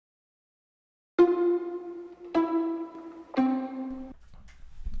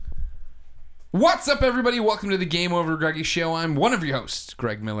What's up, everybody? Welcome to the GameOverGreggy show. I'm one of your hosts,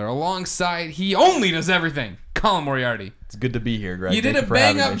 Greg Miller. Alongside, he only does everything, Colin Moriarty. It's good to be here, Greg. You did a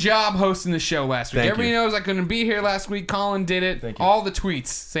bang-up job hosting the show last week. Everybody knows I couldn't be here last week. Colin did it. Thank you. All the tweets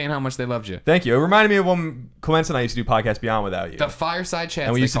saying how much they loved you. Thank you. It reminded me of when Clements and I used to do Podcast Beyond without you. The fireside chats.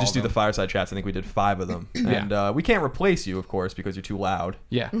 And we used to just do the fireside chats. I think we did 5 of them. And we can't replace you, of course, because you're too loud.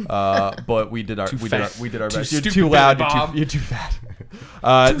 Yeah. But we did our we did our best. You're stupid, too loud. Billy You're too fat.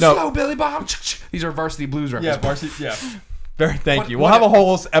 Too slow, Billy Bob. These are Varsity Blues records. Yeah, Varsity. Yeah. Thank you. We'll have a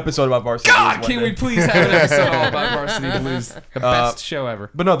whole episode about Varsity God, Blues. can we please have an episode all about Varsity Blues? The best show ever.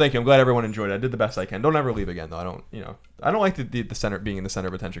 But no, thank you. I'm glad everyone enjoyed it. I did the best I can. Don't ever leave again, though. I don't like the center being in the center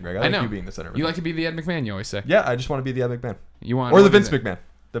of attention, Greg. I like you being the center of attention. You like to be the Ed McMahon, you always say. Yeah, I just want to be the Ed McMahon. Or the Vince McMahon.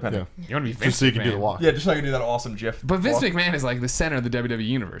 Depending. Yeah. You want to be Vince Just so you can McMahon. do the walk. Yeah, just so I can do that awesome GIF. But Vince walk. McMahon is like the center of the WWE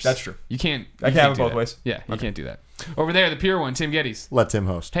universe. That's true. You can't. I can't have it do both that. ways. Yeah, you can't do that. Over there, the pure one, Tim Gettys. Let Tim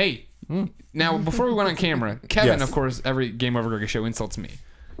host. Hey, now before we went on camera, Kevin, Yes. of course, every Game Over Greggy show insults me.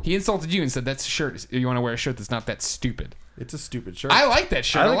 He insulted you and said, "That's a shirt. You want to wear a shirt that's not that stupid." It's a stupid shirt. I like that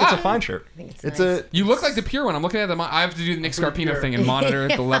shirt I a think lot. it's a fine shirt. I think it's It's nice. You look like the pure one. I'm looking at the. I have to do the Nick Scarpino thing and monitor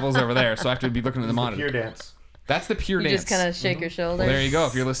the levels over there, so I have to be looking at the monitor. Pure dance. That's the pure You dance. just kind of shake your shoulders. Well, there you go.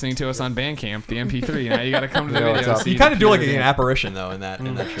 If you're listening to us on Bandcamp, the MP3, now you got to come to the Yeah, what's video. up? And see You kind of the do like pure an dance. apparition though in that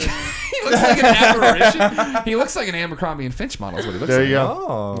shirt. He looks like an apparition. He looks like an Abercrombie and Finch model. Is what he looks There like. you go.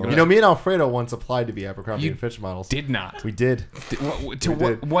 Oh. You know, me and Alfredo once applied to be Abercrombie You and Fitch models. Did not. We did.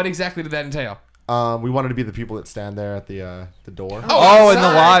 What exactly did that entail? We wanted to be the people that stand there at the door. Oh, and the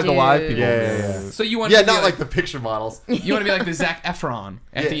outside, live dude. people. Yeah. So you want Yeah, to be not like the picture models. you want to be like the Zac Efron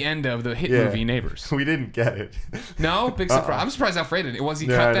at the end of the hit movie Neighbors. We didn't get it. No, big surprise. I'm surprised Alfredo. Was he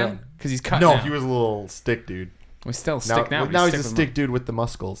Yeah, cut I then? know. Because he's cut No, now. he was a little stick dude. We still stick now. Now he's stick a with stick dude with the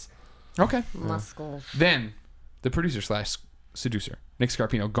muscles. him. Okay. Muscles. Then the producer slash seducer, Nick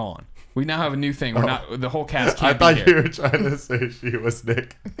Scarpino, gone. We now have a new thing. We're not. The whole cast I can't be thought here. you were trying to say she was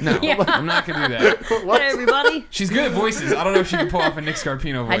Nick. No, Yeah. I'm not gonna do that. Hey, everybody. She's good at voices. I don't know if she can pull off a Nick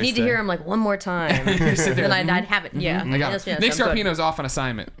Scarpino voice. I need to hear him like one more time. You sit there. Then I'd have it. Yeah. I got Yes, it. yes, Nick I'm good. Scarpino's off on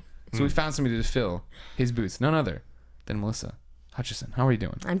assignment, so we found somebody to fill his booth. None other than Melissa Hutchison. How are you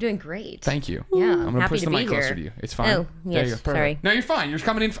doing? I'm doing great. Thank you. Yeah, I'm gonna happy push to the be mic here. closer to you. It's fine. Oh, There yes, you go. Perfect. sorry. No, you're fine. You're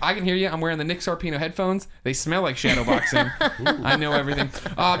coming in. I can hear you. I'm wearing the Nick Scarpino headphones. They smell like shadow boxing. I know everything.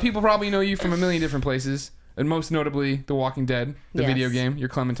 People probably know you from a million different places, and most notably, The Walking Dead, the Yes. video game. You're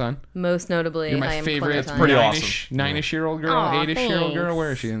Clementine. Most notably, You're my I am favorite. Clementine. pretty Nine-ish-year-old girl, Aw, 8-ish-year-old girl. thanks.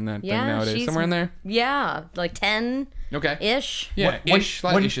 Where is she in that thing Yeah, nowadays? she's- Somewhere in there. Yeah, like 10-ish. Okay. Yeah, When- ish,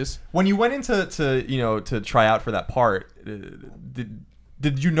 like when- ishes. When you went into to try out for that part,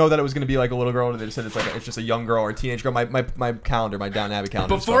 did you know that it was going to be like a little girl, or they just said it's just a young girl or a teenage girl? My calendar, my Downton Abbey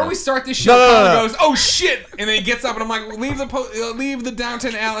calendar. Before we start this show, No. Colin goes, "Oh shit!" and then he gets up, and I'm like, "Leave the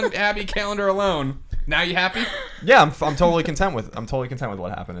Downton Abbey calendar alone." Now you happy? Yeah, I'm totally content with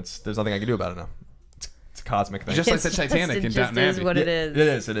what happened. There's nothing I can do about it now. It's a cosmic thing. Just like the Titanic It in just Downton is Abbey. what it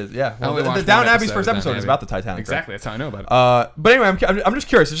is. It is. Yeah. I only Well, watched the Downton one Abbey's first of episode Downton is Abbey. about the Titanic. Exactly, that's how I know about it. But anyway, I'm just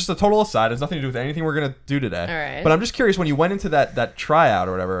curious. It's just a total aside. It's nothing to do with anything we're gonna do today. All right. But I'm just curious when you went into that tryout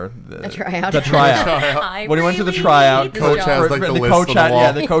or whatever. A tryout. The tryout. I When you went to the really tryout, hate this coach job. has like the list on the wall.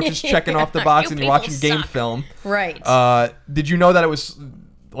 Yeah, the coach is checking off the box You and people watching game suck. film. Right. Did you know that it was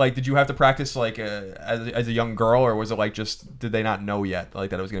like? Did you have to practice like as a young girl, or was it like just did they not know yet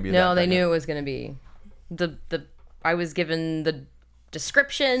like that it was gonna be? No, they knew it was going to be. I was given the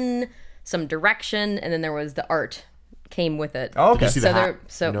description, some direction, and then there was the art came with it. Oh, okay. Did you see the So hat? there-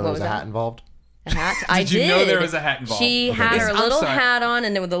 so you know what there was a that? hat involved? A hat? I Did you did. know there was a hat involved? She Okay. had her I'm little sorry. hat on,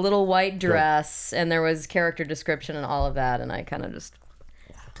 and with a little white dress, and there was character description and all of that, and I kind of just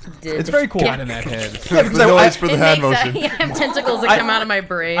did. It's very cool. Got in that head. Yeah, because The noise I for the It hand makes motion. I have tentacles that come out of my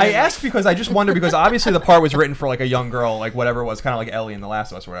brain. I asked because I just wonder because obviously the part was written for like a young girl, like whatever it was, kind of like Ellie in The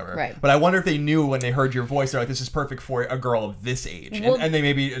Last of Us or whatever. Right. But I wonder if they knew when they heard your voice, they're like, "This is perfect for a girl of this age," Well- and they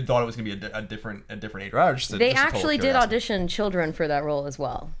maybe thought it was gonna be a different age. Right? They actually did audition children for that role as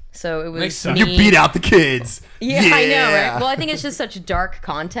well. So it was They suck. You me- beat out the kids. Yeah, I know, right? Well, I think it's just such dark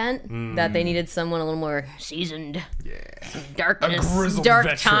content that they needed someone a little more seasoned. Yeah. Darkness, grizzled dark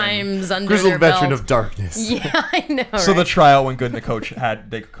veteran. times under Grizzled their veteran belt. of darkness. Yeah, I know. So the right? tryout went good, and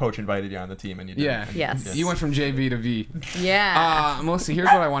the coach invited you on the team, and you did. Yeah. Yes. You went from JV to V. Yeah. Melissa, here's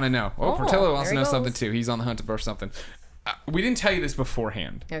what I want to know. Oh, Oh, Portillo wants to there he know goes. something too. He's on the hunt for something. We didn't tell you this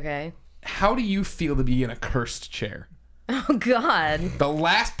beforehand. Okay. How do you feel to be in a cursed chair? Oh God. The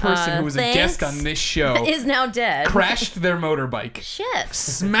last person who was a guest thanks. on this show Is now dead. crashed their motorbike, Shit.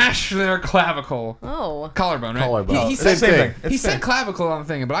 smashed their clavicle. Oh. Collarbone, right? Collarbone. He It's said, the same thing. It's he the said same. clavicle on the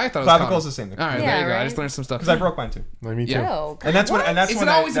thing, but I thought it was Clavicle's collarbone. the same thing. All right, Yeah, there you go. I right. just learned some stuff. Because I broke mine too. Me too. Yeah. Oh. And that's when. And that's Is when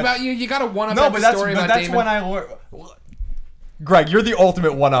it always that's- about you? You got to one-up No, every but that's story about that's Damon. when I. Greg, you're the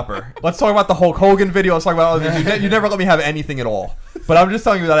ultimate one-upper. Let's talk about the Hulk Hogan video. Let's talk about other things. You never let me have anything at all. But I'm just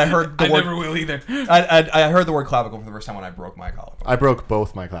telling you that I heard the I word. never will either. I heard the word clavicle for the first time when I broke my collarbone. I broke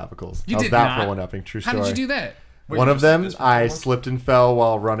both my clavicles. You How's did that not. for one-upping? True How story. did you do that? Wait, One you of just said them, this I before? slipped and fell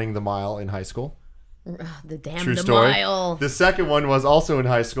while running the mile in high school. The damn True the story. mile. The second one was also in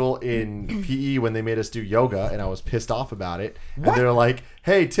high school in PE when they made us do yoga, and I was pissed off about it. What? And they were like,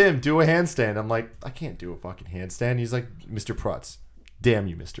 "Hey Tim, do a handstand." I'm like, "I can't do a fucking handstand." He's like, "Mr. Prutz, damn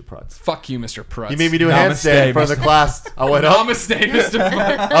you, Mr. Prutz." Fuck you, Mr. Prutz. He made me do a Namaste, handstand in front of the class. I went up. Namaste, Mr.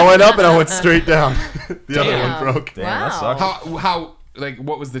 Prutz. I went up and I went straight down. The other Damn. one broke. Damn, that Wow. sucks. How, like,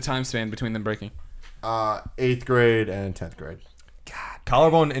 what was the time span between them breaking? 8th grade and 10th grade.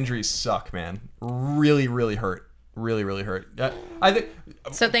 Collarbone injuries suck, man. Really, really hurt. Really, really hurt. I think.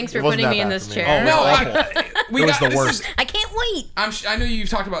 So thanks for It wasn't putting that me in bad this for me. chair. Oh, No, awful. we It was got the this worst. is- I can't wait. I know you've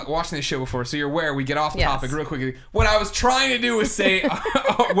talked about watching this show before, so you're aware we get off Yes. topic real quickly. What I was trying to do was say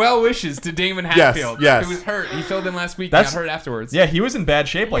well wishes to Damon Hatfield. yes. He was hurt. He filled in last week. That's- Got hurt afterwards. Yeah, he was in bad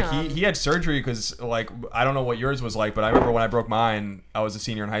shape. Like Yeah. he had surgery because like I don't know what yours was like, but I remember when I broke mine, I was a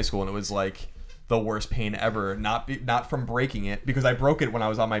senior in high school and it was like the worst pain ever. Not from breaking it because I broke it when I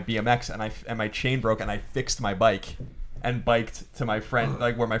was on my BMX and my chain broke and I fixed my bike and biked to my friend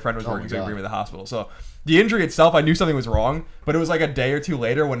like where my friend was working my so he God. could bring me to the hospital. So the injury itself, I knew something was wrong, but it was like a day or two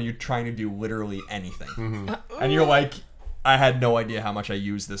later when you're trying to do literally anything, and you're like, I had no idea how much I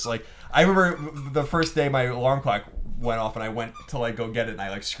used this. Like I remember the first day my alarm clock went off and I went to like go get it and I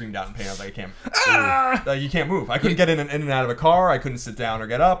like screamed out in pain. I was like, I can't, like, you can't move. I couldn't get in and out of a car. I couldn't sit down or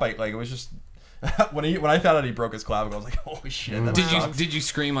get up. It was just when I found out he broke his clavicle, I was like, holy shit. That sucks. Did you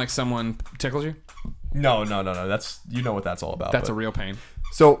scream like someone tickled you? No. That's what that's all about. That's a but- real pain.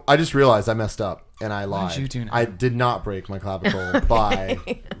 So I just realized I messed up and I lied. did you do now? I did not break my clavicle by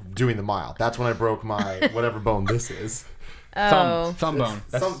doing the mile. That's when I broke my whatever bone this is. Oh. Thumb bone.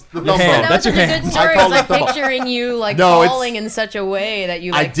 The your thumb hand. bone. That's That was your such a hand. good story. I I call was it the- picturing you like No, it's- falling in such a way that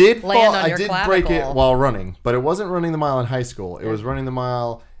you I like did land fall. on I your did clavicle. break it while running, but it wasn't running the mile in high school. It was running the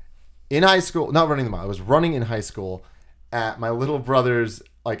mile in high school. Not running the mile. It was running in high school at my little brother's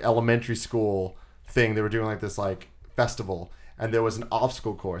like elementary school thing. They were doing like this like festival, and there was an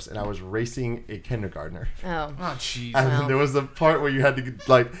obstacle course, and I was racing a kindergartner. Oh. Oh, jeez. And Wow. there was the part where you had to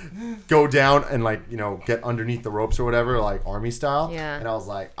like go down and like get underneath the ropes or whatever, like army style. Yeah. And I was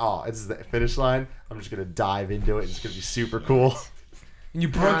like, oh, this is the finish line. I'm just gonna dive into it. It's gonna be super cool. You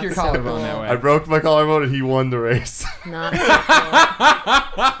broke your Not so collarbone cool. that way. I broke my collarbone and he won the race. Not so cool.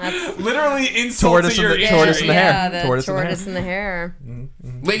 That's Literally insult Tortoise to in your the- injury. tortoise in the hair. Yeah, the Tortoise in the hair. tortoise in the hair.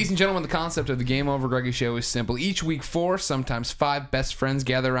 Ladies and gentlemen, the concept of the Game Over Greggy show is simple. Each week, 4, sometimes 5 best friends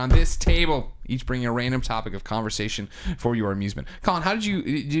gather around this table, each bringing a random topic of conversation for your amusement. Colin, did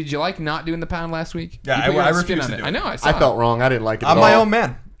you like not doing the pound last week? Yeah, You put your I own spin refused on to it. do it. I know. I saw I felt wrong. I didn't like it I'm at my all. own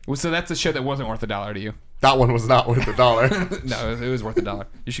man. Well, so that's a show that wasn't worth $1 to you. That one was not worth $1. No, it was worth $1.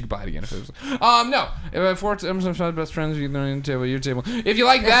 You should buy it again if it was. No. If 4 sometimes best friends, you know, your table. If you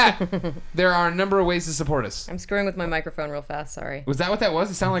like that, there are a number of ways to support us. I'm screwing with my microphone real fast. Sorry. Was that what that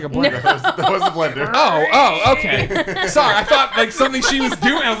was? It sounded like a blender. That was a blender. Oh, okay. Sorry, I thought like something she was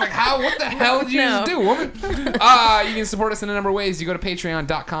doing. I was like, what the hell did you No. just do, woman? You can support us in a number of ways. You go to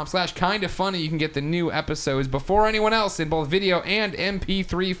patreon.com/kindafunny. You can get the new episodes before anyone else in both video and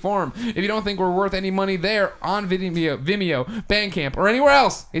MP3 form. If you don't think we're worth any money there on Vimeo, Bandcamp, or anywhere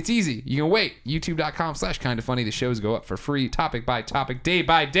else, it's easy. You can wait. YouTube.com/kindafunny. The shows go up for free, topic by topic, day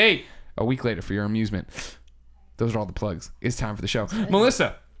by day, a week later for your amusement. Those are all the plugs. It's time for the show.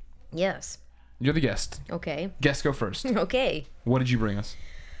 Melissa, Yes. you're the guest. Okay. Guest go first. Okay. What did you bring us?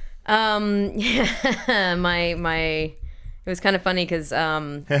 My it was kind of funny because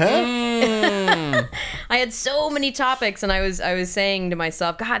I had so many topics and I was saying to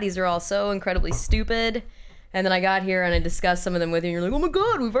myself, God, these are all so incredibly stupid. And then I got here and I discussed some of them with you, and you're like, oh my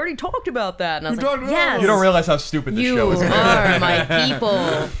God, we've already talked about that. And I was like, yes. You don't realize how stupid this You show is. are my people.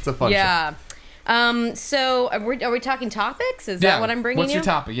 It's a fun Yeah. So are we talking topics? Is that what I'm bringing What's you? your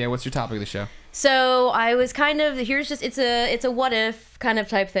topic? Yeah, what's your topic of the show? So I was kind of it's a what if kind of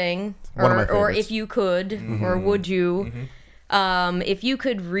type thing, One of my or favorites. if you could, or would you, if you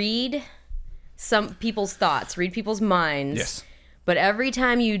could read some people's thoughts, read people's minds. Yes. But every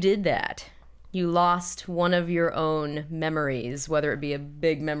time you did that, you lost one of your own memories, whether it be a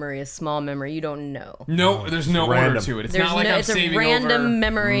big memory, a small memory, you don't know. No, there's no order random. to it. It's not like I'm it's a saving random over.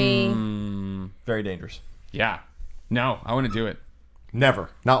 memory. Very dangerous. Yeah. No, I wouldn't do it. Never.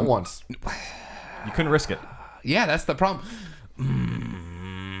 Not once. You couldn't risk it. Yeah, that's the problem.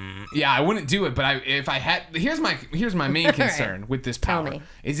 Yeah, I wouldn't do it, but if I had, here's my main concern with this power me.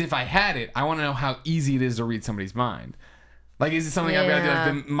 is if I had it, I want to know how easy it is to read somebody's mind. Like, is it something I've got to do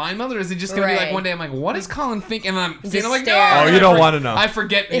like the mind meld, or is it just gonna be like Right. one day I'm like, what is Colin thinking? And I'm Just like, stare. oh, Oh, you don't want to know. I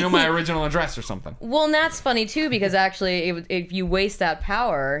forget, my original address or something. Well, and that's funny too, because actually, if you waste that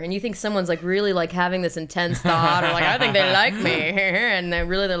power and you think someone's like really like having this intense thought, or like I think they like me, and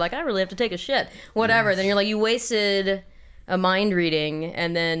they're like I really have to take a shit, whatever, then you're like you wasted a mind reading,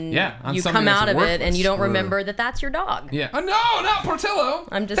 and then on you something come that's out of it and worthless. you don't remember that that's your dog. Yeah. Oh no, not Portillo.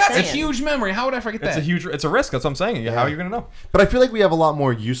 I'm just That's saying. a huge memory. How would I forget that? It's a risk. That's what I'm saying. How are you gonna know? But I feel like we have a lot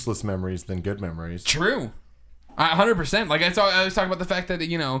more useless memories than good memories. True. 100%. Like I was talking about the fact that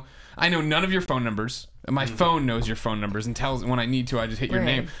I know none of your phone numbers. My phone knows your phone numbers and tells when I need to. I just hit your Right.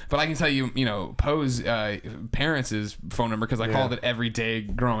 name. But I can tell you, Poe's parents' phone number because I called it every day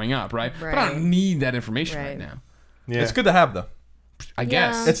growing up, right? But I Right. don't need that information right Right. now. Yeah. It's good to have though. I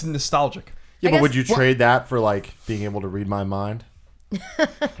guess. It's nostalgic. Yeah, I but guess- would you trade that for like being able to read my mind?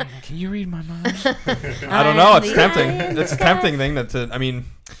 Can you read my mind? I don't know. It's tempting. It's a tempting thing I mean,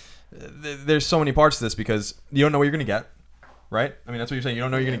 there's so many parts to this because you don't know what you're gonna get, right? I mean, that's what you're saying. You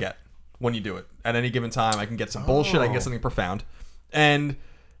don't know what you're gonna get when you do it. At any given time, I can get some bullshit. I can get something profound, and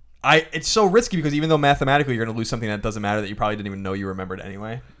it's so risky because even though mathematically you're gonna lose something that doesn't matter that you probably didn't even know you remembered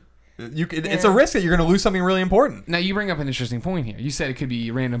anyway. It's a risk that you're gonna lose something really important. Now you bring up an interesting point here. You said it could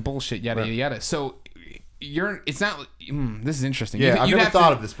be random bullshit, yada yada yada. So it's not. This is interesting. Yeah, I've You'd never have thought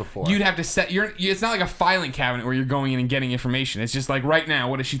to- of this before. You'd have to set. It's not like a filing cabinet where you're going in and getting information. It's just like right now,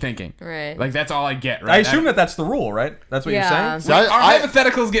 what is she thinking? Right. Like that's all I get. Right. I assume that's the rule, right? That's what Yeah. you're saying. So Our I-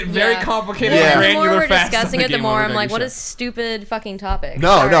 hypotheticals get very Yeah. complicated Yeah. and The more granular we're fast. discussing on it, the Game more Over I'm like, Greggy what show. a stupid fucking topic.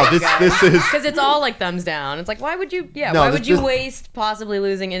 No, this is. Because it's all like thumbs down. It's like, why would you? Yeah, No, why this would you just- waste possibly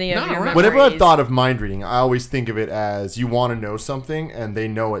losing any of No, your right. memories? Whenever I've thought of mind reading, I always think of it as you want to know something and they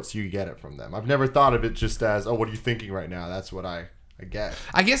know it, so you get it from them. I've never thought of it just as, oh, what are you thinking right now? That's what I get.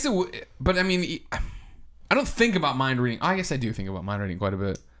 I guess it would, but I mean, I don't think about mind reading. I guess I do think about mind reading quite a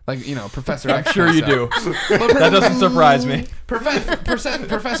bit. Like Professor X. I'm sure you do. But That doesn't surprise me.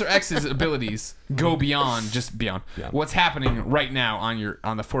 Professor X's abilities go beyond what's happening right now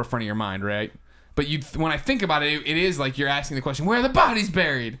on the forefront of your mind, right? But when I think about it, it is like you're asking the question, where are the bodies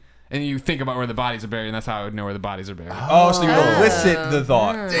buried? And you think about where the bodies are buried, and that's how I would know where the bodies are buried. Oh, so you elicit the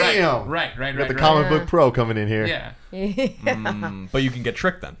thought. Damn. Right. Got the comic book pro coming in here. Yeah. But you can get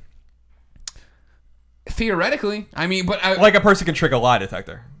tricked then. Theoretically, I mean, but Like a person can trick a lie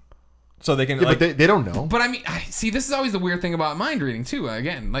detector. So they can Yeah, like but they don't know. But I mean, see, this is always the weird thing about mind reading too.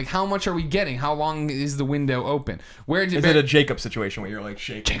 Again, like how much are we getting? How long is the window open? Where did is it a Jacob situation where you're like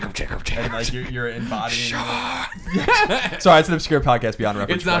shaking? Jacob. And like you're embodying. Sorry, it's an obscure podcast beyond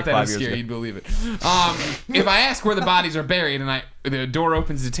reference. It's not for that like 5 years obscure. ago. You'd believe it. If I ask where the bodies are buried and the door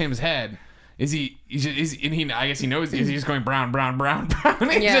opens to Tim's head, I guess he knows. Is he just going brown?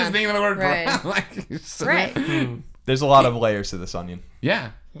 He's Yeah, just thinking of the word right. brown. Like, so- Right. There's a lot of layers to this onion.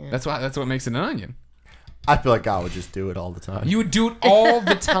 Yeah. That's what makes it an onion. I feel like God would just do it all the time. You would do it all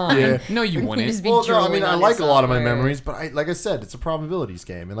the time. Yeah. No, you Just wouldn't. be well, no, I mean, drooling I on like a lot of my yourself, memories, but like I said, it's a probabilities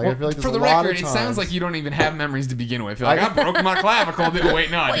game, and like I feel like there's For the a lot record, of it times. sounds like you don't even have memories to begin with. You're like, I broke my clavicle.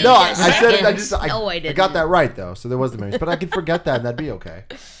 Wait, no, I didn't. No, I Yes, said it. I seconds. just I No, I got didn't. that right though, so there was the memories, but I could forget that, and that'd be okay.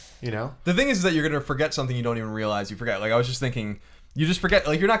 You know? The thing is that you're gonna forget something you don't even realize you forget. Like I was just thinking, you just forget.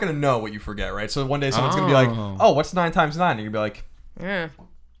 Like you're not gonna know what you forget, right? So one day someone's gonna be like, "Oh, what's 9 times 9?" And you're gonna be like, Yeah.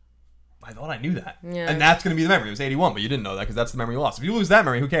 I thought I knew that. Yeah. And that's going to be the memory. It was 81, but you didn't know that because that's the memory you lost. If you lose that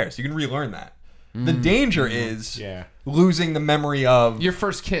memory, who cares? You can relearn that. The danger is losing the memory of... Your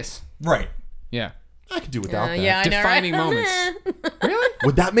first kiss. Right. Yeah. I could do without that. Yeah, I know, Defining right? moments. Really?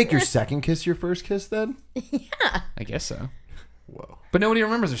 Would that make your second kiss your first kiss then? I guess so. Whoa. But nobody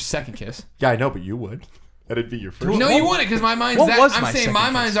remembers their second kiss. Yeah, I know, but you would. That'd be your first. No, you wouldn't, because my mind's what that. was I'm my saying second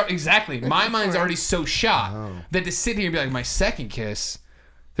my kiss? mind's exactly. My mind's already so shot that to sit here and be like, my second kiss.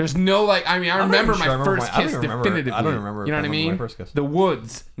 There's no like. I mean, I remember even my sure I remember first my- I don't kiss even remember- definitively. I don't remember You know what I if I remember mean? my first kiss. The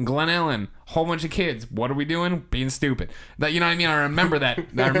woods, Glen Ellen, whole bunch of kids. What are we doing? Being stupid. That you know what I mean? I remember that.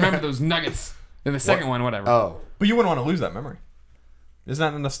 I remember those nuggets. In the second one, whatever. Oh. But you wouldn't want to lose that memory. Isn't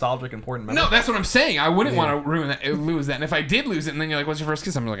that a nostalgic, important memory? No, that's what I'm saying. I wouldn't want to lose that. And if I did lose it, and then you're like, "What's your first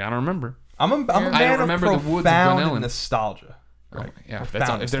kiss?" I'm like, "I don't remember." I'm a man I don't remember of the woods of profound Glen Ellen. nostalgia. Right. Yeah.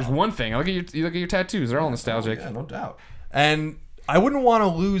 Profound If there's nostalgia. one thing, you look at your tattoos. They're all nostalgic. Yeah, no doubt. And I wouldn't want to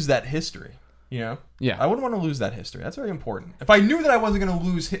lose that history. You know? Yeah. I wouldn't want to lose that history. That's very important. If I knew that I wasn't going to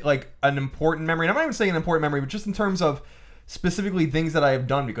lose like an important memory, and I'm not even saying an important memory, but just in terms of specifically things that I have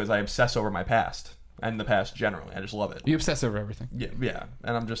done because I obsess over my past and the past generally. I just love it. You obsess over everything. Yeah.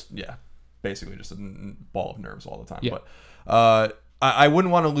 And I'm just, basically just a ball of nerves all the time. Yeah. But I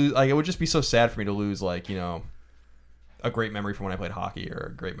wouldn't want to lose, like, it would just be so sad for me to lose, like, you know, a great memory from when I played hockey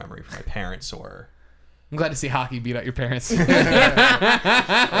or a great memory from my parents or... I'm glad to see hockey beat out your parents. Because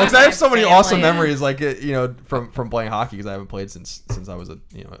I have so many awesome memories, like, you know, from playing hockey because I haven't played since I was an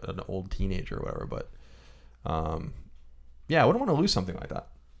old teenager or whatever. But I wouldn't want to lose something like that.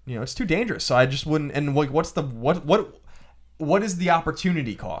 You know, it's too dangerous. So I just wouldn't. And like, what is the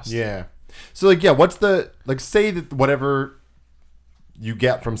opportunity cost? Yeah. So like, what's the say that whatever you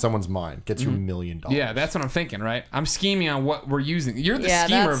get from someone's mind gets you $1 million. Yeah, that's what I'm thinking, right? I'm scheming on what we're using. You're the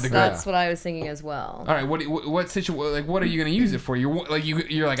schemer of the group. That's what I was thinking as well. All right, what situation? Like, what are you going to use it for? You're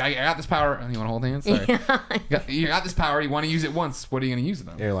like, I got this power. You want to hold hands? Sorry. You got this power. You want to use it once. What are you going to use it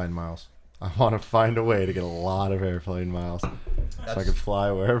on? Airline miles. I want to find a way to get a lot of airplane miles, so I can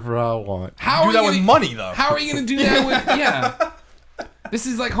fly wherever I want. How do that with money, though? How are you going to do that with? This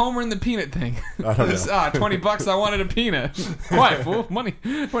is like Homer and the peanut thing. I don't know. $20. I wanted a peanut. Why, fool? Money.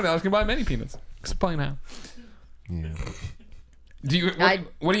 $20 can buy many peanuts. Explain how. Yeah.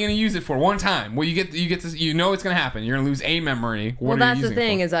 What are you going to use it for? One time. Well, you get this. You know it's going to happen. You're going to lose a memory. Well, that's the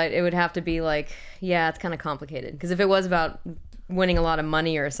thing. It would have to be like, it's kind of complicated. Because if it was about winning a lot of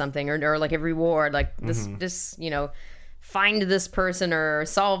money or something, or like a reward, like this, you know, find this person or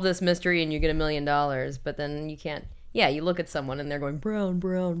solve this mystery and you get $1 million. But then you can't. Yeah, you look at someone and they're going brown,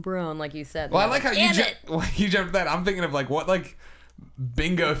 brown, brown, like you said. Well, I like how you jumped that. I'm thinking of like what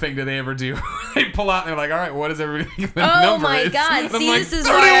bingo thing do they ever do? They pull out and they're like, all right, what is everything? Oh my God! See, this is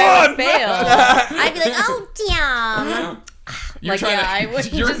why I would fail. I'd be like, oh damn. I would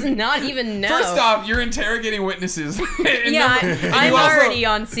just not even know. First off, you're interrogating witnesses. I'm already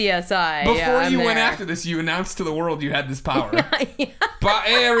on CSI. Before you went after this, you announced to the world you had this power. But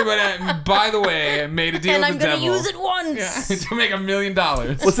hey, everybody, by the way, I made a deal with the devil. And I'm going to use it once. To make $1 million. Well,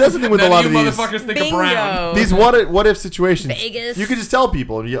 that's the thing with a lot of these motherfuckers think of brown. These what if situations. Vegas. You could just tell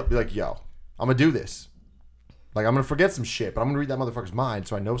people and be like, yo, I'm going to do this. Like, I'm going to forget some shit, but I'm going to read that motherfucker's mind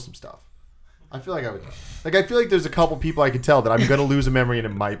so I know some stuff. I feel like I would. Like, I feel like there's a couple people I could tell that I'm gonna lose a memory and it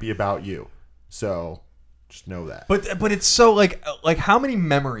might be about you. So, just know that. But it's so like how many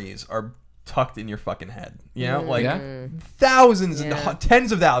memories are tucked in your fucking head? You know, thousands and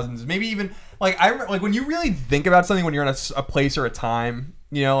tens of thousands, maybe even like I remember, like when you really think about something when you're in a place or a time.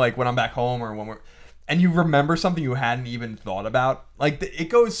 You know, like when I'm back home or when and you remember something you hadn't even thought about. Like it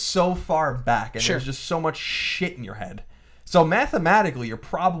goes so far back, and there's just so much shit in your head. So mathematically, you're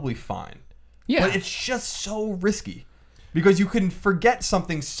probably fine. Yeah. But it's just so risky because you can forget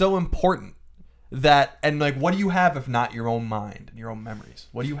something so important and like, what do you have if not your own mind and your own memories?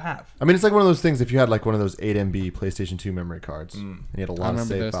 What do you have? I mean, it's like one of those things. If you had like one of those 8 MB PlayStation 2 memory cards and you had a lot of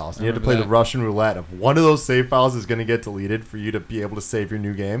save files, and you had to play the Russian roulette of one of those save files is going to get deleted for you to be able to save your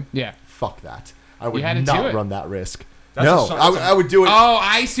new game. Yeah. Fuck that. I would not run that risk. I would do it. Oh,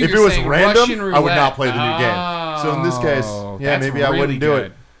 I see. If it was random, I would not play the new game. So in this case, maybe I wouldn't do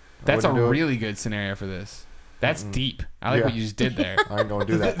it. That's a really good scenario for this. That's deep. I like what you just did there. I ain't going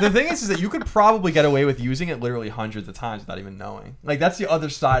to do that. The thing is that you could probably get away with using it literally hundreds of times without even knowing. Like, that's the other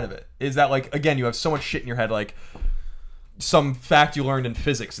side of it. Is that, like, again, you have so much shit in your head, like some fact you learned in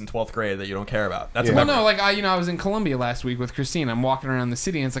physics in 12th grade that you don't care about. That's well, no, like I was in Colombia last week with Christine. I'm walking around the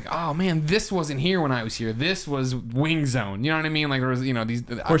city and it's like, oh man, this wasn't here when I was here. This was Wing Zone. You know what I mean? Like there was, these.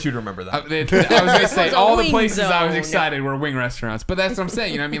 Of course, you'd remember that. I was gonna say all the places I was excited were wing restaurants, but that's what I'm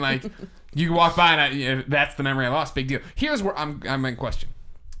saying. You know what I mean? Like you walk by and that's the memory I lost. Big deal. Here's where I'm in question.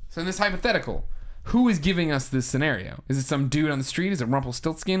 So in this hypothetical, who is giving us this scenario? Is it some dude on the street? Is it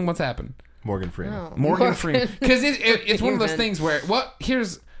Rumpelstiltskin? What's happened? Morgan Freeman. Oh, Morgan Freeman. Because it's one of those things where,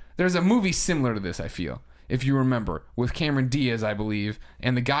 there's a movie similar to this, I feel, if you remember, with Cameron Diaz, I believe,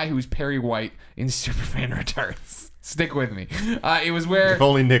 and the guy who's Perry White in Superman Returns. Stick with me. It was where... If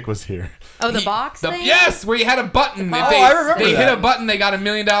only Nick was here. Oh, the box thing? Yes, where you had a button. I remember they that. hit a button, they got $1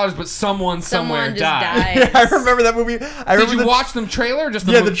 million, but someone somewhere just died. Yeah, I remember that movie. Did you watch the trailer?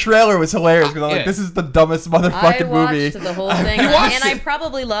 The trailer was hilarious because I'm like, this is the dumbest motherfucking movie. I watched the whole thing, and I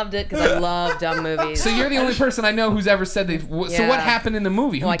probably loved it because I love dumb movies. So you're the only person I know who's ever said they. So what happened in the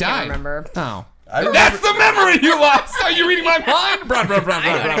movie? Who died? I can't remember. Oh. That's the memory you lost. Are you reading my mind?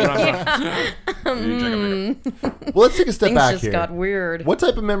 Well, let's take a step Things back just here. got weird. What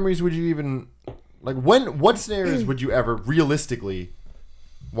type of memories would you even like? What scenarios would you ever realistically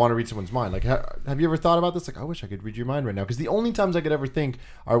want to read someone's mind. Like, have you ever thought about this? Like, I wish I could read your mind right now. Because the only times I could ever think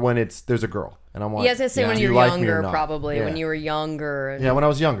are when there's a girl, and I'm like, yes, I say when do you're you like me or younger, not? probably Yeah. when you were younger. And Yeah, when I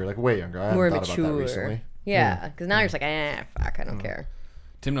was younger, like way younger. I haven't more thought about that mature. recently. Yeah, because now you're just like, fuck, I don't care.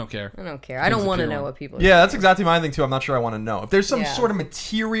 Tim don't care. I don't care. I don't a want to pure know one. what people. Yeah, that's exactly my thing too. I'm not sure I want to know. If there's some Yeah. sort of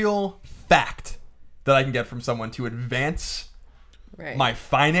material fact that I can get from someone to advance Right. my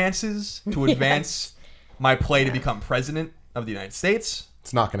finances, to advance my play to become president of the United States.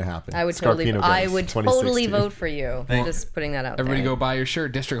 It's not going to happen. I would Scarpino totally Gettys, totally 2016. vote for you. Just putting that out Everybody there. go buy your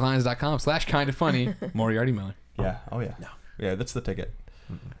shirt, districtlines.com/kindafunny. Moriarty Miller. Yeah. Oh yeah. No. Yeah, that's the ticket.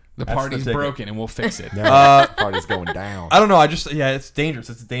 The That's party's the ticket. broken and we'll fix it. Party's going down. I don't know. It's dangerous.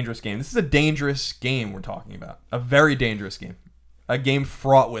 It's a dangerous game. This is a dangerous game we're talking about. A very dangerous game. A game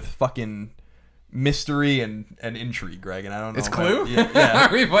fraught with fucking mystery and intrigue, Greg. And I don't know. It's Clue? Yeah.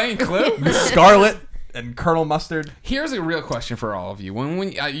 Are we playing Clue? Scarlet and Colonel Mustard. Here's a real question for all of you.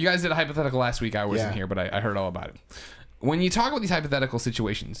 When you guys did a hypothetical last week, I wasn't Yeah. here, but I heard all about it. When you talk about these hypothetical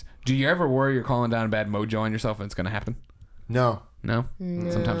situations, do you ever worry you're calling down bad mojo on yourself and it's going to happen? No. No?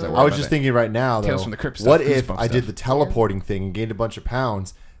 Sometimes I worry I was about just it. thinking right now, though, Tales from the Crypt what stuff, if Goosebumps I did stuff. the teleporting thing and gained a bunch of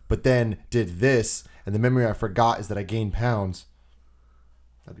pounds, but then did this, and the memory I forgot is that I gained pounds?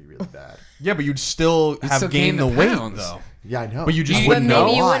 That'd be really bad. Yeah, but you'd still have still gain gained the the weight, pounds. though. Yeah, I know. But you just You- wouldn't But know.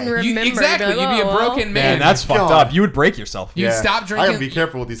 maybe you why. wouldn't remember. Exactly. You'd be You'd like, be a oh, well. broken man. Man, that's fucked God. up. You would break yourself. You'd stop I drinking. gotta be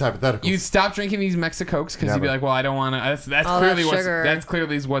careful with these hypotheticals. You'd stop drinking these Mexicokes because you'd be Never. like, well, I don't want to. That's All clearly that what's sugar. that's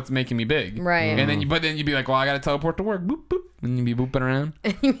clearly is what's making me big. Right. And then but then you'd be like, well, I got to teleport to work. Boop boop. And you'd be booping around.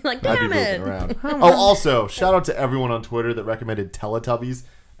 You'd be like, I'd be damn moving it. around. Oh, also, shout out to everyone on Twitter that recommended Teletubbies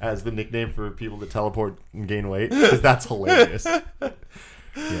as the nickname for people that teleport and gain weight, because that's hilarious.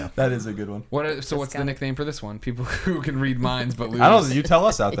 Yeah. That is a good one. What's the got it. nickname for this one? People who can read minds but lose. I don't know. You tell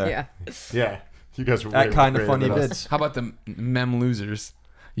us out there. Yeah. Yeah. You guys were That way kind of more funny creative than us. bits. How about the mem losers?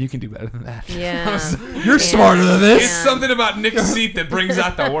 You can do better than that. Yeah. You're smarter than It's this. something about Nick's seat that brings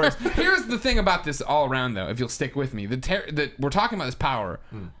out the worst. Here's the thing about this all around, though. If you'll stick with me, that we're talking about this power.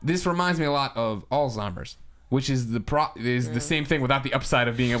 This reminds me a lot of Alzheimer's, which is the same thing without the upside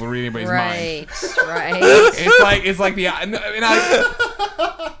of being able to read anybody's mind. Right. It's like the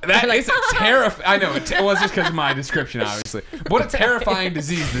that is terrifying. I know. Well, it's just because of my description, obviously. What a terrifying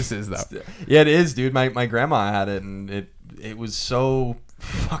disease this is, though. Yeah, it is, dude. My grandma had it, and it was so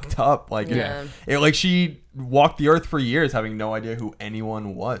fucked up. Like, Yeah. like she walked the earth for years having no idea who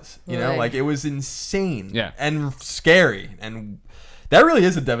anyone was. You know, Right. like it was insane. Yeah. And scary, and that really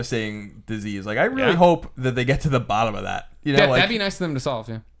is a devastating disease. Like, I really Yeah. hope that they get to the bottom of that. You know, That'd be nice for them to solve,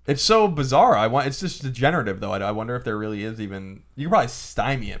 yeah. it's so bizarre. It's just degenerative, though. I wonder if there really is even. You can probably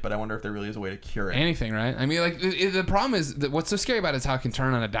stymie it, but I wonder if there really is a way to cure it. Anything, right? I mean, like the problem is that what's so scary about it is how it can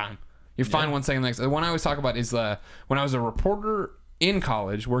turn on a dime. You're fine 1 second. The one I always talk about is when I was a reporter in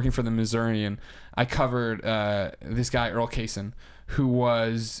college working for the Missourian. I covered this guy Earl Cason, who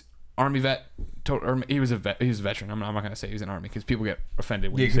was Army vet. Or he was a veteran. I'm not going to say he was an Army because people get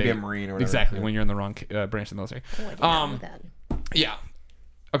offended when Yeah, you you could say be a Marine or whatever. exactly Yeah. when you're in the wrong branch of the military. Oh, I did not know that. Yeah.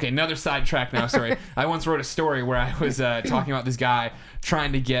 Okay, another sidetrack now. Sorry. I once wrote a story where I was talking about this guy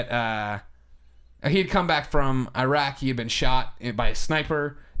trying to get. He had come back from Iraq. He had been shot by a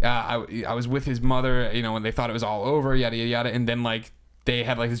sniper. I was with his mother, when they thought it was all over, yada yada yada, and then like they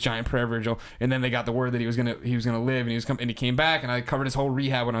had like this giant prayer vigil, and then they got the word that he was gonna live, and he came back, and I covered his whole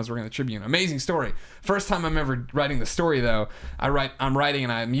rehab when I was working at the Tribune. Amazing story. First time I'm ever writing the story though. I'm writing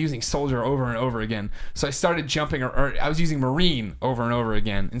and I'm using soldier over and over again. So I started jumping, or I was using Marine over and over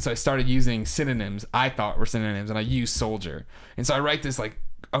again, and so I started using synonyms I thought were synonyms, and I used soldier, and so I write this like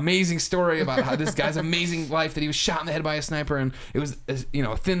amazing story about how this guy's amazing life, that he was shot in the head by a sniper, and it was a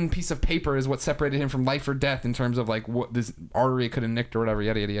thin piece of paper is what separated him from life or death in terms of like what this artery could have nicked or whatever,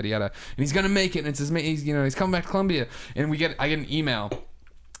 yada yada yada yada, and he's gonna make it, and it's his he's coming back to Columbia, and I get an email,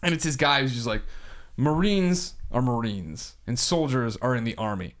 and it's his guy who's just like, Marines are Marines and soldiers are in the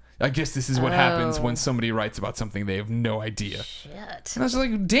Army. I guess this is what happens when somebody writes about something they have no idea. Shit. And I was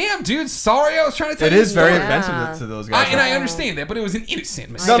like, damn, dude, sorry, I was trying to tell It you is this very story. offensive to those guys. And I understand that, but it was an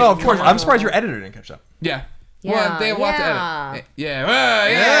innocent mistake. No, of course. I'm surprised your editor didn't catch that. Yeah. Yeah, Well, they have a lot to yeah.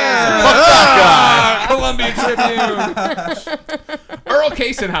 edit. Yeah. Columbia Tribune. Earl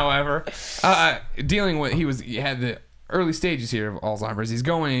Cason, however, dealing with he had the early stages here of Alzheimer's. He's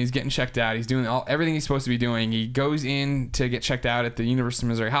going, he's getting checked out. He's doing everything he's supposed to be doing. He goes in to get checked out at the University of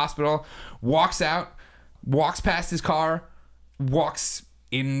Missouri Hospital, walks out, walks past his car, walks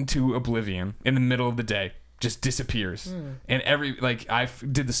into oblivion in the middle of the day. just disappears. And I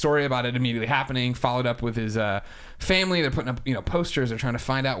did the story about it immediately happening, followed up with his family. They're putting up, posters. They're trying to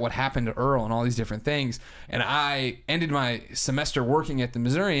find out what happened to Earl and all these different things. And I ended my semester working at the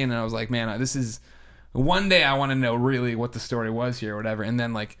Missourian, and I was like, man, this is one day I want to know really what the story was here or whatever. And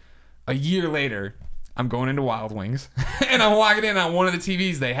then like a year later, I'm going into Wild Wings, and I'm walking in on one of the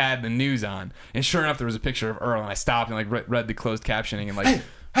TVs they had the news on, and sure enough, there was a picture of Earl, and I stopped and like read the closed captioning and like,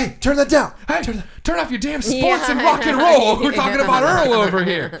 Hey, turn that down. hey, turn off your damn sports and rock and roll. We're talking about Earl over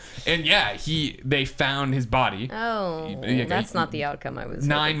here. And yeah, they found his body. Oh, that's not the outcome I was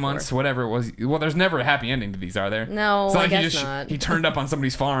 9 months, for. whatever it was. Well, there's never a happy ending to these, are there? No, it's not I like guess not. He turned up on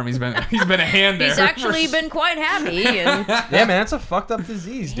somebody's farm. He's been a hand there. He's actually been quite happy. And Yeah, man, it's a fucked up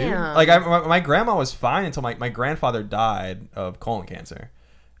disease, dude. Yeah. Like, my grandma was fine until my grandfather died of colon cancer,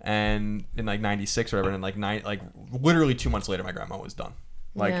 and in like '96 or whatever, and like literally 2 months later, my grandma was done.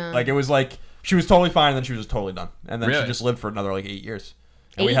 Like it was like she was totally fine, and then she was just totally done, and then Really? she just lived for another like 8 years.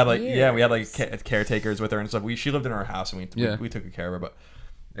 And 8 we had years. caretakers with her and stuff. She lived in our house, and we took good care of her, but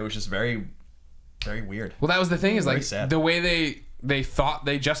it was just very, very weird. Well, that was the thing is Very like sad. the way they thought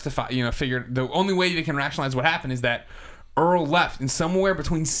they justified, figured the only way they can rationalize what happened is that Earl left, and somewhere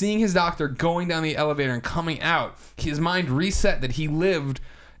between seeing his doctor, going down the elevator, and coming out, his mind reset that he lived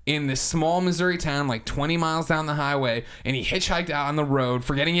in this small Missouri town, like 20 miles down the highway, and he hitchhiked out on the road,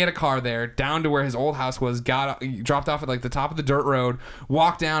 forgetting he had a car there, down to where his old house was, dropped off at like the top of the dirt road,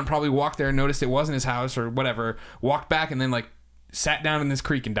 walked down, probably walked there, noticed it wasn't his house or whatever, walked back, and then like sat down in this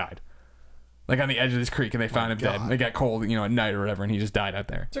creek and died. Like on the edge of this creek, and they found him dead. They got cold, at night or whatever, and he just died out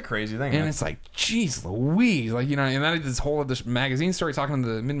there. It's a crazy thing. And man. it's like, geez Louise. Like, and then I did this whole other magazine story talking to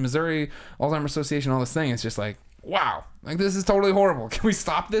the Mid-Missouri Alzheimer's Association, all this thing. It's just like, wow. Like, this is totally horrible. Can we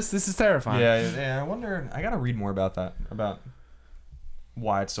stop this? This is terrifying. Yeah. I wonder. I gotta read more about that. About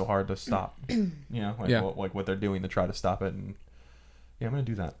why it's so hard to stop. What they're doing to try to stop it. And yeah, I'm gonna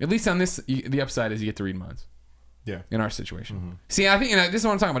do that. At least on this, the upside is you get to read mods. Yeah. In our situation. See, I think this is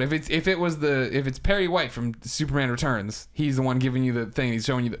what I'm talking about. If it's Perry White from Superman Returns, he's the one giving you the thing. He's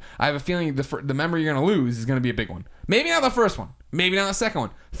showing you. I have a feeling the memory you're gonna lose is gonna be a big one. Maybe not the first one. Maybe not the second one.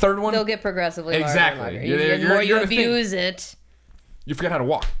 Third one. they'll get progressively larger Exactly. and larger. The more you abuse it. You forget how to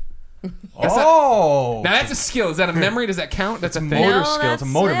walk. Oh, Now that's a skill. Is that a memory? Does that count? That's a thing. motor skill. It's a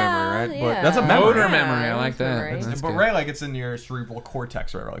motor memory, right? But that's a memory. Motor memory. I like that. Right. That's But good. right, like it's in your cerebral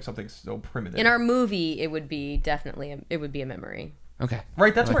cortex, or like something so primitive. In our movie, it would be definitely a memory. Okay.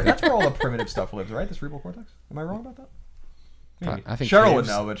 Right, that's where all the primitive stuff lives, right? The cerebral cortex. Am I wrong about that? Maybe. I think Cheryl would caves.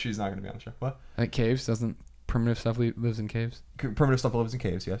 know, but she's not going to be on the show. What? I think caves doesn't. Primitive stuff lives in caves. Primitive stuff lives in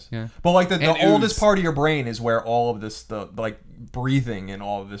caves, yes. Yeah. But like the And oldest ooze. part of your brain is where all of this, like breathing and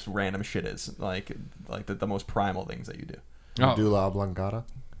all of this random shit is. Like the most primal things that you do. Medulla oblongata.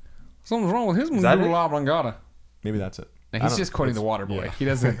 Something's wrong with his that medulla it? oblongata. Maybe that's it. Now, I he's don't- just quoting The Waterboy. yeah. He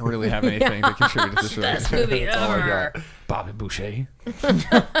doesn't really have anything to contribute to this Best relationship. movie ever. Bobby Boucher.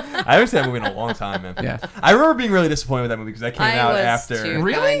 I haven't seen that movie in a long time, man. Yeah. I remember being really disappointed with that movie because that came I out was after. too,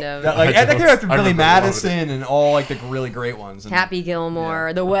 Really? kind of. That came after I Billy remember Madison and all like the really great ones. And, Happy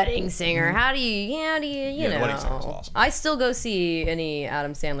Gilmore, The Wedding Singer. How do you Yeah, The Wedding Singer was awesome. I still go see any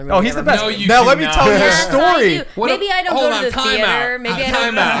Adam Sandler movie. Oh, he's the ever best. No, you now do let me not. tell you a Yes, story. I do. Maybe I don't Hold go on, to the time theater. out. Maybe I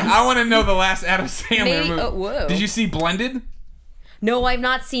Time don't. out. I want to know the last Adam Sandler Maybe- movie. oh, whoa. Did you see Blended? No, I've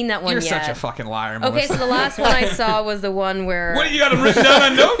not seen that one You're yet. such a fucking liar, Okay, Melissa. so the last one I saw was the one where. What do you got them written down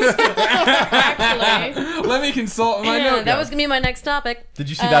on notes? Actually, Let me consult my note. that was gonna be my next topic. Did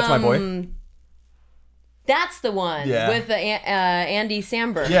you see That's My Boy? That's the one Yeah. with Andy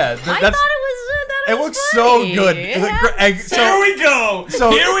Samberg. Yeah, I thought it that's. was. It looks so funny. good. It Like, has- Here we go. So-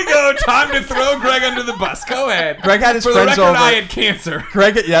 Here we go. Time to throw Greg under the bus. Go ahead. Greg had his For the friends record, over. I had cancer.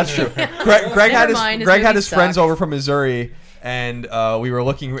 Greg, yeah, that's true. Greg had Never mind, Greg had movie his friends sucked. over from Missouri, and we were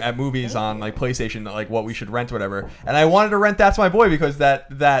looking at movies on like PlayStation, like what we should rent or whatever. And I wanted to rent That's My Boy because that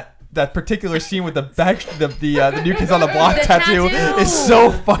particular scene with the New Kids on the Block The tattoo tattoo. is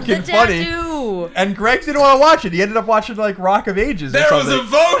so fucking The funny. tattoo. And Greg didn't want to watch it. He ended up watching like Rock of Ages. There or was a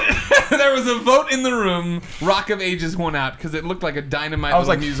something. vote. There was a vote in the room. Rock of Ages won out because it looked like a dynamite. I was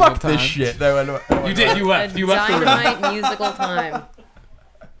like, little musical fuck time. this shit. You did. You left. A You left the room. dynamite musical time.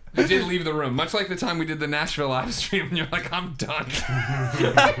 You did leave the room. Much like the time we did the Nashville live stream, and you're like, I'm done.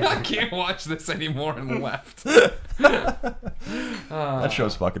 I can't watch this anymore, and left. That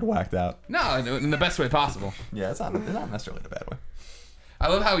show's fucking whacked out. No, in the best way possible. Yeah, it's not necessarily in a bad way. I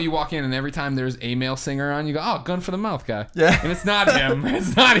love how you walk in and every time there's a male singer on, you go, "Oh, gun for the mouth, guy." Yeah. and it's not him.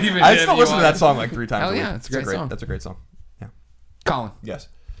 It's not even. I him. still You listen to walk- that song like 3 times. Hell a week. yeah, it's a great song. That's a great song. Yeah. Colin, Yes.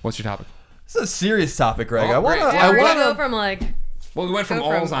 what's your topic? This is a serious topic, Greg. Oh, I want great. to. Yeah, I we're want gonna go to. from like Well, we went from Go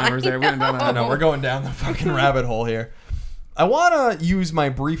from- Alzheimer's there. We went down I know we're going down the fucking rabbit hole here. I want to use my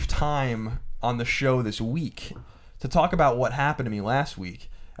brief time on the show this week to talk about what happened to me last week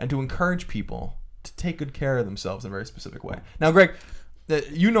and to encourage people to take good care of themselves in a very specific way. Now, Greg,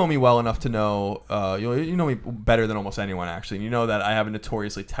 you know me well enough to know, you know me better than almost anyone, actually. And you know that I have a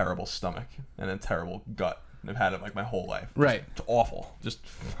notoriously terrible stomach and a terrible gut. I've had it like my whole life. Right. It's awful. Just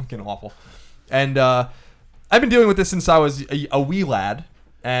fucking awful. And I've been dealing with this since I was a wee lad,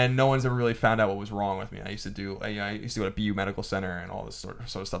 and no one's ever really found out what was wrong with me. I used to go to BU Medical Center and all this sort of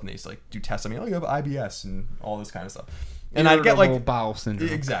stuff, and they used to like do tests on me. Oh, you have IBS and all this kind of stuff. And I'd get like bowel syndrome.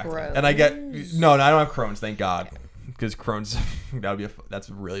 Exactly. Crohn's. And I get no, I don't have Crohn's, thank God, because Crohn's that's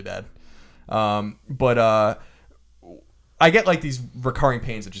really bad. But I get like these recurring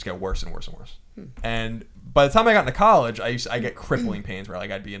pains that just get worse and worse and worse. And by the time I got into college, I get crippling pains where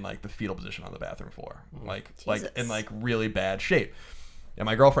like I'd be in like the fetal position on the bathroom floor, like in like really bad shape. And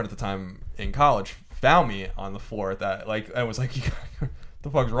my girlfriend at the time in college found me on the floor at that, like, and was like, "The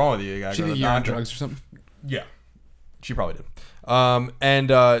fuck's wrong with you? You gotta She go to think the you're on doctor." drugs or something. Yeah, she probably did.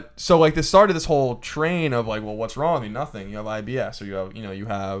 So like this started this whole train of like, well, what's wrong with you? Nothing. You have IBS, or you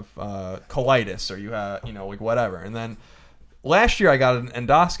have colitis, or you have like whatever. And then last year I got an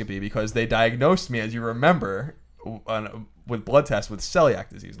endoscopy because they diagnosed me, as you remember, with blood tests with celiac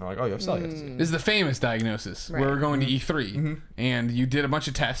disease. And they're like, oh, you have celiac disease. This is the famous diagnosis where we're going to E3, and you did a bunch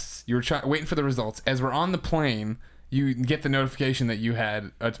of tests. You were waiting for the results. As we're on the plane, you get the notification that you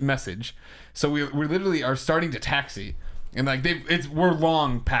had a message. So we literally are starting to taxi. And like we're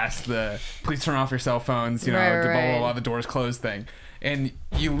long past the please turn off your cell phones, Right, blah, blah, right. blah, the doors closed thing. And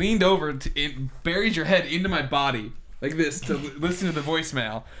you leaned over, buried your head into my body like this to listen to the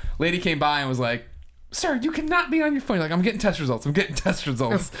voicemail. Lady came by and was like, "Sir, you cannot be on your phone." You're like, I'm getting test results.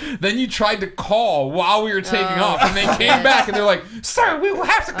 Then you tried to call while we were taking off, and they came back and they're like, "Sir, we will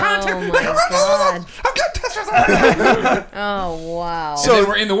have to contact." Oh, Like, my God. I'm getting test results. Oh, wow. So then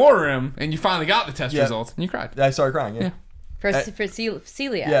we're in the war room, and you finally got the test Yeah. results, and you cried. I started crying. Yeah. for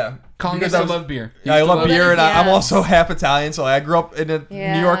celiac. Yeah. Colin Because used to love beer. He I used to love beer, and I'm Yes. also half Italian, so I grew up in a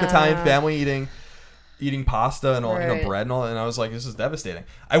New York Yeah. Italian family eating pasta and all Right. bread and all, and I was like, this is devastating.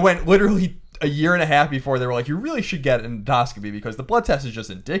 I went literally a year and a half before they were like, you really should get an endoscopy because the blood test is just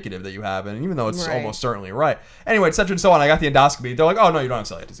indicative that you have it, and even though it's Right. almost certainly right. Anyway, et cetera and so on. I got the endoscopy. They're like, oh no, you don't have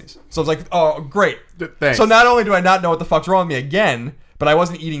celiac disease. So I was like, oh great. Thanks. So not only do I not know what the fuck's wrong with me again, but I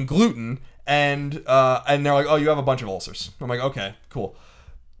wasn't eating gluten, and they're like, oh, you have a bunch of ulcers. I'm like, okay, cool.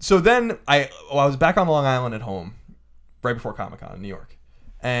 So then I was back on Long Island at home right before Comic-Con in New York,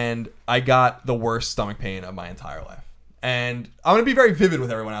 and I got the worst stomach pain of my entire life. And I'm going to be very vivid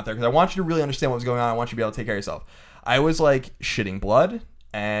with everyone out there because I want you to really understand what was going on. I want you to be able to take care of yourself. I was like shitting blood,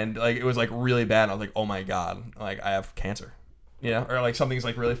 and like it was like really bad. And I was like, oh my God, like I have cancer, or like something's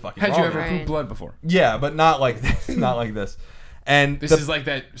like really fucking Had wrong you with ever me. pooped blood before? Yeah, but not like this. Not like this. And This is like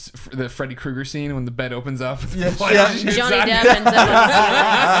the Freddy Krueger scene when the bed opens up. Yeah, Blood yeah. shoots Johnny out. Depp ends up on the ceiling.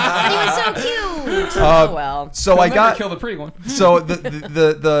 But he was so cute. Oh, well. so He'll I never got kill the pretty one. so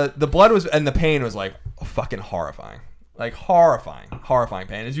the blood was, and the pain was like fucking horrifying. Like horrifying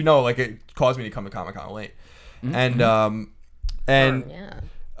pain. As you know, like it caused me to come to Comic-Con late. And Yeah.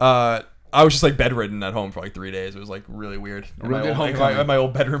 I was just like bedridden at home for like 3 days. It was like really weird. Real good in homecoming. my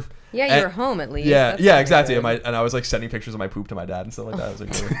old bedroom. Yeah, you And- were home at least. Yeah, That's yeah, pretty exactly. good. And I was like sending pictures of my poop to my dad and stuff like that. It was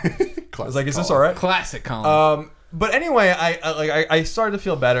like weird. I was like, is this Colin. all right? Classic Colin. But anyway, I started to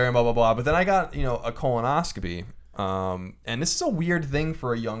feel better and blah blah blah. But then I got a colonoscopy, and this is a weird thing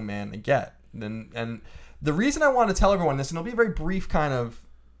for a young man to get. And the reason I want to tell everyone this, and it'll be a very brief kind of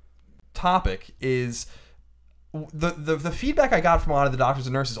topic, is the feedback I got from a lot of the doctors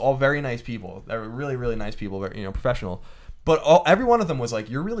and nurses, all very nice people. They were really really nice people, very professional. But every one of them was like,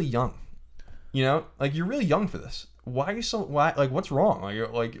 "You're really young, like you're really young for this. Why are you so what's wrong?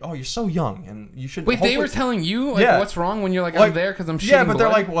 Like you're so young and you should." Wait, they were hopefully-" telling you Yeah. what's wrong when you're like, Like, I'm there because I'm shitting Yeah, but they're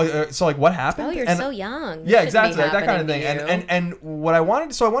blood? like, well, so like what happened? Oh, you're And- so young. This Yeah, shouldn't exactly, be like that kind of happening thing. to you. And what I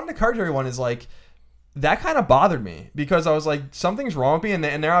wanted to encourage everyone is like, that kind of bothered me because I was like, something's wrong with me, and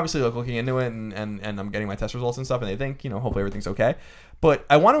they're obviously like looking into it, and I'm getting my test results and stuff, and they think hopefully everything's okay. But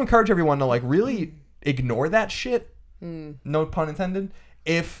I want to encourage everyone to like really ignore that shit. No pun intended.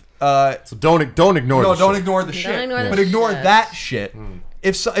 If So don't ignore. no, the don't shit. ignore the shit, ignore the but ignore shit. that shit.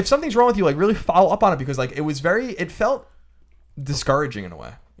 If something's wrong with you, like really follow up on it because like it felt discouraging in a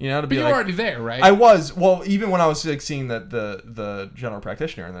way. To But be you were like, already there, right? I was, well, even when I was like seeing the general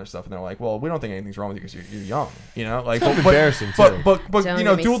practitioner and their stuff, and they're like, well, we don't think anything's wrong with you because you're young, like It's embarrassing, but too. but Don't do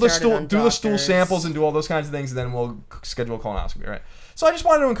get me the started stool on stool doctors. samples and do all those kinds of things, and then we'll schedule a colonoscopy, right? So I just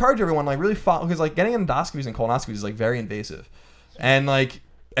wanted to encourage everyone, like really follow, because like getting endoscopies and colonoscopies is like very invasive. and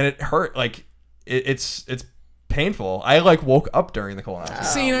it hurt. Like it's painful. I like woke up during the colonoscopy.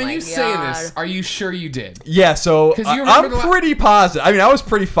 See, you say this. Are you sure you did? Yeah, so I'm pretty positive. I mean, I was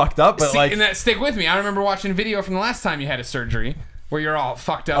pretty fucked up, but stick with me. I remember watching a video from the last time you had a surgery where you're all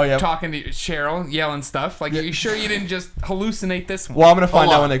fucked up, talking to Cheryl, yelling stuff. Like, are you sure you didn't just hallucinate this one? Well, I'm gonna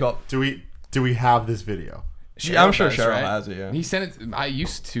find out when they go. Do we have this video? Yeah, I'm sure Cheryl has it. Yeah, he sent it. I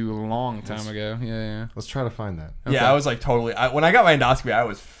used to a long time ago. Yeah. Let's try to find that. Okay. Yeah, I was like totally. When I got my endoscopy, I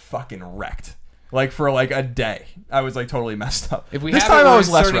was fucking wrecked. Like for like a day, I was like totally messed up. If we have it, we're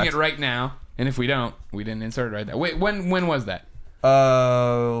inserting it right now, and if we don't, we didn't insert it right now. Wait, when was that?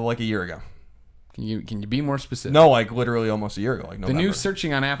 Like a year ago. Can you be more specific? No, like literally almost a year ago. Like November. The new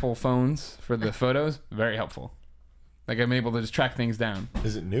searching on Apple phones for the photos, very helpful. Like I'm able to just track things down.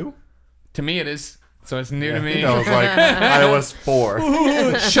 Is it new? To me, it is. So it's new to me. I was like iOS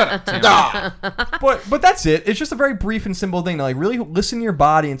 4. Shut up, Tim. But that's it. It's just a very brief and simple thing to like really listen to your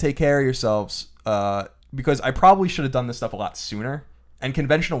body and take care of yourselves. Because I probably should have done this stuff a lot sooner. And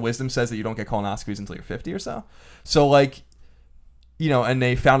conventional wisdom says that you don't get colonoscopies until you're 50 or so. So like, and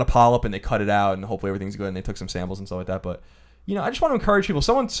they found a polyp and they cut it out and hopefully everything's good and they took some samples and stuff like that. But I just want to encourage people.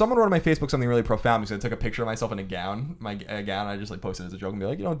 Someone wrote on my Facebook something really profound because I took a picture of myself in a gown. I just like posted it as a joke and be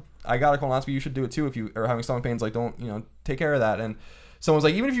like, I got a colonoscopy. You should do it too if you are having stomach pains. Like, don't take care of that. And someone's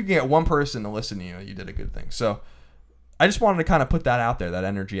like, even if you can get one person to listen to you, you did a good thing. So I just wanted to kind of put that out there, that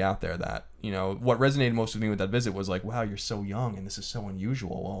energy out there. That what resonated most with me with that visit was like, wow, you're so young and this is so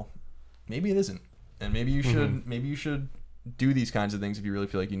unusual. Well, maybe it isn't, and maybe you should. Maybe you should do these kinds of things if you really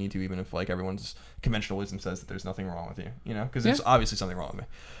feel like you need to, even if like everyone's conventional wisdom says that there's nothing wrong with you, because there's obviously something wrong with me.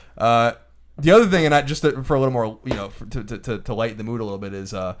 The other thing, and just for a little more, to lighten the mood a little bit,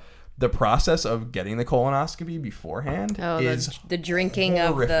 is the process of getting the colonoscopy beforehand is the drinking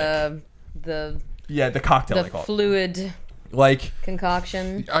horrific. Of the the cocktail, the fluid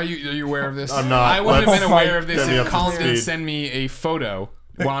concoction. Are you aware of this? I'm not. I wouldn't have been aware of this if Colin didn't send me a photo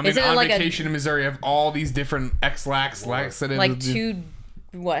while I'm on vacation in Missouri of all these different laxatives.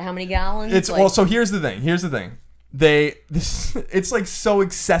 Like how many gallons? It's so here's the thing. It's like so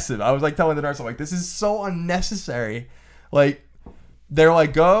excessive. I was like telling the nurse, I'm like, this is so unnecessary. Like, they're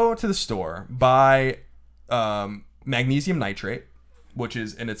like, go to the store, buy magnesium nitrate, which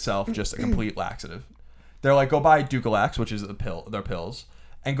is in itself just a complete laxative. They're like, go buy Ducalax, which is their pills,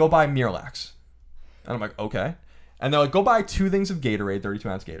 and go buy Miralax. And I'm like, okay. And they're like, go buy 2 things of Gatorade,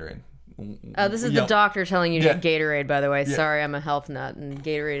 32-ounce Gatorade. Oh, this is the doctor telling you to get Gatorade, by the way. Yeah. Sorry, I'm a health nut, and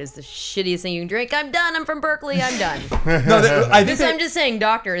Gatorade is the shittiest thing you can drink. I'm done. I'm from Berkeley. I'm done. I'm just saying,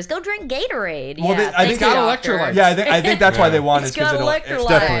 doctors, go drink Gatorade. Well, I think it's got electrolytes. Yeah, I think that's why they want it. It's got electrolytes. It's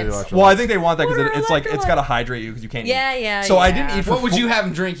definitely electrolytes. Well, I think they want that because it's like it's got to hydrate you because you can't eat. Yeah. So I didn't eat. What would you have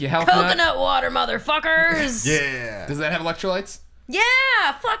them drink? You health nut? Coconut water, motherfuckers. Yeah. Does that have electrolytes? Yeah.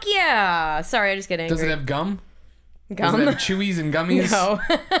 Fuck yeah. Sorry, I just get angry. Does it have gum? Gum? Does it have chewies and gummies? No.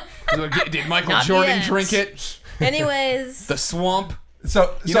 Did Michael Jordan drink it? Anyways. The swamp.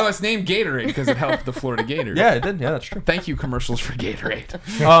 So it's named Gatorade because it helped the Florida Gators. Yeah, it did. Yeah, that's true. Thank you, commercials for Gatorade.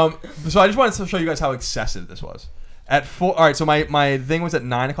 So I just wanted to show you guys how excessive this was. All right, so my thing was at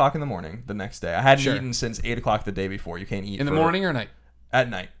 9 o'clock in the morning the next day. I hadn't eaten since 8 o'clock the day before. You can't eat in the morning or night? At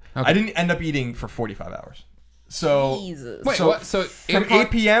night. Okay. I didn't end up eating for 45 hours. So Jesus. Wait, what? So from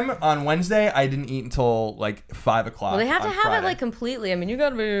 8 p.m. on Wednesday, I didn't eat until like 5 o'clock. Well, they have to have Friday. it like completely. I mean, you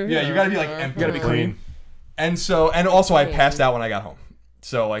gotta be. Yeah, you gotta be like empty. You gotta be clean. And also I passed out when I got home.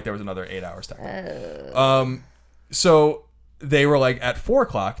 So like there was another 8 hours technically. So they were like at 4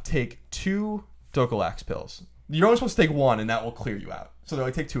 o'clock, take 2 Ducalax pills. You're only supposed to take 1, and that will clear you out. So they're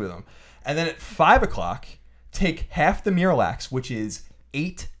like, take 2 of them, and then at 5 o'clock, take half the Miralax, which is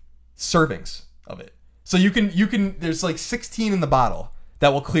 8 servings of it. So you can. There's like 16 in the bottle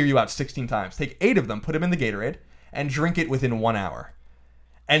that will clear you out 16 times. Take 8 of them, put them in the Gatorade, and drink it within 1 hour.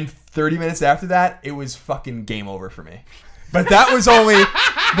 And 30 minutes after that, it was fucking game over for me. But that was only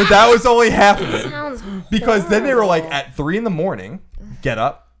half of it. Because then they were like at 3 in the morning, get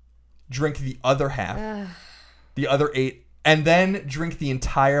up, drink the other half, the other 8, and then drink the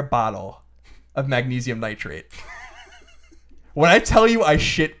entire bottle of magnesium nitrate. When I tell you I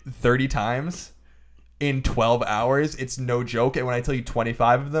shit 30 times in 12 hours, it's no joke. And when I tell you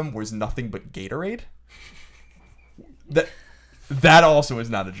 25 of them was nothing but Gatorade, that also is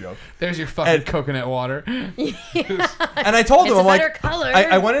not a joke. There's your fucking coconut water. Yeah. And I told them, I'm like, color.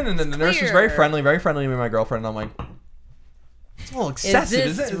 I went in and the nurse was very friendly with my girlfriend. And I'm like, it's a little excessive.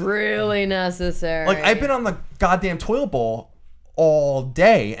 Is this really necessary? Like, I've been on the goddamn toilet bowl all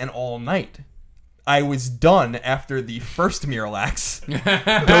day and all night. I was done after the first Miralax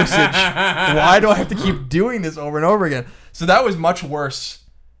dosage. Why do I have to keep doing this over and over again? So that was much worse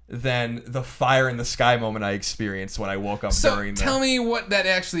than the fire in the sky moment I experienced when I woke up during tell me what that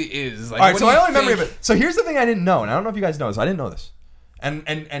actually is. Like, all right, what so do you I only remember think- it. So here's the thing I didn't know, and I don't know if you guys know this. I didn't know this.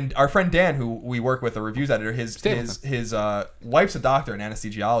 And our friend Dan, who we work with, a reviews editor, his wife's a doctor, an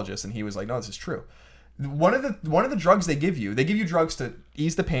anesthesiologist, and he was like, no, this is true. One of the drugs they give you drugs to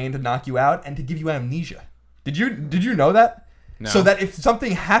ease the pain, to knock you out, and to give you amnesia. Did you know that? No. So that if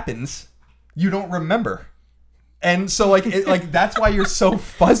something happens, you don't remember. And so like that's why you're so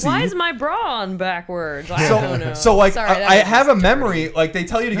fuzzy. Why is my bra on backwards? I So, don't know. so like Sorry, that I was have a just memory, like they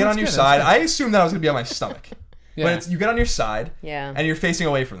tell you to get No, on your it's good, side. that's good. I assumed that I was gonna be on my stomach. Yeah. But you get on your side, Yeah. and you're facing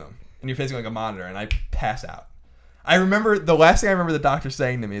away from them, and you're facing like a monitor, and I pass out. I remember the last thing I remember the doctor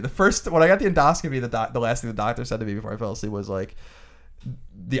saying to me. When I got the endoscopy, the last thing the doctor said to me before I fell asleep was like,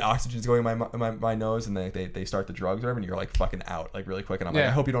 the oxygen's going in my nose, and they start the drugs or whatever, and you're like fucking out like really quick. And I'm like, Yeah.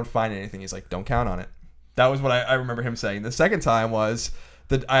 I hope you don't find anything. He's like, don't count on it. That was what I remember him saying. The second time was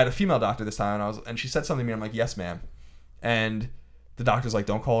that I had a female doctor this time, and she said something to me. I'm like, yes, ma'am. And the doctor's like,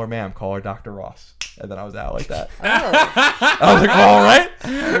 don't call her ma'am, call her Dr. Ross. And then I was out like that. Oh. I was like, all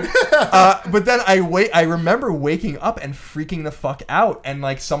right. But then I remember waking up and freaking the fuck out, and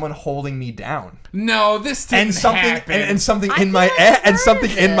like someone holding me down, No, this didn't and something happen. and something I in my feel like I've and heard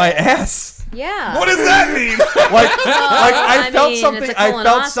something of in my this. ass. Yeah. What does that mean? Like I I felt mean, something. it's a I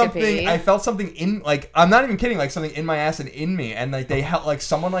felt something. colonoscopy. I felt something in, like, I'm not even kidding. Like something in my ass and in me, and like they held, like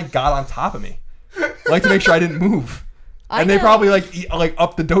someone like got on top of me, like to make sure I didn't move. I And they know. probably like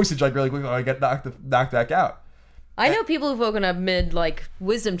upped the dosage like really quick. I get knocked back out. I know people who've woken up mid like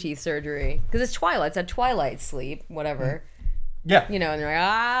wisdom teeth surgery because it's twilight. It's that twilight sleep, whatever. Yeah. You know, and they're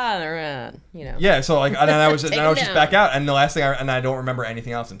like, they're in. You know. Yeah, so like, and then I was Take then I was it just down. back out, and the last thing I don't remember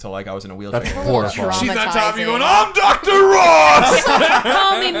anything else until like I was in a wheelchair. That's A little horrifying. She's on top of you traumatizing. going, I'm Dr. Ross!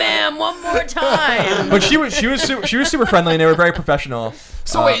 Call me ma'am one more time. But she was super friendly, and they were very professional.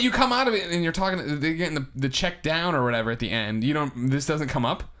 So wait, you come out of it and you're talking, they're getting the check down or whatever at the end. This doesn't come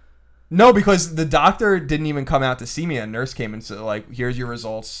up? No, because the doctor didn't even come out to see me. A nurse came and said, like, here's your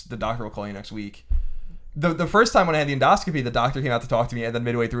results. The doctor will call you next week. The first time when I had the endoscopy, the doctor came out to talk to me, and then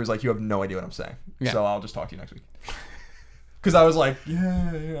midway through was like, you have no idea what I'm saying. Yeah. So I'll just talk to you next week. Because I was like,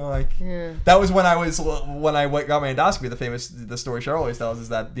 yeah, you know, like, Yeah. that was when I got my endoscopy. The story Cheryl always tells is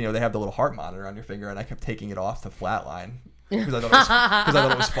that, you know, they have the little heart monitor on your finger, and I kept taking it off to flatline because I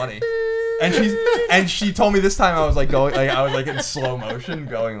thought it was funny. And she told me this time I was like going, like I was like in slow motion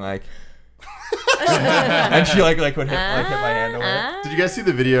going like, and she like would hit my hand over it. Did you guys see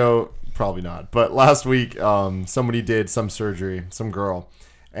the video? Probably not. But last week, somebody did some surgery, some girl,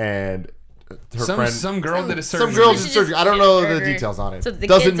 and her friend. Some girl did a surgery. Some girl You did should surgery. just I don't get know it the surgery. details on it. So the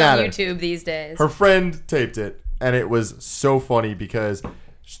Doesn't kids matter. on YouTube these days. Her friend taped it, and it was so funny because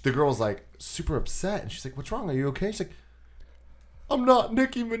the girl was like super upset, and she's like, "What's wrong? Are you okay?" She's like, "I'm not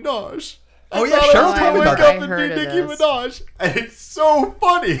Nicki Minaj." Oh, I yeah, thought Cheryl I was told gonna me about wake that. up I and heard be of Nicki this. Minaj, and it's so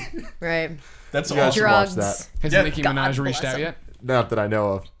funny. Right. That's You guys awesome. should watch Drugs. that. Has Yeah. Nicki God Minaj bless reached out him. yet? Not that I know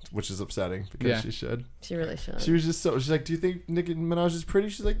of, which is upsetting because Yeah. she should. She really should. She was just so. She's like, "Do you think Nicki Minaj is pretty?"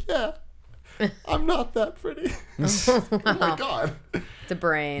 She's like, "Yeah." I'm not that pretty. Oh my god. It's a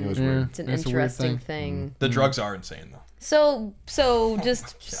brain. It was weird. It's an That's a weird interesting thing. thing. The drugs are insane though. So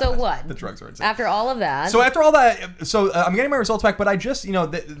what? The drugs are insane. After all of that, So after all that, I'm getting my results back, but I just, you know,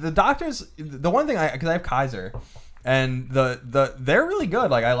 the doctors, the one thing because I have Kaiser, and they're really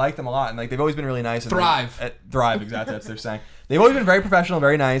good. Like I like them a lot, and like they've always been really nice. And Thrive. Thrive, exactly. That's what they're saying. They've always been very professional,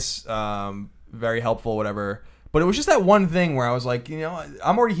 very nice, very helpful, whatever. But it was just that one thing where I was like, you know,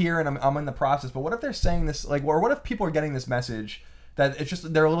 I'm already here and I'm in the process. But what if they're saying this, like, or what if people are getting this message that it's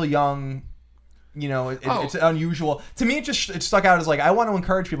just they're a little young. You know, it's unusual. To me, it stuck out as like, I want to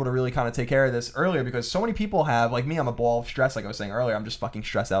encourage people to really kind of take care of this earlier because so many people have, like me, I'm a ball of stress. Like I was saying earlier, I'm just fucking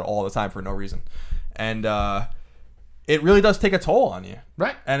stressed out all the time for no reason. And it really does take a toll on you.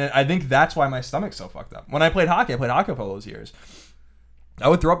 Right. And I think that's why my stomach's so fucked up. When I played hockey for all those years. I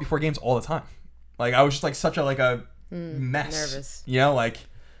would throw up before games all the time. Like I was just like such a mess. nervous. You know, like,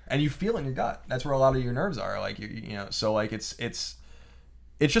 and you feel it in your gut. That's where a lot of your nerves are. Like, you know, so like it's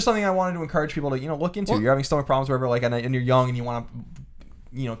just something I wanted to encourage people to, you know, look into. Well, you're having stomach problems, wherever, like, and you're young and you want to,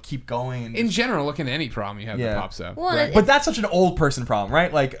 you know, keep going. And In general, look into any problem you have Yeah. that pops up. Well, right? but that's such an old person problem,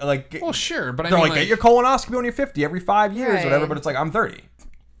 right? Like, Well, sure, but I they're mean, like, get your colonoscopy when you're 50 every 5 years, Right. whatever. But it's like I'm 30,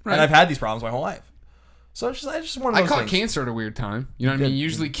 Right. and I've had these problems my whole life. So it's just one of I those caught things. cancer at a weird time. You know what I mean?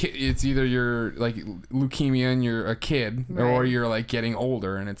 Usually it's either you're like leukemia and you're a kid, or Right. you're like getting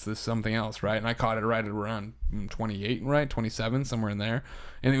older and it's this something else, right? And I caught it right at around 28, right? 27, somewhere in there.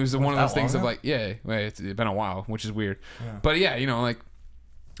 And it was one of that those things long of now? like, yeah, wait, it's been a while, which is weird. But yeah, you know, like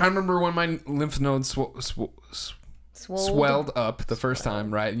I remember when my lymph nodes swelled up the first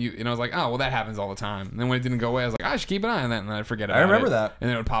time, right? And I was like, oh, well, that happens all the time. And then when it didn't go away, I was like, I should keep an eye on that, and then I'd forget about it. I remember that. And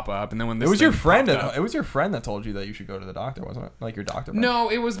then it would pop up, and then when this it was your friend. up, It was your friend that told you that you should go to the doctor, wasn't it? Like your doctor friend? No,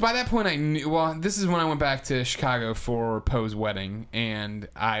 it was by that point I knew. Well, this is when I went back to Chicago for Poe's wedding, and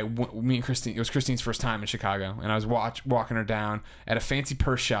me and Christine. It was Christine's first time in Chicago, and I was walking her down at a fancy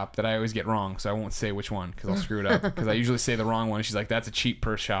purse shop that I always get wrong, so I won't say which one because I'll screw it up. Because I usually say the wrong one. And she's like, "That's a cheap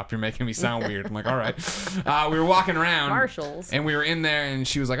purse shop. You're making me sound weird." I'm like, "All right." We were walking around, Marshalls, and we were in there, and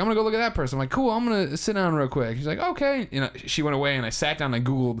she was like, "I'm gonna go look at that purse." I'm like, "Cool, I'm gonna sit down real quick." She's like, "Okay." She went away, and I sat down and I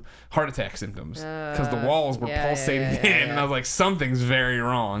Googled heart attack symptoms because the walls were pulsating in, and I was like, something's very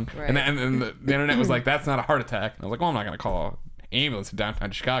wrong. Right. And the internet was like, that's not a heart attack. And I was like, well, I'm not gonna call an ambulance in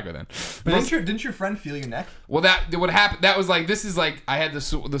downtown Chicago then. But didn't your friend feel your neck? Well, what happened? That was like, this is like, I had the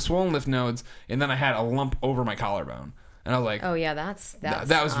swollen lymph nodes, and then I had a lump over my collarbone. And I was like, oh yeah,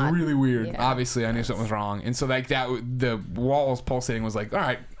 that was really weird. Yeah, obviously, I knew something was wrong, and so like the walls pulsating was like, all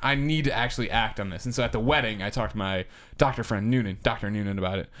right, I need to actually act on this. And so at the wedding, I talked to my doctor friend Dr. Noonan,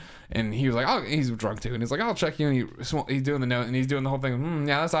 about it, and he was like, oh, he's drunk too, and he's like, I'll check you. And he's doing the note, and he's doing the whole thing.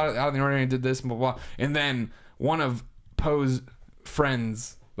 Yeah, that's out of the ordinary. Did this, blah blah. And then one of Poe's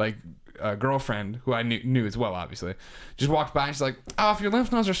friends, like a girlfriend who I knew as well, obviously, just walked by and she's like, oh, if your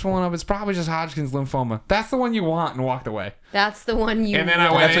lymph nodes are swollen up, it's probably just Hodgkin's lymphoma. That's the one you want, and walked away. That's the one you And then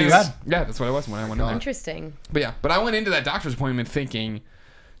I went That's what you had? Yeah, that's what it was when I went in there. Interesting. But I went into that doctor's appointment thinking,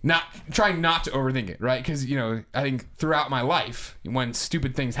 trying not to overthink it, right? Because, I think throughout my life, when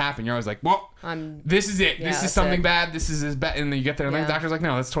stupid things happen, you're always like, well, this is it. This is something bad. This is as bad. And then you get there, and the doctor's like,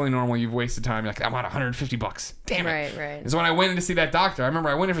 no, that's totally normal. You've wasted time. You're like, I'm out $150. Damn it. Right. And so when I went in to see that doctor, I remember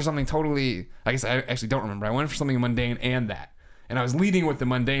I went in for something totally, I guess I actually don't remember. I went in for something mundane and that. And I was leading with the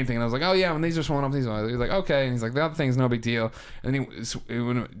mundane thing, and I was like, oh yeah, when these are swollen up, these are. He was like, okay. And he's like, the other thing's no big deal. And then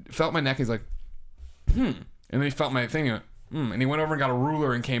when it felt my neck, he's like, And then he felt my thing, he went, and he went over and got a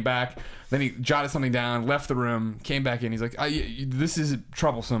ruler and came back. Then he jotted something down, left the room, came back in. He's like, this is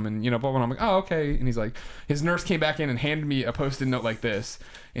troublesome, and blah, blah, blah. I'm like, oh, okay. And he's like, his nurse came back in and handed me a post-it note like this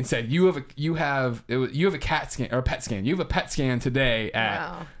and said, you have a CAT scan or a PET scan. You have a PET scan today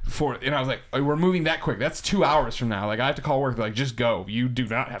at 4. And I was like, oh, we're moving that quick. That's 2 hours from now. Like, I have to call work. They're like, just go. You do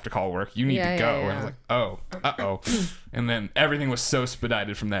not have to call work. You need to go. And I was like, oh, uh-oh. And then everything was so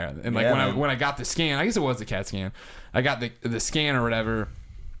expedited from there. And like when I got the scan, I guess it was the CAT scan. I got the scan or whatever.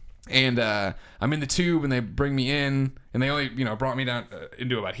 And I'm in the tube, and they bring me in, and they only brought me down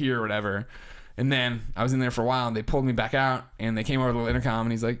into about here or whatever. And then I was in there for a while, and they pulled me back out, and they came over to the intercom,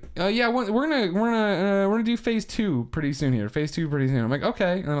 and he's like, yeah, we're gonna do phase 2 pretty soon here. Phase 2 pretty soon. I'm like,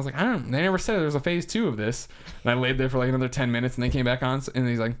 okay. And I was like, they never said there was a phase 2 of this. And I laid there for like another 10 minutes, and they came back on, and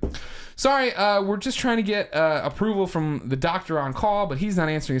he's like, sorry, we're just trying to get approval from the doctor on call, but he's not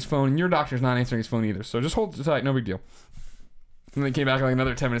answering his phone, and your doctor's not answering his phone either. So just hold tight, no big deal. And they came back like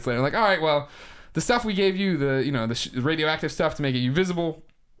another 10 minutes later, like, all right, well, the stuff we gave you, the radioactive stuff to make you visible,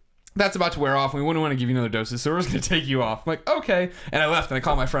 that's about to wear off, and we wouldn't want to give you another doses, so we're just going to take you off. I'm like, okay. And I left, and I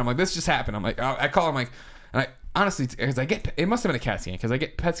called my friend. I'm like, this just happened. I'm like, I call him, like, and I honestly, because it must have been a CAT scan, because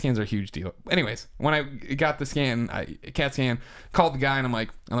PET scans are a huge deal. Anyways, when I got the CAT scan, called the guy, and I'm like,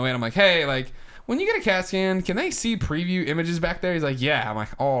 on the way, and I'm like, hey, like, when you get a CAT scan, can they see preview images back there? He's like, yeah. I'm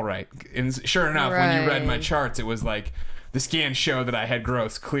like, all right. And sure enough, when you read my charts, it was like, the scans show that I had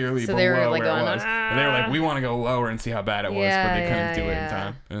growths clearly below where it was. And they were like, we want to go lower and see how bad it was, but they couldn't do it in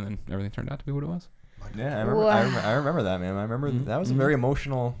time. And then everything turned out to be what it was. Yeah, I remember that, man. I remember that was a very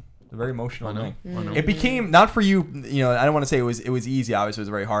emotional thing. It became, not for you, I don't want to say it was easy, obviously it was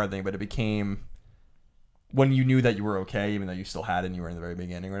a very hard thing, but it became when you knew that you were okay, even though you still had it and you were in the very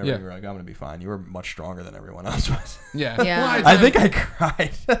beginning or whatever, you were like, I'm going to be fine. You were much stronger than everyone else was. Yeah. Well, I think I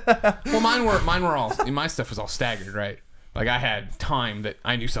cried. Well, mine were all, my stuff was all staggered, right? Like, I had time that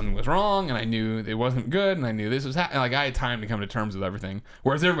I knew something was wrong, and I knew it wasn't good, and I knew this was happening. Like, I had time to come to terms with everything.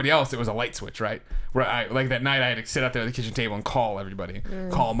 Whereas everybody else, it was a light switch, right? Where like that night, I had to sit out there at the kitchen table and call everybody.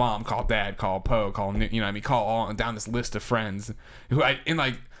 Call mom, call dad, call Poe, call, call all down this list of friends who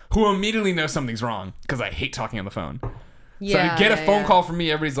immediately know something's wrong, because I hate talking on the phone. Yeah, so to get a phone call from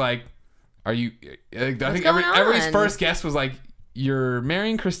me, everybody's like, are you, I think everybody's first guess was like, you're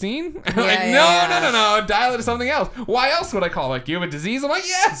marrying Christine? No, dial it to something else. Why else would I call? Like, you have a disease? I'm like,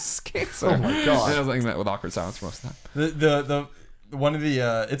 yes, cancer. Oh my god. And I was like that with awkward silence for most of the time. The one of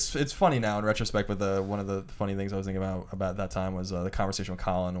the it's funny now in retrospect, but one of the funny things I was thinking about that time was the conversation with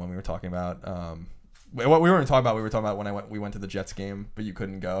Colin when we were talking about what we weren't talking about. We were talking about when we went to the Jets game, but you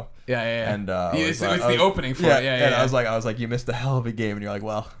couldn't go. Yeah. And it's the opening for it. Yeah. And I was like, you missed a hell of a game, and you're like,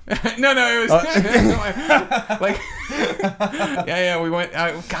 well, no, it was like, we went.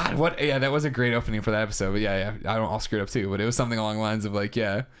 God, what? Yeah, that was a great opening for that episode. But yeah, I'll screw it up too. But it was something along the lines of like,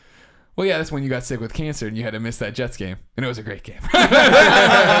 yeah. Well, yeah, that's when you got sick with cancer and you had to miss that Jets game, and it was a great game.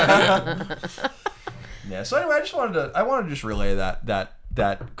 Yeah. So anyway, I wanted to just relay that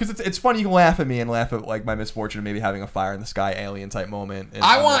because it's funny. You can laugh at me and laugh at like my misfortune of maybe having a fire in the sky alien type moment.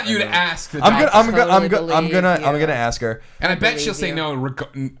 I want you to ask. I'm gonna ask her, and I bet she'll say no.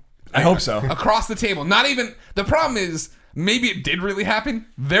 I hope so. Across the table. Not even. The problem is, maybe it did really happen.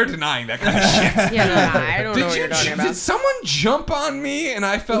 They're denying that kind of shit. Yeah, I don't know what you're talking about. Did someone jump on me and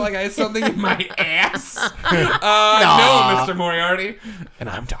I felt like I had something in my ass? No, Mr. Moriarty. And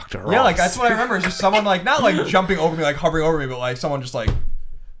I'm Dr. Ross. Yeah, like that's what I remember. It's just someone like not like jumping over me, like hovering over me, but like someone just like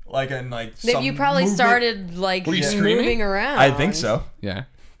some you probably movement. Started like Were you screaming? moving around. I think so. Yeah.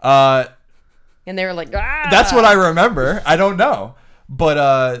 And they were like, ah. That's what I remember. I don't know,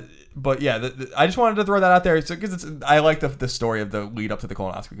 but yeah, I just wanted to throw that out there because I like the story of the lead up to the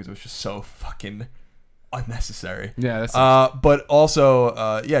colonoscopy because it was just so fucking unnecessary. Yeah, that's but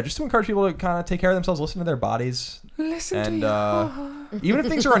also just to encourage people to kind of take care of themselves, listen to their bodies, even if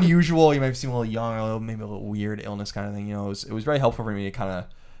things are unusual, you might seem a little young or maybe a little weird illness kind of thing. You know, it was very helpful for me to kind of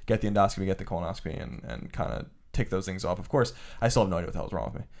get the endoscopy, get the colonoscopy, and kind of take those things off. Of course, I still have no idea what the hell is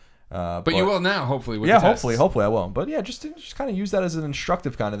wrong with me. But you will now, hopefully. With hopefully I will. But yeah, just kind of use that as an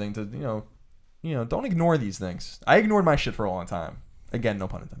instructive kind of thing to don't ignore these things. I ignored my shit for a long time. Again, no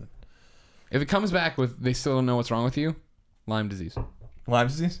pun intended. If it comes back with they still don't know what's wrong with you, Lyme disease. Lyme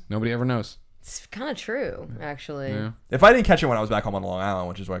disease? Nobody ever knows. It's kind of true, actually. Yeah. If I didn't catch it when I was back home on Long Island,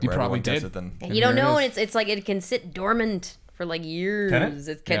 which is where probably everyone gets did. it, then And you don't know, and it's like it can sit dormant for like years. Can it?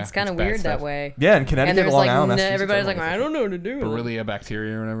 It's kind of weird that way. yeah, in Connecticut, And there's Long like Island, everybody's like, I don't know what to do. Borrelia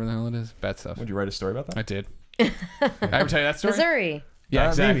bacteria or whatever the hell it is. Bad stuff. Would you write a story about that? I did. I ever tell you that story? Missouri. Yeah,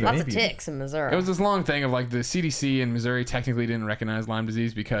 exactly. Lots of ticks in Missouri. It was this long thing of like the CDC in Missouri technically didn't recognize Lyme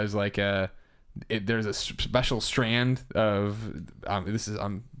disease because like there's a special strand of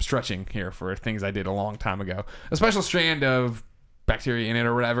I'm stretching here for things I did a long time ago. A special strand of bacteria in it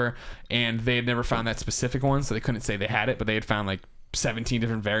or whatever, and they had never found that specific one, so they couldn't say they had it, but they had found like 17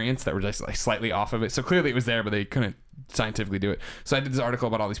 different variants that were just like slightly off of it. So clearly it was there, but they couldn't scientifically do it. So I did this article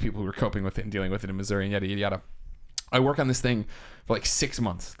about all these people who were coping with it and dealing with it in Missouri and yada yada yada. I work on this thing for like 6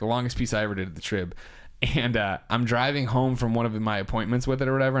 months, the longest piece I ever did at the Trib. And I'm driving home from one of my appointments with it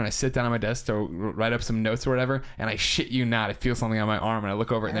or whatever, and I sit down on my desk to write up some notes or whatever, and I shit you not, I feel something on my arm, and I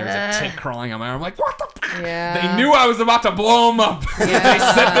look over it, and there's a tick crawling on my arm. I'm like, what the fuck? Yeah. They knew I was about to blow them up. Yeah. They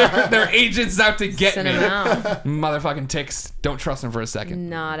sent their agents out to get Send me. them out. Motherfucking ticks. Don't trust them for a second.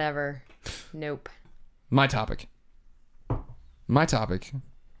 Not ever. Nope. My topic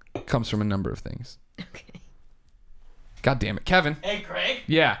comes from a number of things. Okay. God damn it. Kevin. Hey, Greg.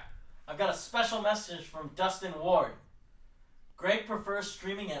 Yeah. I've got a special message from Dustin Ward. Greg prefers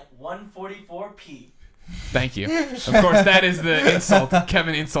streaming at 144p. Thank you. Of course, that is the insult.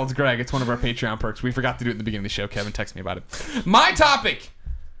 Kevin insults Greg. It's one of our Patreon perks. We forgot to do it at the beginning of the show. Kevin texted me about it. My topic.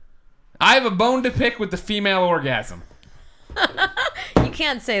 I have a bone to pick with the female orgasm. You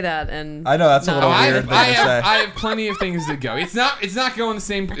can't say that, and I know that's a little weird thing to say. I have plenty of things to go. It's not going the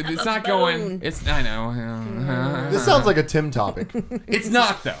same. It's not going. I know. This sounds like a Tim topic. It's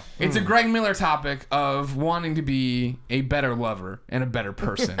not though. It's a Greg Miller topic of wanting to be a better lover and a better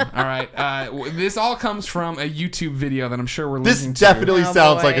person. All right. This all comes from a YouTube video that I'm sure we're linking This to. definitely Oh,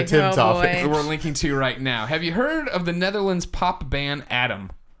 sounds boy. like a Tim Oh, topic. boy. We're linking to right now. Have you heard of the Netherlands pop band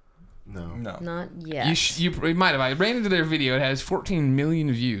Adam? No. not yet. You might have. I ran into their video. It has 14 million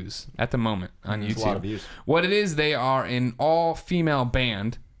views at the moment on YouTube. a lot of views. What it is, they are an all-female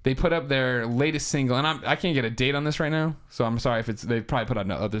band. They put up their latest single, and I can't get a date on this right now, so I'm sorry if they've probably put out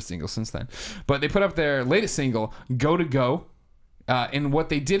other singles since then. But they put up their latest single, Go to Go. And what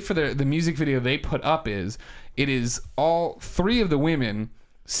they did for the music video they put up is, it is all three of the women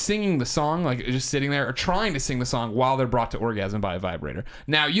singing the song, like just sitting there or trying to sing the song while they're brought to orgasm by a vibrator.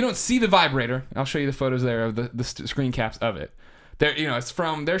 Now, you don't see the vibrator. I'll show you the photos there of the screen caps of it. They're, it's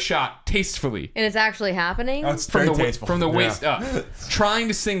from their shot tastefully. And it's actually happening? Oh, it's very tasteful. From the waist up. Trying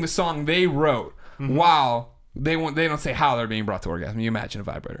to sing the song they wrote while they don't say how they're being brought to orgasm. You imagine a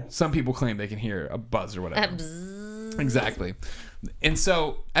vibrator. Some people claim they can hear a buzz or whatever. Exactly. And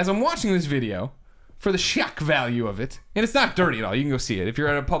so, as I'm watching this video, for the shock value of it, and it's not dirty at all. You can go see it. If you're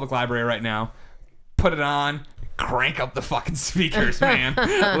at a public library right now, put it on, crank up the fucking speakers, man.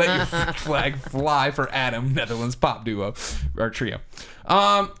 Let your flag fly for Adam, Netherlands pop duo or trio.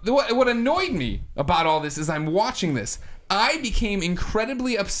 What annoyed me about all this is I'm watching this. I became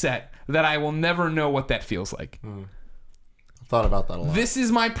incredibly upset that I will never know what that feels like. Thought about that a lot. This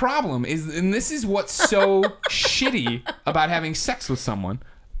is my problem, and this is what's so shitty about having sex with someone.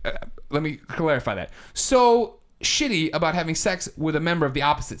 Let me clarify that. So shitty about having sex with a member of the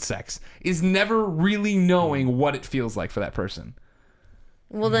opposite sex is never really knowing what it feels like for that person.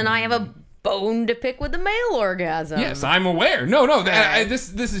 Well, then I have a bone to pick with the male orgasm. Yes, I'm aware. No,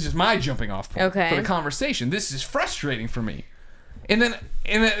 this is just my jumping off point Okay. for the conversation. This is frustrating for me.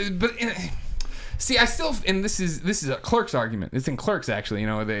 See, I still, and this is a Clerk's argument. It's in Clerk's actually. You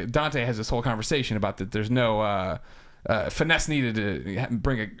know, Dante has this whole conversation about that. There's no finesse needed to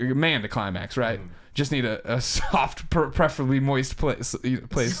bring a man to climax, right? Just need a soft, preferably moist place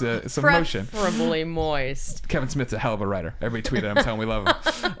some motion. Preferably moist. Kevin Smith's a hell of a writer. Everybody tweeted him, tell him we love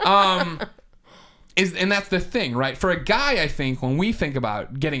him. And that's the thing, right? For a guy, I think when we think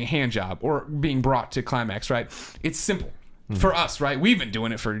about getting a hand job or being brought to climax, right? It's simple. For us, right? We've been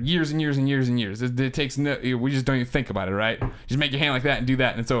doing it for years and years and years and years. It takes no, we just don't even think about it, right? Just make your hand like that and do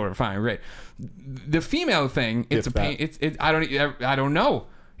that, and it's over. Fine, great. The female thing, it's a pain. I don't know.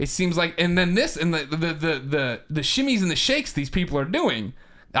 It seems like, and then this and the shimmies and the shakes these people are doing.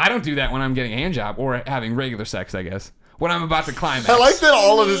 I don't do that when I'm getting a hand job or having regular sex, I guess. When I'm about to climax. I like that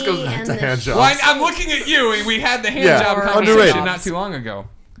all of this goes back to hand jobs. Well, I'm looking at you, and we had the hand job conversation underrated. not too long ago.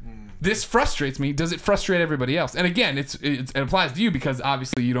 This frustrates me. Does it frustrate everybody else? And again, it applies to you because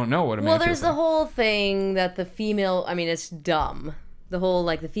obviously you don't know what a man Well, feels there's the whole thing that the female, I mean, it's dumb. The whole,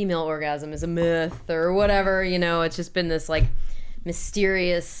 like, the female orgasm is a myth or whatever, you know, it's just been this, like,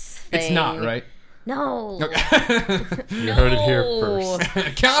 mysterious thing. It's not, right? No. You heard it here first.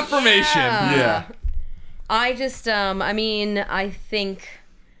 Confirmation. Yeah. I just, I mean, I think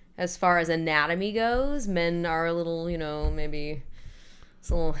as far as anatomy goes, men are a little, you know, maybe it's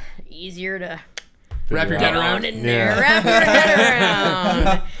a little easier to Wrap your head around. in there. Wrap your head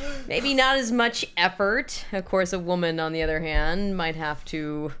around. Maybe not as much effort. Of course, a woman, on the other hand, might have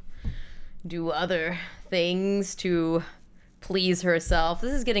to do other things to please herself.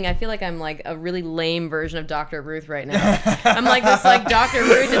 This is getting, I feel like I'm like a really lame version of Dr. Ruth right now. I'm like this like Dr.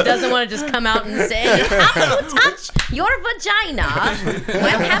 Ruth that doesn't want to just come out and say, how do you touch your vagina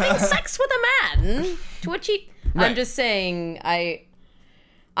when having sex with a man? To which he, Right. I'm just saying, I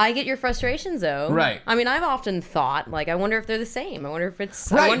get your frustrations though. Right. I mean, I've often thought, like, I wonder if they're the same. I wonder if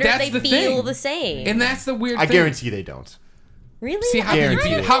it's, Right, I wonder if that's they the feel thing. the same. And that's the weird I thing. guarantee they don't. Really? See, how can you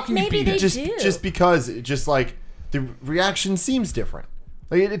beat it? How can you Maybe beat they it? do. Just because it just like the reaction seems different.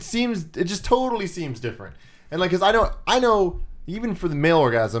 Like it just totally seems different. And like, cause I know even for the male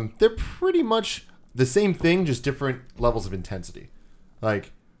orgasm, they're pretty much the same thing, just different levels of intensity.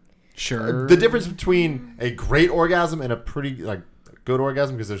 Like, Sure. the difference between a great orgasm and a pretty like good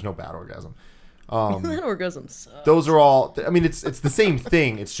orgasm, because there's no bad orgasm. That orgasm sucks. Those are all. I mean, it's the same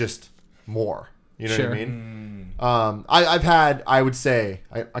thing. It's just more. You know Sure. what I mean? I've had. I would say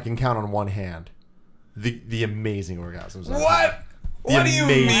I can count on one hand the amazing orgasms. I've had. What? What do you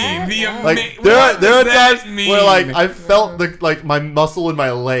amazing- mean? The Like what there are does that times mean? where like I felt like my muscle in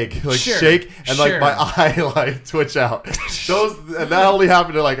my leg like Sure, shake and like sure. my eye like twitch out. And that only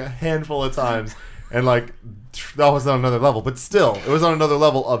happened to like a handful of times, and like that was on another level. But still, it was on another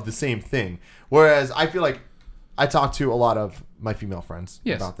level of the same thing. Whereas I feel like I talk to a lot of my female friends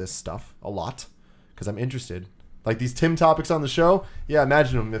Yes. about this stuff a lot because I'm interested. Like these Tim topics on the show, yeah,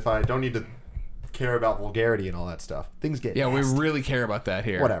 imagine them if I don't need to care about vulgarity and all that stuff. Things get Yeah, we nasty. really care about that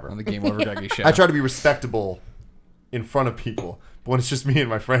here. Whatever. On the GameOverGreggy show. I try to be respectable in front of people, but when it's just me and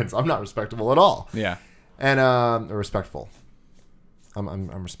my friends, I'm not respectable at all. Yeah. And or respectful. I'm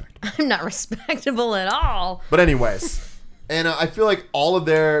respectable. I'm not respectable at all. But anyways, and I feel like all of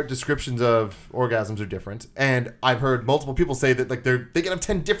their descriptions of orgasms are different, and I've heard multiple people say that like they can have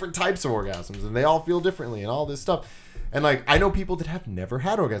 10 different types of orgasms, and they all feel differently, and all this stuff. And like I know people that have never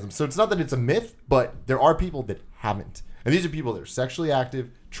had orgasms, so it's not that it's a myth, but there are people that haven't, and these are people that are sexually active,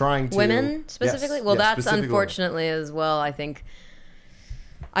 trying to Women specifically? Yes, Well, yes, that's specifically unfortunately as well. I think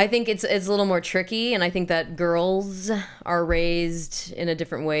it's a little more tricky, and I think that girls are raised in a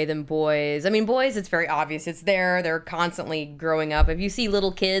different way than boys. I mean, boys, it's very obvious. It's there. They're constantly growing up. If you see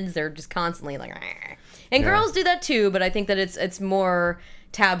little kids, they're just constantly like, "Rah." And girls do that too. But I think that it's more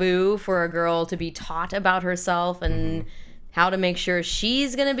taboo for a girl to be taught about herself and how to make sure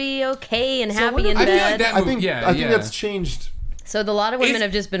she's gonna be okay and happy in I feel bed. like that I think yeah, I think yeah. that's changed. So a lot of women It's-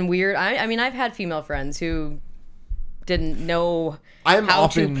 have just been weird. I mean, I've had female friends who didn't know I'm how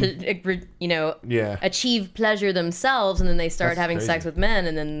often- to, Yeah. achieve pleasure themselves, and then they start That's having crazy. sex with men,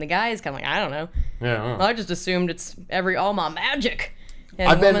 and then the guy's kind of like, I don't know. Yeah. I don't know. I just assumed it's all my magic. And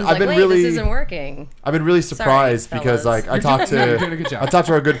I've the been- woman's I've like, been wait, really- this isn't working. I've been really surprised Sorry, because fellas. like I talked you're doing a good to job. I talked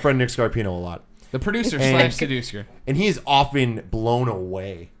to our good friend Nick Scarpino a lot, The producer And- / seducer. and he's often blown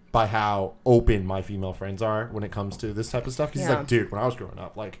away by how open my female friends are when it comes to this type of stuff. Because he's Yeah. like, dude, when I was growing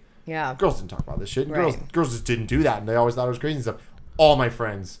up, like Yeah. girls didn't talk about this shit. And Right. girls just didn't do that, and they always thought it was crazy and stuff. All my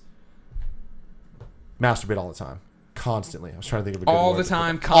friends masturbate all the time, constantly. I was trying to think of a good All word the to put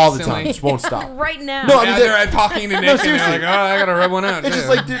time, that. all the time, constantly. just won't stop. Right now. No, I mean, Yeah, they're talking to Nick, and they're seriously. like, oh, I gotta rub one out. It's just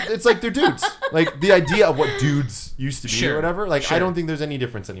like it's like they're dudes. Like the idea of what dudes used to be Sure, or whatever. Like sure. I don't think there's any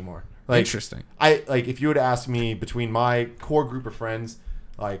difference anymore. Like, Interesting. I like if you would ask me between my core group of friends,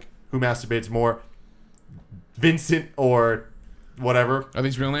 like who masturbates more, Vincent or whatever. Are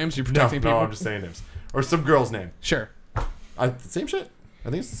these real names? You're No, protecting people? I'm just saying names or some girl's name. Sure. Same shit. I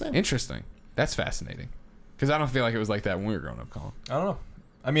think it's the same. Interesting. That's fascinating. Because I don't feel like it was like that when we were growing up, Colin. I don't know.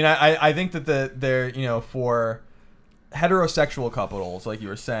 I mean, I think that they're for heterosexual couples, like you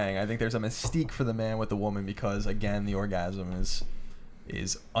were saying, I think there's a mystique for the man with the woman because again, the orgasm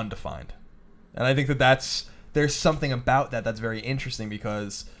is undefined, and I think there's something about that's very interesting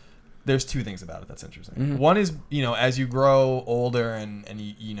because there's two things about it that's interesting. Mm-hmm. One is as you grow older and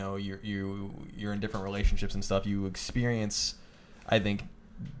you're in different relationships and stuff, you experience, I think,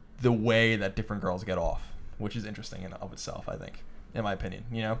 the way that different girls get off, which is interesting in of itself, I think, in my opinion,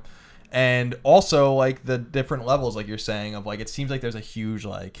 and also like the different levels, like you're saying, of like it seems like there's a huge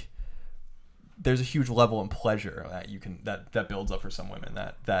level in pleasure that you can that builds up for some women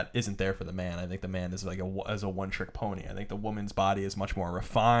that isn't there for the man. I think the man is like a one-trick pony. I think the woman's body is much more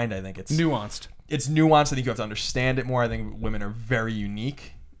refined. I think it's Nuanced. It's nuanced. I think you have to understand it more. I think women are very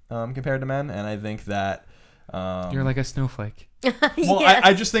unique compared to men, and I think that You're like a snowflake. well, Yes.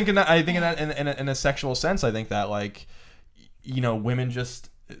 I just think in a sexual sense, I think that like women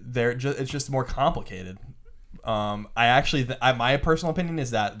it's just more complicated. I actually my personal opinion is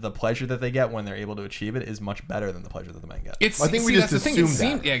that the pleasure that they get when they're able to achieve it is much better than the pleasure that the men get. It's, I think we see, just that's the thing. It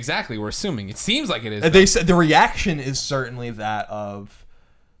assume that. Yeah, exactly. We're assuming. It seems like it is. They said the reaction is certainly that of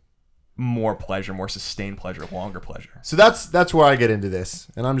more pleasure, more sustained pleasure, longer pleasure. So that's where I get into this,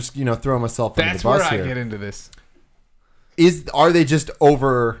 and I'm just throwing myself under That's the bus where I here. get into this. Are they just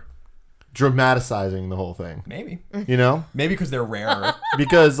over dramatizing the whole thing? Maybe Maybe because they're rarer.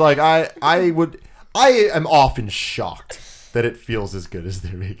 because like I am often shocked that it feels as good as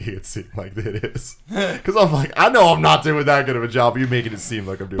they're making it seem like it is. Because I'm like, I know I'm not doing that good of a job. You're making it seem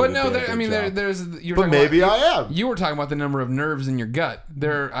like I'm doing. But a no, damn there, good I mean, job. there's. You were But talking maybe about, I am. You were talking about the number of nerves in your gut.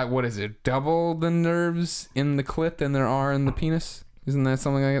 There, what is it? Double the nerves in the clit than there are in the penis. Isn't that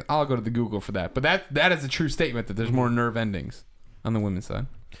something like that? I'll go to the Google for that. But that is a true statement that there's more nerve endings on the women's side.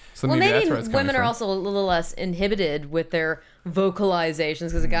 So Well, maybe maybe that's where it's coming women from. are also a little less inhibited with their vocalizations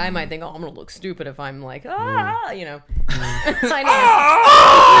because a guy might think, "Oh, I'm gonna look stupid if I'm like, I know."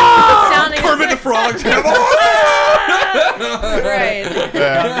 Sounding Kermit the Frog. right.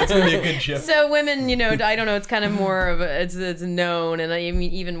 Yeah, it's gonna be a good shift. So women, I don't know. It's kind of more of it's known, and I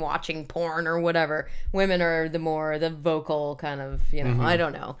mean, even watching porn or whatever, women are the vocal kind of. I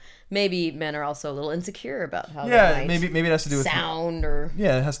don't know. Maybe men are also a little insecure about how they Yeah, might maybe it has to do with sound or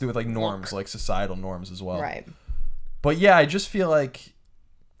Yeah, it has to do with like norms, like societal norms as well. right. But yeah, I just feel like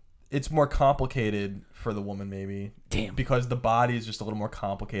it's more complicated for the woman, maybe. Damn. Because the body is just a little more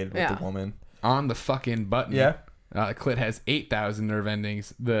complicated with Yeah. the woman. On the fucking button. Yeah. The clit has 8,000 nerve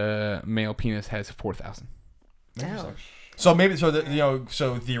endings. The male penis has 4,000. Ouch. So maybe so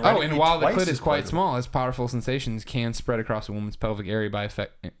theoretically. Oh, and while the twice clit as is quite pleasurable. small, its powerful sensations can spread across a woman's pelvic area by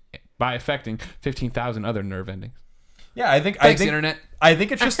affecting 15,000 other nerve endings. Yeah, I think Thanks, internet. I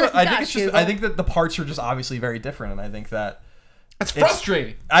think it's just Google. I think that the parts are just obviously very different, and I think that That's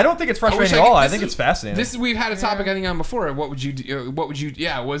frustrating. I don't think it's frustrating at all. I think it's fascinating. This is we've had a topic I think on before. What would you do?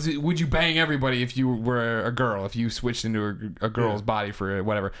 Would you bang everybody if you were a girl? If you switched into a girl's body for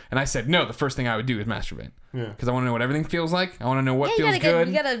whatever? And I said no. The first thing I would do is masturbate. Yeah. Because I want to know what everything feels like. I want to know what Yeah, feels good.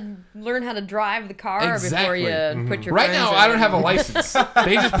 you gotta learn how to drive the car Exactly. before you put your Right friends now, in I don't it. have a license.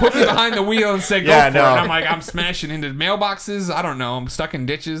 They just put me behind the wheel and say, go Yeah, for no. it. And I'm like, I'm smashing into mailboxes. I don't know. I'm stuck in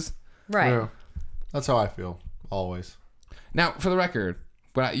ditches. Right. Yeah. That's how I feel always. Now, for the record,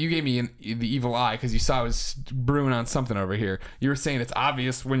 but you gave me the evil eye because you saw I was brewing on something over here. You were saying it's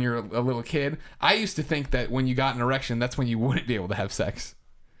obvious when you're a little kid. I used to think that when you got an erection, that's when you wouldn't be able to have sex.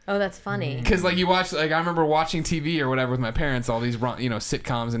 Oh, that's funny. Because like you watch, like I remember watching TV or whatever with my parents, all these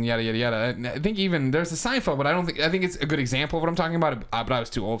sitcoms and yada yada yada. And I think even there's a Seinfeld, but I think it's a good example of what I'm talking about. But I was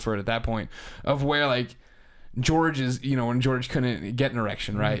too old for it at that point. Of where like George is, when George couldn't get an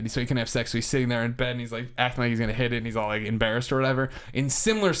erection, right? So he couldn't have sex. So he's sitting there in bed and he's like acting like he's gonna hit it, and he's all like embarrassed or whatever. In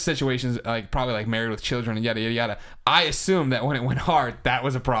similar situations, like probably like married with children and yada yada yada, I assumed that when it went hard, that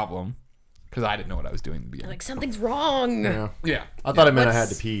was a problem because I didn't know what I was doing in the beginning. Like something's wrong. Yeah. I thought it meant I had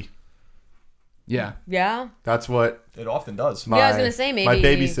to pee. Yeah. Yeah. That's what It often does. Yeah, I was gonna say, maybe my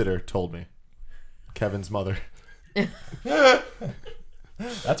babysitter told me. Kevin's mother.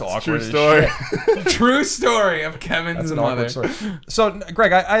 That's awkward. True story. True story of Kevin's That's an mother. awkward story. So,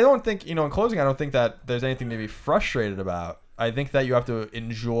 Greg, I don't think, in closing, I don't think that there's anything to be frustrated about. I think that you have to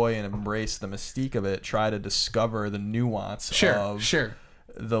enjoy and embrace the mystique of it, try to discover the nuance of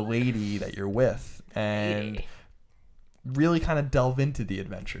the lady that you're with, and really kind of delve into the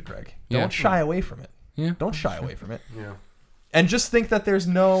adventure, Greg. Don't shy away from it. Yeah. Don't shy away from it. Yeah. And just think that there's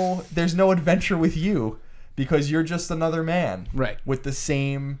no adventure with you because you're just another man. Right. With the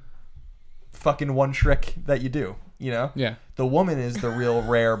same fucking one trick that you do, Yeah. The woman is the real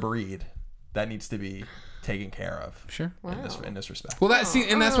rare breed that needs to be taken care of. Sure. In this respect. Well,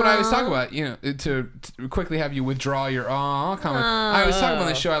 and that's what I was talking about. To quickly have you withdraw your comment. I was talking about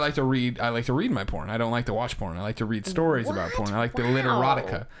this show. I like to read my porn. I don't like to watch porn. I like to read stories about porn. I like the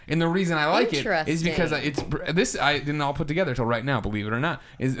literotica. And the reason I like it is because I didn't all put together till right now. Believe it or not,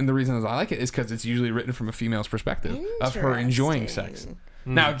 and the reason I like it is because it's usually written from a female's perspective of her enjoying sex.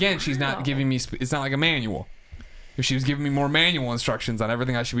 Now again, she's not giving me. It's not like a manual. If she was giving me more manual instructions on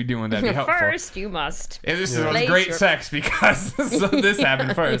everything I should be doing, that'd be helpful. First, you must. And this was great sex because this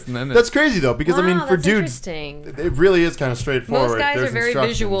happened first, and then That's crazy though, because I mean, for dudes, it really is kind of straightforward. Most guys There's are very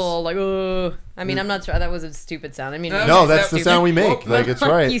instructions. visual, like, I mean, I'm not sure. That was a stupid sound. I mean, No, that's the sound we make. Like, it's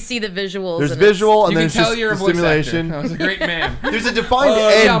right. You see the visuals. There's visual, and you then can it's tell just you're a the voice stimulation. actor. That was a great man. There's a defined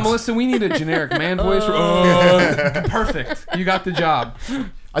end. Yeah, Melissa, we need a generic man voice. Perfect. You got the job.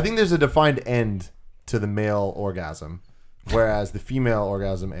 I think there's a defined end to the male orgasm, whereas the female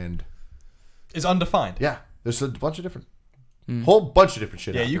orgasm end is undefined. Yeah, there's a bunch of different, whole bunch of different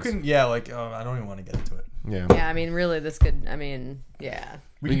shit. Yeah, happens. you can. Yeah, like I don't even want to get into it. Yeah. Yeah, I mean, really, this could. I mean, yeah.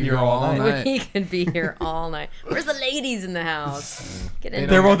 We can be here all night. We could be here all night. Where's the ladies in the house? Get in.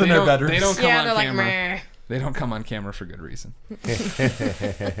 They're both in their bedrooms. They don't come on they're camera. like, meh. They don't come on camera for good reason.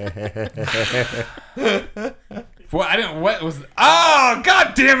 Well, I didn't. What was? Oh,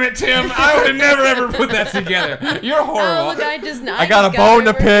 God damn it, Tim! I would have never ever put that together. You're horrible. Oh, look, I got a bone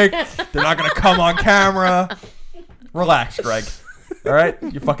to pick. They're not gonna come on camera. Relax, Greg. All right,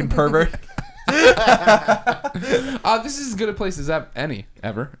 you fucking pervert. This is as good a place as any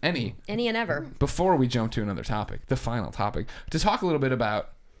and ever. Before we jump to another topic, the final topic, to talk a little bit about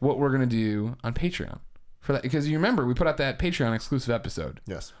what we're gonna do on Patreon. For that, because you remember we put out that Patreon exclusive episode.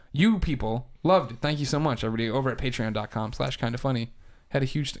 Yes. You people loved it. Thank you so much, everybody over at patreon.com/kindafunny. Had a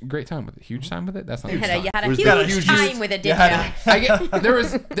great time with it. Huge time with it. That's not. You had a huge time with it, didn't you?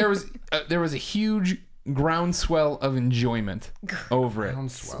 There was a huge groundswell of enjoyment over it.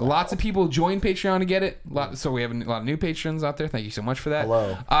 Lots of people joined Patreon to get it. So we have a lot of new patrons out there. Thank you so much for that.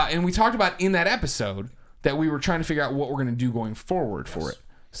 Hello. And we talked about in that episode that we were trying to figure out what we're going to do going forward for it.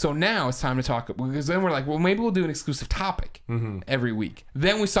 So now it's time to talk, because then we're like, well, maybe we'll do an exclusive topic every week.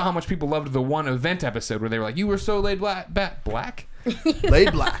 Then we saw how much people loved the one event episode where they were like, you were so laid black?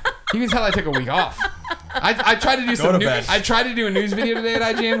 Laid black. You can tell I took a week off. I tried to do I tried to do a news video today at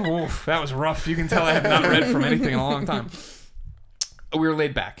IGN. Oof, that was rough. You can tell I have not read from anything in a long time. We were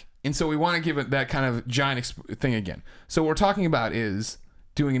laid back. And so we want to give it that kind of giant thing again. So what we're talking about is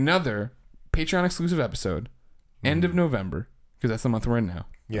doing another Patreon exclusive episode, end of November, because that's the month we're in now.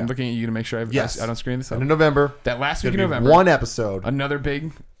 Yeah. I'm looking at you to make sure I don't screen this up. In November. That last week in of November. One episode. Another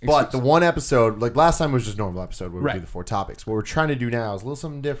big. But the one episode, like last time was just normal episode where we Right. do the 4 topics. What we're trying to do now is a little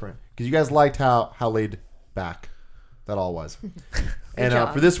something different. Because you guys liked how laid back that all was. And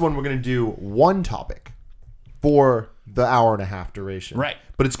for this one, we're going to do one topic for the hour-and-a-half duration. Right.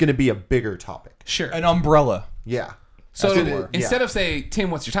 But it's going to be a bigger topic. Sure. An umbrella. Yeah. So instead of say,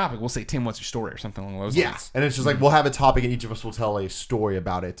 Tim, what's your topic? We'll say, Tim, what's your story? Or something along those lines. And it's just like, we'll have a topic and each of us will tell a story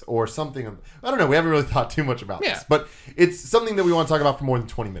about it or something. I don't know. We haven't really thought too much about this. But it's something that we want to talk about for more than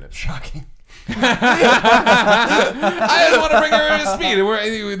 20 minutes. Shocking. I just want to bring everyone to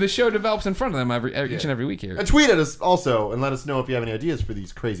speed. The show develops in front of them each and every week here. And tweet at us also and let us know if you have any ideas for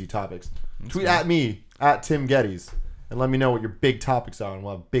these crazy topics. Tweet at me, at Tim Gettys, and let me know what your big topics are, and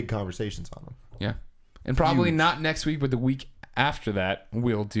we'll have big conversations on them. Yeah. And probably not next week, but the week after that,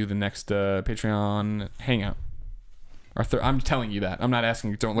 we'll do the next Patreon hangout. I'm telling you that. I'm not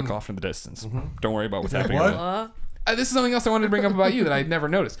asking you. Don't look off in the distance. Don't worry about what's happening. What? This is something else I wanted to bring up about you that I'd never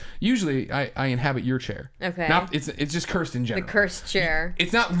noticed. Usually, I inhabit your chair. Okay. It's just cursed in general. The cursed chair.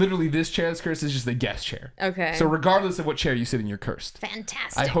 It's not literally this chair that's cursed. It's just the guest chair. Okay. So regardless of what chair you sit in, you're cursed.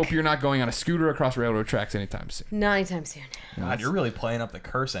 Fantastic. I hope you're not going on a scooter across railroad tracks anytime soon. Not anytime soon. God, you're really playing up the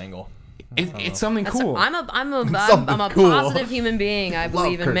curse angle. It's something cool. I'm a cool. positive human being. I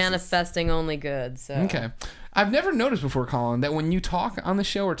believe in curses. manifesting only good. So. Okay. I've never noticed before, Colin, that when you talk on the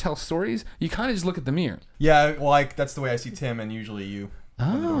show or tell stories, you kind of just look at the mirror. Yeah, like that's the way I see Tim and usually you.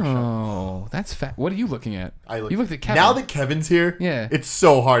 Oh, that's fat. What are you looking at? You looked at Kevin. Now that Kevin's here, Yeah. it's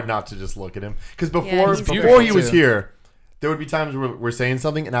so hard not to just look at him. Because Yeah, he's before he beautiful, was too. here, there would be times where we're saying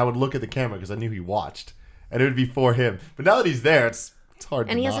something, and I would look at the camera because I knew he watched, and it would be for him. But now that he's there, it's hard.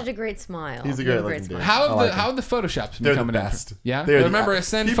 And to he has not. such a great smile. He's a You have great looking dude. How I have like the Photoshops been They're the coming in? best. Yeah? They're the- Remember,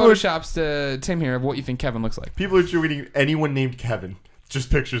 send people are- Photoshops to Tim here of what you think Kevin looks like. People are tweeting anyone named Kevin. Just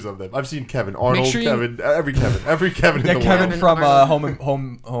pictures of them. I've seen Kevin, Arnold, sure you- Kevin, every Kevin Yeah, in the Kevin world. from Arnold.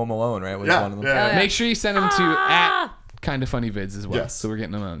 Home Alone, right? Was Yeah, one of them. yeah. yeah. Make sure you send them to at Kinda Funny Vids as well. Yes. So we're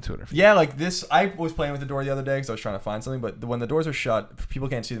getting them on Twitter. Yeah, like this. I was playing with the door the other day because I was trying to find something, but when the doors are shut, people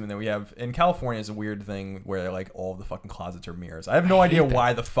can't see them. And then we have in California is a weird thing where like all of the fucking closets are mirrors. I have no idea that.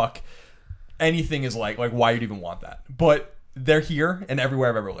 why the fuck anything is like why you'd even want that, but they're here and everywhere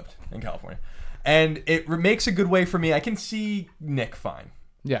I've ever lived in California, and it makes a good way for me. I can see Nick fine.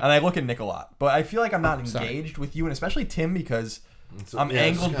 Yeah. And I look at Nick a lot, but I feel like I'm not Sorry. engaged with you, and especially Tim because I'm yeah,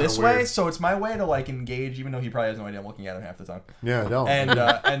 it's angled kinda this way, weird. so it's my way to like engage, even though he probably has no idea I'm looking at him half the time. Yeah, no.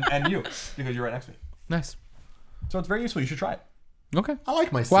 And you because you're right next to me, Nice. so it's very useful. You should try it. Okay. I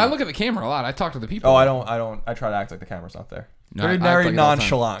like my seat. Well, I look at the camera a lot. I talk to the people. Oh, I don't. I try to act like the camera's not there. No, Very, I act very like it all the time.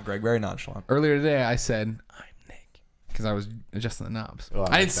 nonchalant, Greg. Very nonchalant. Earlier today, I said, I'm Nick. Because I was adjusting the knobs. Oh, I I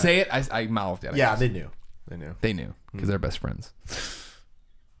like didn't that. say it. I mouthed it. I Yeah, guess. they knew. They knew. They knew. Because they're best friends.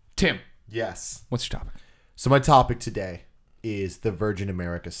 Tim, Yes. what's your topic? So my topic today is the Virgin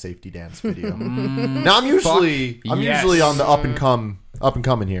America safety dance video. Now I'm usually yes. on the up and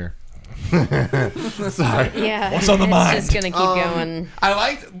coming here. Sorry. Yeah. What's on the it's mind? just gonna keep going. I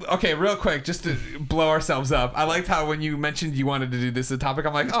liked, okay, real quick, just to blow ourselves up. I liked how when you mentioned you wanted to do this as a topic,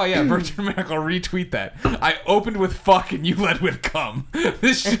 I'm like, oh yeah, Virgin America, I'll retweet that. I opened with fuck and you led with cum.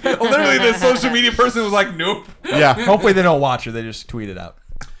 This literally, the social media person was like, nope. Yeah. Hopefully they don't watch it. They just tweet it out.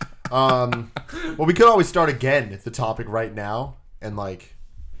 Well, we could always start again at the topic right now and like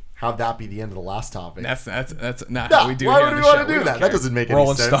have that be the end of the last topic. That's not No, how we do it why here would on we the want show. to do don't that? care. That doesn't make any Roll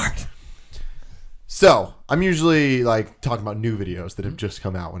and sense. start. So I'm usually like talking about new videos that have just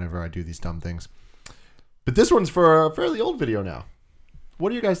come out whenever I do these dumb things. But this one's for a fairly old video now.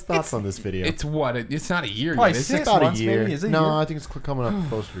 What are you guys' thoughts on this video? It's what? It's not a year Probably yet, is six it? about months, a year. maybe? Is it a No, year? I think it's coming up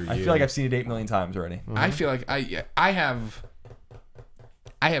close to a year. I feel like I've seen it 8 million times already. I feel like I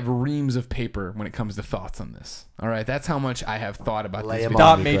have reams of paper when it comes to thoughts on this. All right, that's how much I have thought about Lay this 'em video.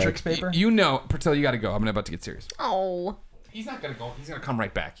 on Dot me, matrix Greg. paper. You know, Patel, you got to go. I'm about to get serious. Oh. He's not gonna go. He's gonna come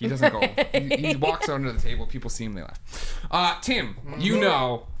right back. He doesn't go. he walks under the table. People see him. They laugh. Tim, you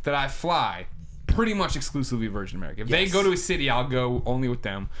know that I fly pretty much exclusively Virgin America. If they go to a city, I'll go only with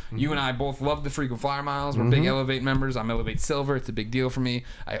them. You and I both love the frequent flyer miles. We're big Elevate members. I'm Elevate Silver. It's a big deal for me.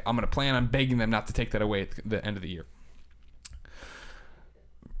 I'm gonna plan on begging them not to take that away at the end of the year.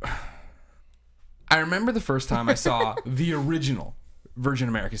 I remember the first time I saw the original Virgin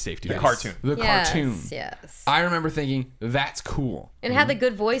America safety The race. cartoon. The cartoon. Yes. I remember thinking, that's cool. It had the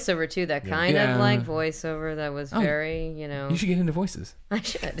good voiceover too. That kind Yeah. of like voiceover that was very, you know. You should get into voices. I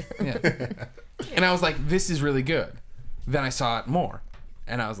should. Yeah. And I was like, this is really good. Then I saw it more.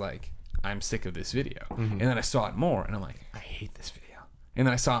 And I was like, I'm sick of this video. And then I saw it more. And I'm like, I hate this video. And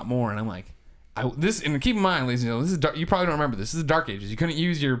then I saw it more. And I'm like, and keep in mind, ladies and gentlemen, this is dark, you probably don't remember this. This is the dark ages. You couldn't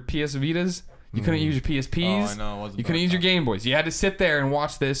use your PS Vitas. You couldn't use your PSPs. Oh, I know, it was a you couldn't dark use your time. Game Boys. You had to sit there and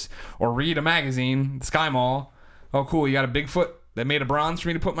watch this or read a magazine, Sky Mall. Oh, cool. You got a Bigfoot that made a bronze for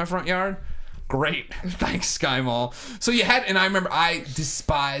me to put in my front yard? Great. Thanks, Sky Mall. So you had, and I remember I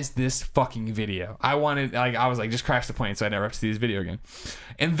despised this fucking video. I was like, just crash the plane so I never have to see this video again.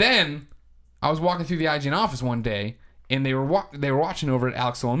 And then I was walking through the IGN office one day and they were watching over at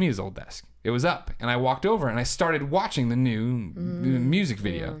Alex Solomia's old desk. It was up, and I walked over and I started watching the new music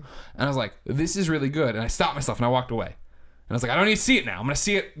video, and I was like, "This is really good." And I stopped myself and I walked away, and I was like, "I don't need to see it now. I'm gonna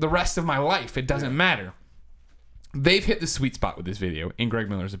see it the rest of my life. It doesn't matter." They've hit the sweet spot with this video, in Greg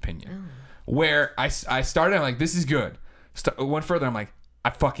Miller's opinion, where I started. I'm like, "This is good." Went further. I'm like, "I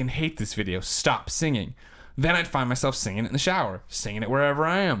fucking hate this video. Stop singing." Then I'd find myself singing it in the shower, singing it wherever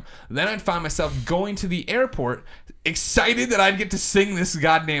I am. Then I'd find myself going to the airport, excited that I'd get to sing this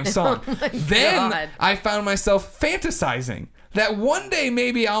goddamn song. Oh my Then God. I found myself fantasizing that one day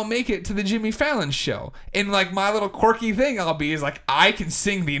maybe I'll make it to the Jimmy Fallon show. And like my little quirky thing I'll be is like I can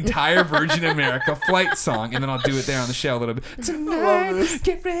sing the entire Virgin America flight song, and then I'll do it there on the show a little bit. Tonight,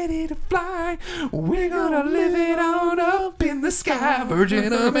 get ready to fly. We're gonna live it on up in the sky.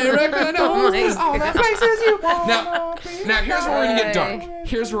 Virgin America knows all the places you want. Now here's where we're gonna get dark.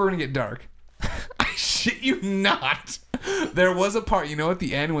 Here's where we're gonna get dark. I shit you not. There was a part, at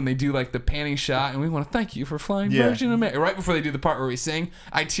the end when they do like the panning shot, and we want to thank you for flying Virgin America. Right before they do the part where we sing,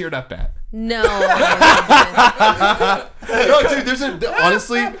 I teared up at. No. No, dude,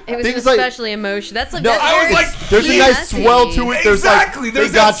 honestly, It was things especially emotional. That's like, No, that's I was very like, there's a nice messy. swell to it. There's Exactly, like,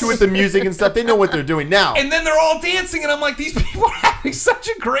 there's they got that you with the music and stuff. They know what they're doing now. And then they're all dancing, and I'm like, these people are having such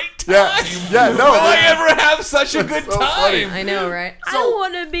a great time. Yeah, no. Will I ever have such a good so funny. time? I know, right? I So-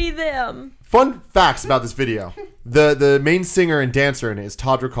 want to be them. Fun facts about this video. The main singer and dancer in it is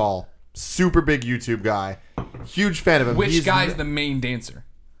Todd Ricall. Super big YouTube guy. Huge fan of him. Which guy's the main dancer?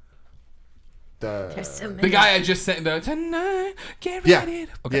 There's so many. The guy I just sent the tonight, get Yeah. ready.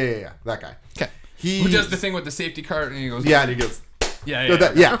 To... Yeah. That guy. Okay. He Who does the thing with the safety cart and he goes, Yeah, and he goes.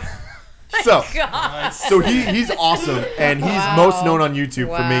 yeah. So he's awesome, and he's Wow. most known on YouTube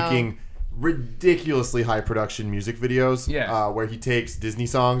for Wow. making ridiculously high production music videos. Yeah. Where he takes Disney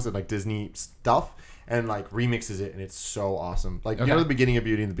songs and like Disney stuff and like remixes it, and it's so awesome. Like you know Okay. the beginning of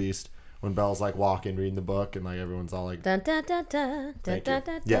Beauty and the Beast when Belle's like walking, reading the book, and like everyone's all like, Dun, dun, dun, dun, Thank dun, you.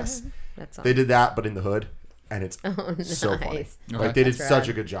 dun, dun, Yes. dun. That song. they did that, but in the hood, and it's so funny. nice. Okay. Like they did That's such rad.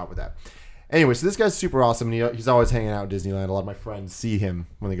 a good job with that. Anyway, so this guy's super awesome, and he's always hanging out at Disneyland. A lot of my friends see him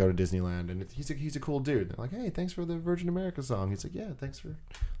when they go to Disneyland, and he's a cool dude. They're like, hey, thanks for the Virgin America song. He's like, yeah, thanks for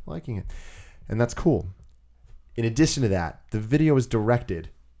liking it. And that's cool. In addition to that, the video was directed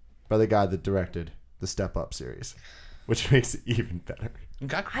by the guy that directed the Step Up series, which makes it even better.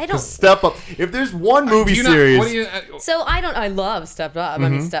 Okay. I don't. Step Up. If there's one movie Do you not- series, what do you, So I love Stepped Up. I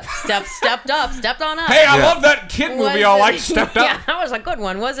mean, stepped up, stepped on up. hey, I Yeah. love that kid movie I like, Stepped Up. Yeah, that was a good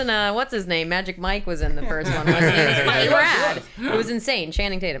one. Wasn't what's his name? Magic Mike was in the first one. Wasn't he? It was fucking rad. It was insane.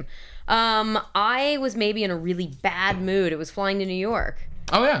 Channing Tatum. I was maybe in a really bad mood. It was flying to New York.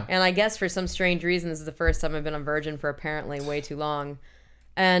 Oh, yeah. And I guess for some strange reason, this is the first time I've been on Virgin for apparently way too long.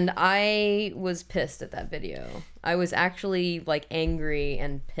 And I was pissed at that video. I was actually like angry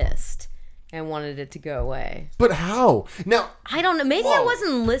and pissed and wanted it to go away. but how? Now, I don't know. Maybe I Whoa.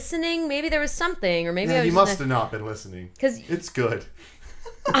 wasn't listening. Maybe there was something, or maybe I was you just must have not been listening. 'Cause- it's good.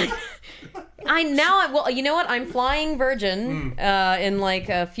 well, you know what? I'm flying Virgin in like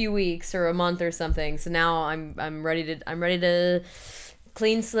a few weeks or a month or something. So now I'm ready to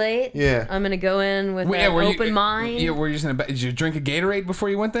clean slate. Yeah. I'm gonna go in with Yeah, an were open you, mind. Yeah, were you just did you drink a Gatorade before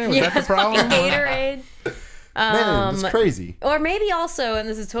you went there? Was Yeah, that the problem? fucking Gatorade. Man, it's crazy. Or maybe also, and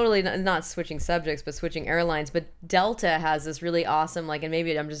this is totally not switching subjects, but switching airlines. But Delta has this really awesome, like, and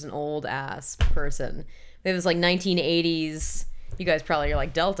maybe I'm just an old ass person. They have this like 1980s. You guys probably are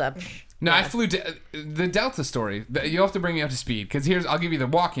like Delta. No, I flew the Delta story. You have to bring me up to speed because I'll give you the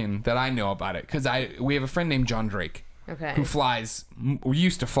walk-in that I know about it because we have a friend named John Drake. Okay. Who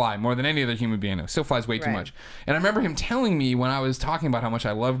used to fly more than any other human being. I know. Still flies way too Right. much. And I remember him telling me when I was talking about how much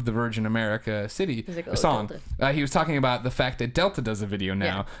I loved the Virgin America City like, oh, song. Delta. He was talking about the fact that Delta does a video now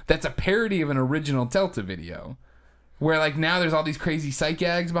Yeah. that's a parody of an original Delta video. Where like now there's all these crazy sight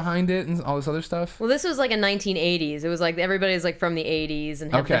gags behind it and all this other stuff. Well, this was like a 1980s. It was like everybody's like from the 80s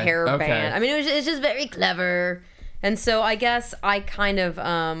and had the Okay, hair okay. band. I mean, it's just very clever. And so I guess I kind of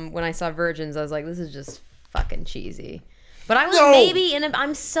when I saw Virgins, I was like, this is just fucking cheesy. But I was maybe in a.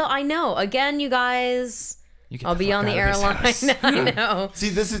 I know. Again, you guys. You get I'll the be fuck on the out of this airline. house. I know. See,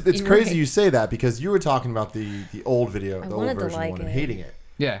 it's You're crazy right. you say that because you were talking about the old video, the old wanted to version like one, and it. hating it.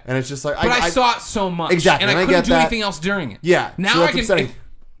 Yeah. And it's just like, But I saw it so much. Exactly, And I and I couldn't get do that. anything else during it. Yeah. Now so that's I can. upsetting.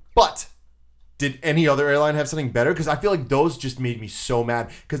 But did any other airline have something better? Because I feel like those just made me so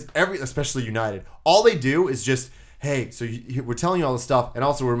mad. Because especially United, all they do is just, hey, so we're telling you all this stuff, and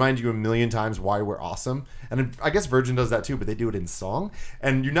also remind you a million times why we're awesome. And I guess Virgin does that too, but they do it in song.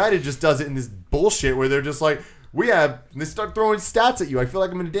 And United just does it in this bullshit where they're just like, and they start throwing stats at you. I feel like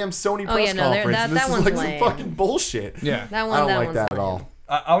I'm in a damn Sony press yeah, no, conference, that and this is one's like lame. some fucking bullshit. Yeah. That one. I don't that like one's that at lame. all.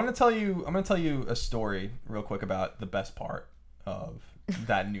 I'm gonna tell you a story real quick about the best part of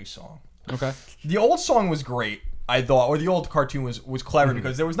that new song. Okay. The old song was great, I thought, or the old cartoon was clever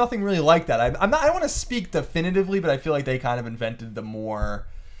because there was nothing really like that. I don't want to speak definitively, but I feel like they kind of invented the more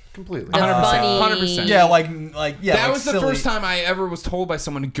completely. The 100%. funny. 100%. Yeah, yeah. That like was the silly- first time I ever was told by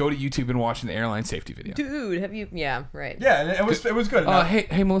someone to go to YouTube and watch an airline safety video. Dude, have you? Yeah, right. Yeah, and it was good. Now-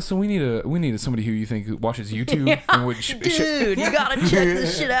 Hey Melissa, we need somebody who you think watches YouTube. And would Dude, you gotta check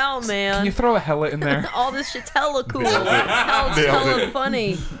this shit out, man. Can you throw a hella in there? All this shit's hella cool. Hella, hella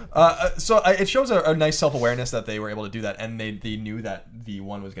funny. So it shows a nice self-awareness that they were able to do that, and they knew that the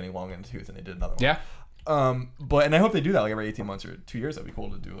one was getting long in the tooth, and they did another one. Yeah. And I hope they do that like every 18 months or 2 years. That'd be cool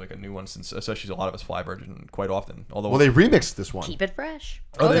to do like a new one, since especially a lot of us fly Virgin quite often. Although, Well, they remixed this one. Keep it fresh.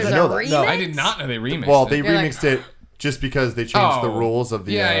 Oh, there's didn't a know that. remix? No, I did not know they remixed Well, it. they You're like- remixed it just because they changed the rules of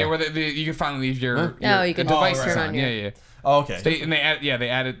the. Yeah, where you can finally leave your Oh, you can device turn on. on Yeah, your- yeah. oh, okay. They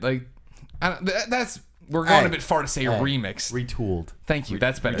added like we're going Hey. a bit far to say remix. retooled. Thank you.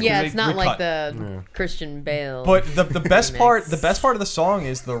 That's better. Yeah, They it's not like recut. the Christian Bale. But the best part, Remix. the best part of the song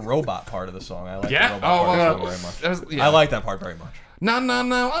is the robot part of the song. I like Yeah? the robot Oh, part well, of the song very much. that was- yeah. I like that part very much. No,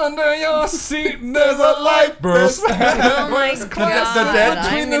 under your seat there's a light burst. Oh my god! the dance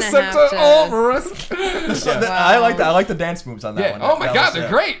Between I'm the gonna sector have to- over us. So I like that. I like the dance moves on that Yeah. one. Oh my That god, was- they're yeah.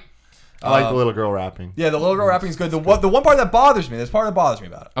 great. I like the little girl rapping. Yeah, the little girl rapping is good. The one part that bothers me. There's part that bothers me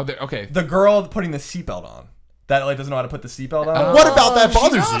about it. Oh, okay. The girl putting the seatbelt on. That like doesn't know how to put the seatbelt on. What about that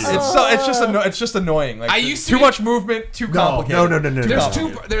bothers you? It's just annoying. Like I used to too be- much movement, too complicated. No. There's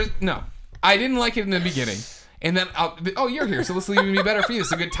complicated. no. I didn't like it in the beginning. And then, you're here, so this will even be better for you.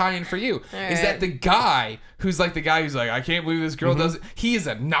 It's a good tie-in for you. All Is right. that the guy who's like, I can't believe this girl does it. He is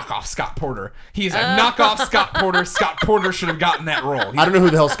a knockoff Scott Porter. He is a knockoff Scott Porter. Scott Porter should have gotten that role. I don't know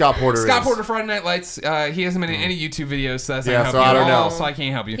who the hell Scott Porter is. Scott Porter, Friday Night Lights. He hasn't been in any YouTube videos, so that's Yeah, not so help I you don't at all, know. so I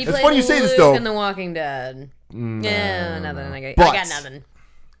can't help you. He It's played funny you say this, Luke though. in The Walking Dead. Yeah, nothing. I But- got nothing.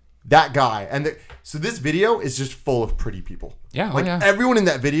 That guy. So this video is just full of pretty people. Yeah, oh Like yeah. everyone in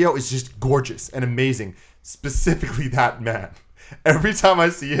that video is just gorgeous and amazing. Specifically that man. Every time I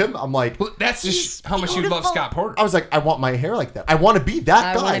see him, I'm like, That's just how much you love Scott Porter. I was like, I want my hair like that. I want to be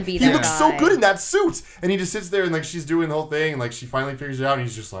that I guy. wanna be He that looks so guy. good in that suit. And he just sits there and like she's doing the whole thing and like she finally figures it out and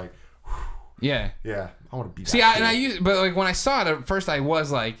he's just like, Yeah. yeah, I want to be that See, guy. but like when I saw it at first, I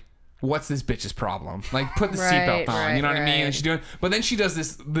was like, "What's this bitch's problem?" Like, put the Right, seatbelt on. You know what I mean? right. And she's doing, but then she does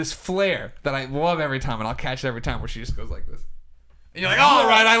this flare that I love every time, and I'll catch it every time where she just goes like this. And you're like, "All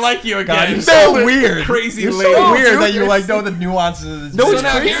right, I like you again." God, you're You so little weird. crazy You're lady. so weird dude, that you like it's- know the nuances. No, So it's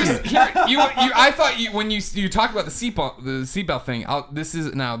now crazy. I thought when you talked about the seatbelt thing. This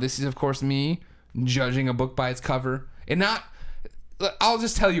is of course me judging a book by its cover, and not. I'll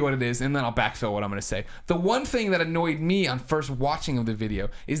just tell you what it is, and then I'll backfill what I'm going to say. The one thing that annoyed me on first watching of the video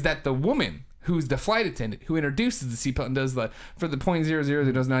is that the woman who's the flight attendant who introduces the seatbelt and does for the .00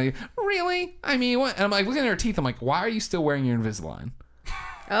 that does not really. I mean, what? And I'm like looking at her teeth. I'm like, why are you still wearing your Invisalign?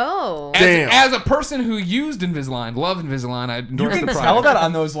 Oh. Damn. As a person who used Invisalign, love Invisalign, I You endorse can the product. tell that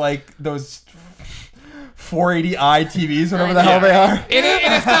on those 480i TVs, whatever the hell they are. And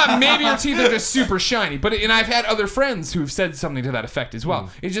it's not, maybe your teeth are just super shiny, and I've had other friends who've said something to that effect as well.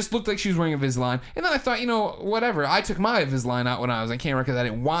 It just looked like she was wearing Invisalign, and then I thought, whatever. I took my Invisalign out when I was on camera because I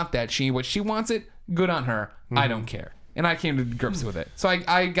didn't want that. What she wants it, good on her. I don't care, and I came to grips with it. So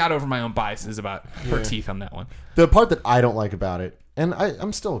I got over my own biases about her teeth on that one. The part that I don't like about it, and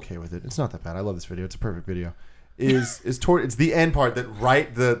I'm still okay with it. It's not that bad. I love this video. It's a perfect video. It's the end part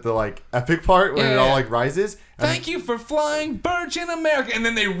that the like epic part when it all like rises. And Thank you for flying Virgin America, and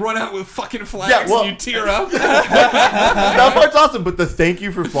then they run out with fucking flags, Yeah, well- and you tear up. that part's awesome, but the thank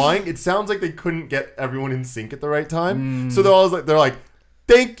you for flying, it sounds like they couldn't get everyone in sync at the right time. So they're like,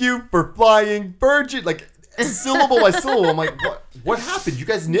 thank you for flying Virgin, like syllable by syllable. I'm like, what happened? You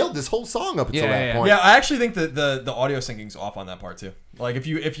guys nailed this whole song up until that point. Yeah, I actually think that the audio syncing's off on that part too. Like if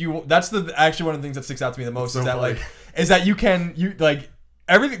you that's actually one of the things that sticks out to me the most So is that funny. is that you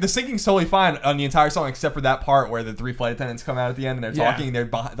everything, the syncing's totally fine on the entire song except for that part where the three flight attendants come out at the end and they're Yeah. talking and they're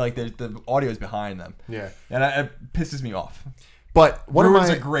the audio's behind them. Yeah. And it pisses me off. But one of Ruins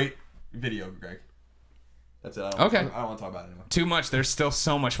my a great video, Greg. That's it. Okay. I don't want to talk about it anymore. Too much. There's still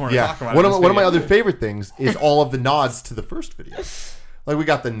so much more to yeah, talk about. one in of this my video. other favorite things is all of the nods to the first video. Like we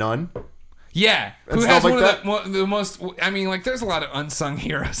got the nun. Yeah, And who stuff has like one of the most? I mean, like, there's a lot of unsung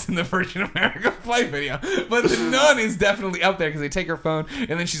heroes in the Virgin America flight video, but the nun is definitely up there because they take her phone and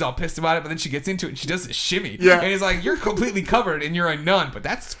then she's all pissed about it, but then she gets into it and she does a shimmy. Yeah. and he's like, "You're completely covered and you're a nun, but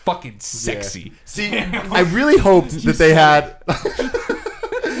that's fucking sexy." Yeah. See, I really hoped that they had.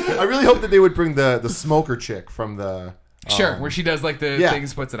 I really hoped that they would bring the smoker chick from the. Sure, where she does like the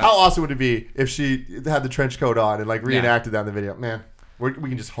things, puts it How up. awesome would it be if she had the trench coat on and like reenacted that in the video? Man, We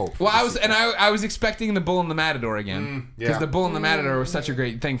can just hope. Well, I was expecting the Bull and the Matador again, because the Bull and the Matador was such a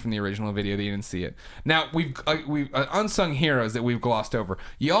great thing from the original video that you didn't see it. Now we've unsung heroes that we've glossed over.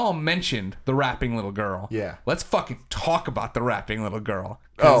 Y'all mentioned the rapping little girl. Yeah. Let's fucking talk about the rapping little girl,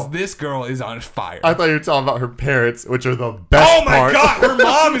 because this girl is on fire. I thought you were talking about her parents, which are the best. Oh my part. god, her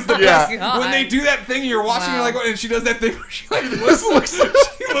mom is the best. God. When they do that thing, you're watching, you're like, and she does that thing where she like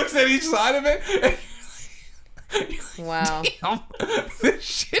looks at each side of it. And Wow. damn, this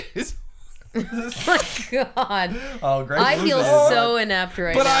shit is. Oh my god. Oh, great. I feel so inept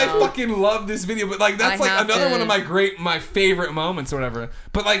right But now. I fucking love this video. But like that's I like have another to- one of my favorite moments or whatever.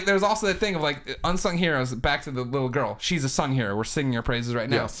 But like there's also that thing of like unsung heroes. Back to the little girl. She's a sung hero. We're singing her praises right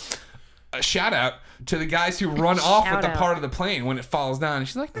now. Yes. A shout out to the guys who run off with the Shout out. part of the plane when it falls down. And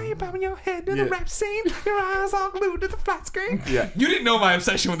she's like, now you're bobbing your head to the Yeah. rap scene. Your eyes all glued to the flat screen. Yeah. You didn't know my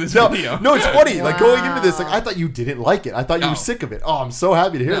obsession with this No, video. no, it's funny. Like going into this, like Wow. I thought you didn't like it. I thought you No. were sick of it. Oh, I'm so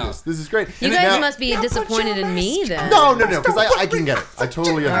happy to hear No. this. This is great. You And guys now- must be Now put disappointed your in me mask then. No, because I can get it. I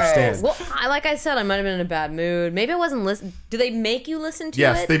totally All right. understand. Well, like I said, I might have been in a bad mood. Maybe I wasn't listening. Do they make you listen to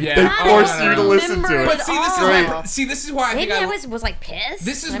Yes, it? they Yeah. force I you to don't listen to remember it. But see, this is Great. why, this is why I think Maybe I I was like pissed.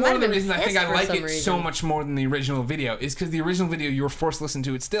 This is I one might of have the been reasons I think pissed I for like some it reason. so much more than the original video is because the original video you were forced to listen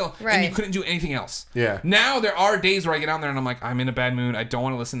to it still, and you Right. couldn't do anything else. Yeah. Now there are days where I get on there and I'm like, I'm in a bad mood. I don't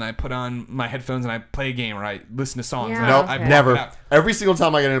want to listen. I put on my headphones and I play a game or I listen to songs. Yeah. And Nope, I block it never. out. Every single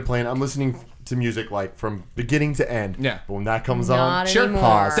time I get in a plane, I'm listening to music like from beginning to end. Yeah. But when that comes Not on, Sure. anymore.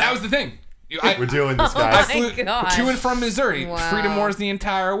 Pause. That was the thing. we're doing this, I guys. my flew gosh. to and from Missouri. Wow. Freedom Wars the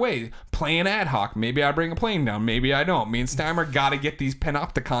entire way. Playing ad hoc. Maybe I bring a plane down. Maybe I don't. Me and Steimer gotta get these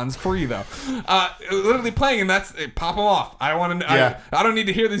panopticons free though. Literally playing, and that's pop them off. I want to. Yeah. I don't need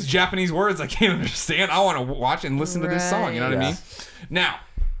to hear these Japanese words I can't understand. I want to watch and listen to this song. You know what I Right. mean? Now,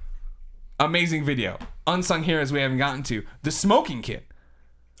 amazing video. Unsung heroes we haven't gotten to. The Smoking Kid.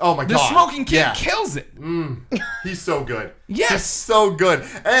 Oh my The god. Smoking Kid Yeah. kills it. He's so good. Yes. He's so good.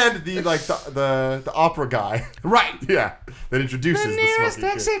 And the the opera guy. Right. Yeah. That introduces The the nearest smoking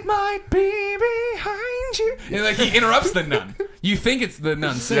kid. exit might be behind you. And like he interrupts the nun. You think it's the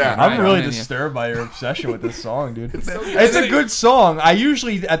nun singing. Yeah, right? I'm really And then disturbed by your obsession with this song, dude. It's good. a good song. I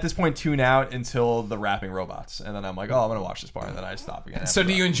usually, at this point, tune out until the rapping robots, and then I'm like, oh, I'm gonna watch this part, and then I stop again. So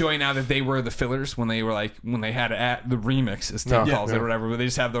after do you that. enjoy now that they were the fillers when they were like when they had the remix as Tim No. calls Yeah. it or whatever, where they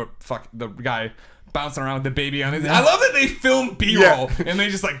just have the guy bouncing around with the baby on his. I love that they film B-roll and they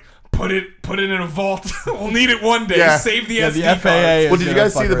just like put it in a vault. We'll need it one day. Yeah. Save the Yeah, SD the cards. FAA Well, did you gonna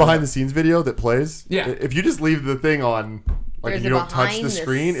guys fuck see the right behind up. the scenes video that plays? Yeah. If you just leave the thing on, like There's you a don't touch behind the the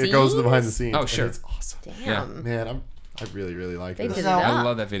screen, it goes to the behind the scenes. Oh, and sure. it's awesome. Damn. Man, I really, really like They this. did it No. I up.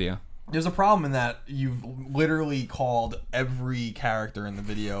 love that video. There's a problem in that you've literally called every character in the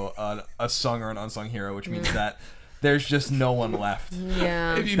video a sung or an unsung hero, which means that there's just no one left.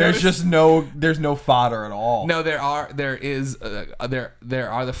 Yeah. If you There's notice- just there's no fodder at all. No, there are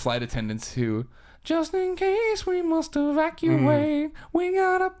the flight attendants who, just in case we must evacuate, we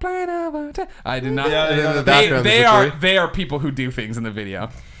got a plane of attack. I did not. Yeah, in the they background, they there's a are tree. they are people who do things in the video.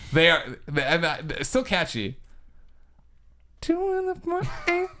 They are it's still catchy. Two in the front,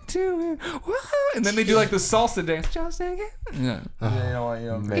 and two in, whoa, and then they do like the salsa dance. Just in case. Yeah.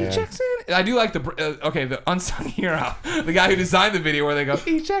 Man. Each exit. I do like the unsung hero, the guy who designed the video where they go,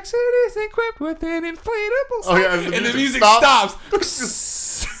 each exit is equipped with an inflatable. Oh, yeah, and the music stops.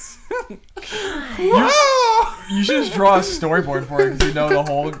 stops. Whoa! You should just draw a storyboard for it because you know the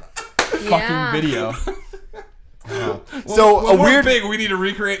whole fucking Yeah. video. So When a we're weird. big, we need to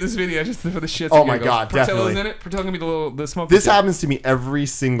recreate this video just for the shits. Oh and my giggles. God, Portillo's definitely. in it. Portillo's gonna be the smoking. This kid. happens to me every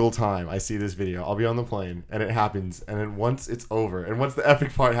single time I see this video. I'll be on the plane and it happens, and then once it's over, and once the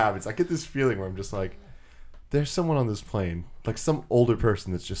epic part happens, I get this feeling where I'm just like, there's someone on this plane, like some older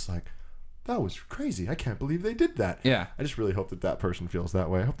person that's just like, that was crazy. I can't believe they did that. Yeah. I just really hope that person feels that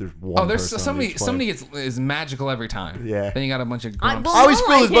way. I hope there's one. Oh, there's person on somebody. each plane. Somebody is magical every time. Yeah. Then you got a bunch of I- grumps. well, I always No,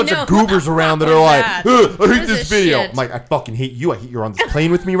 feel there's a bunch know. of goobers around that What are was like, that? "Ugh, I hate What is this this video. shit? I'm like, I fucking hate you. I hate you're on this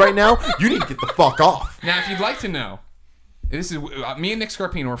plane with me right now. You need to get the fuck off. Now, if you'd like to know, this is me and Nick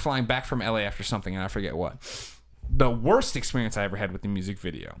Scarpino were flying back from LA after something, and I forget what. The worst experience I ever had with the music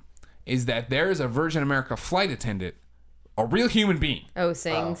video is that there is a Virgin America flight attendant, a real human being. Oh,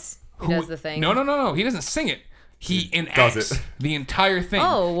 sings. Who who- does the thing? No. He doesn't sing it. He enacts does it. the entire thing.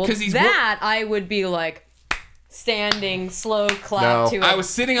 Oh, well, he's that I would be like standing, slow clap No. to. I was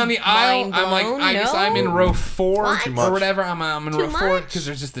sitting on the aisle. Mind I'm like, blown? I guess No? I'm in row 4 What? Too much. or whatever. I'm in Too row 4 much? because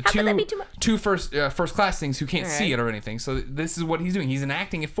there's just the How could that be too much? two first class things who can't see Alright. it or anything. So this is what he's doing. He's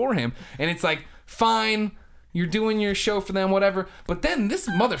enacting it for him, and it's like fine. You're doing your show for them, whatever. But then this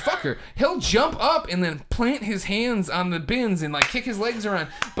motherfucker, he'll jump up and then plant his hands on the bins and like kick his legs around.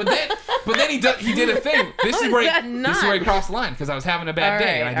 But then he did a thing. This is where he crossed the line because I was having a bad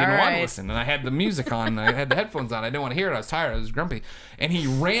day and I didn't want to listen. And I had the music on and I had the headphones on. I didn't want to hear it. I was tired. I was grumpy. And he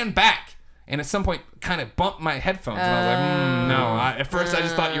ran back and at some point kind of bumped my headphones. And I was like, no. At first I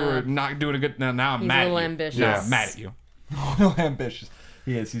just thought you were not doing a good. Now I'm mad at you. Ambitious. Yeah, I'm mad at you. A little ambitious.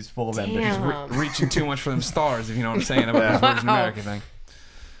 He is. He's full of ambition. He's reaching too much for them stars, if you know what I'm saying about this Virgin America thing.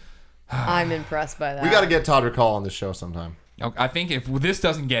 I'm impressed by that. We got to get Todd Recall on this show sometime. I think if this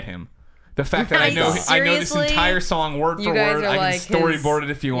doesn't get him, the fact that I know this entire song word for word, I can storyboard it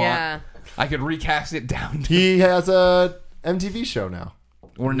if you want. I could recast it down. He has a MTV show now.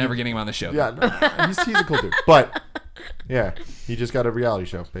 We're never getting him on the show. Yeah, no, he's a cool dude. But yeah, he just got a reality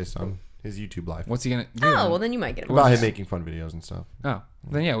show based on his YouTube live. What's he gonna do? Oh, well then you might get him. About him making fun videos and stuff. Oh,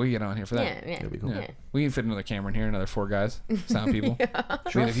 then yeah, we get on here for that. Yeah. That'd be cool. Yeah. We can fit another camera in here, another 4 guys, sound people.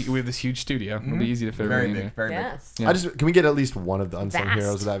 We have this huge studio. It'll be easy to fit everybody in here. Very big. Yes. Yeah. Can we get at least one of the unsung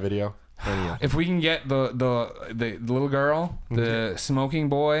heroes of that video? If we can get the little girl, the smoking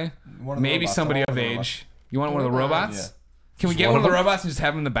boy, maybe somebody of age. You want one of the robots? Yeah. Can we get one of the robots and just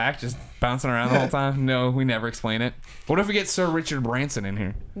have him in the back, just bouncing around the whole time? No, we never explain it. What if we get Sir Richard Branson in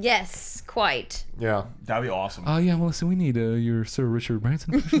here? Yes, quite. Yeah. That'd be awesome. Oh yeah, Melissa, we need your Sir Richard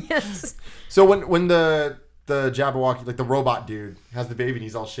Branson. Yes. So when the Jabberwocky, like the robot dude, has the baby and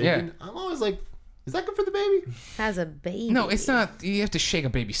he's all shaking, I'm always like, is that good for the baby? Has a baby. No, it's not. You have to shake a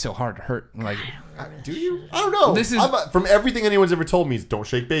baby so hard to hurt. Like, Do you? I don't know. This is from everything anyone's ever told me is don't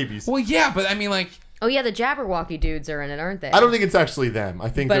shake babies. well, yeah, but I mean, like, Oh yeah, the Jabberwocky dudes are in it, aren't they? I don't think it's actually them. I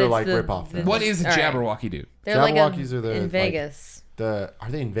think But they're it's like the- rip-off the- them. what is a All right. Jabberwocky dude? They're like Jabberwockies are the in like, Vegas. Are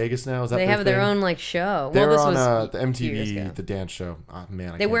they in Vegas now? Is that They their have their thing? own like show. They're well, this on was the years MTV, ago. the dance show. Oh, man,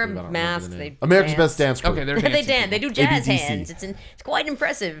 I They can't wear believe I don't remember masks, the name. they America's dance. Best Dance Crew. Okay, they're they dancing dance. They people. do jazz ABDC. hands. It's quite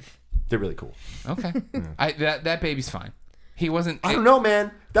impressive. They're really cool. Okay, that baby's fine. He wasn't. I don't know,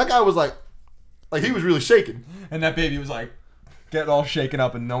 man. That guy was like he was really shaking. And that baby was like getting all shaken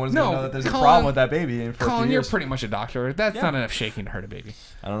up, and no one's No, gonna know that there's Colin- a problem with that baby. In 14 Colin, you're years. pretty much a doctor. That's Yeah. not enough shaking to hurt a baby.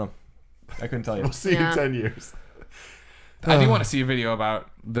 I don't know. I couldn't tell you. We'll see Yeah. in 10 years. I do want to see a video about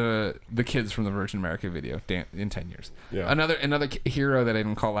the kids from the Virgin America video in 10 years. Yeah. Another hero that I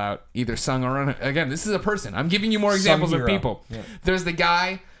didn't call out, either sung or again, this is a person. I'm giving you more Sung examples of hero. people. Yeah. There's the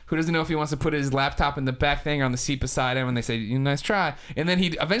guy who doesn't know if he wants to put his laptop in the back thing or on the seat beside him, and they say, "Nice try." And then he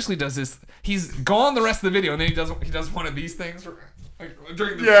eventually does this. He's gone the rest of the video, and then he does one of these things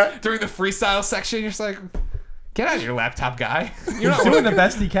during the freestyle section. You're just like, get out of your laptop, guy. You're He's doing the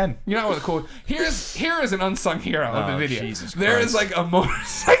best he can. You're not one of the cool. Here is an unsung hero of the video. Jesus There is Christ. like a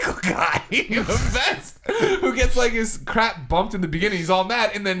motorcycle guy in a vest who gets like his crap bumped in the beginning. He's all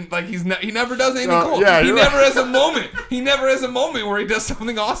mad, and then like he never does anything cool. yeah, he you're never right. has a moment. He never has a moment where he does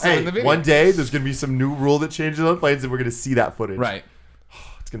something awesome in Hey, the video. one day there's going to be some new rule that changes on planes, and we're going to see that footage. right?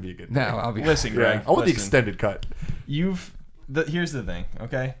 It's going to be a good No, day. I'll be Listen, Yeah. Greg. I want the listen. extended cut. Here's the thing,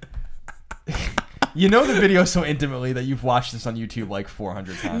 okay? You know the video so intimately that you've watched this on YouTube like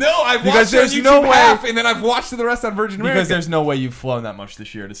 400 times. No, I've Because watched it on there's YouTube no way- half, and then I've watched the rest on Virgin America. Because there's no way you've flown that much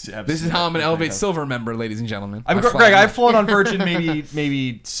this year to have. This is how I'm an Elevate Silver member, ladies and gentlemen. I mean, I fly Greg, much. I've flown on Virgin maybe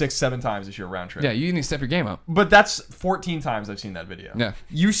 6-7 times this year round trip. Yeah, you need to step your game up. But that's 14 times I've seen that video. Yeah.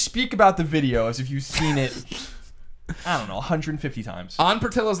 You speak about the video as if you've seen it, I don't know, 150 times. On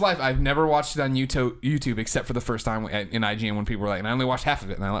Portillo's Life, I've never watched it on YouTube except for the first time in IGN when people were like, and I only watched half of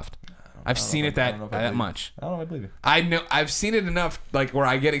it and I left. I've seen it I don't know if I that believe much. I don't know if I believe you. I know I've seen it enough, like where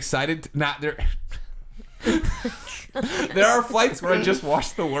I get excited. Not there. There are flights where I just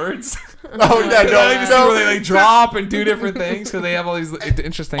watch the words. Oh, yeah, I like to see where they like drop and do different things because they have all these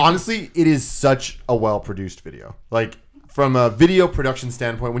interesting. Honestly, it is such a well-produced video. Like, from a video production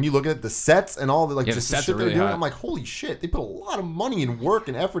standpoint, when you look at the sets and all the Yeah, the just the sets shit are they're really doing, hot. I'm like, holy shit, they put a lot of money and work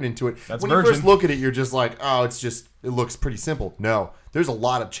and effort into it. That's when you Virgin. first look at it, you're just like, oh, it looks pretty simple. No, there's a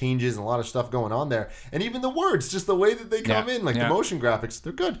lot of changes and a lot of stuff going on there, and even the words, just the way that they come Yeah, in, like yeah. the motion graphics,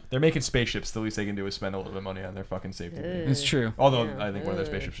 they're good. They're making spaceships. The least they can do is spend a little bit of money on their fucking safety. It's true. Although I think one of their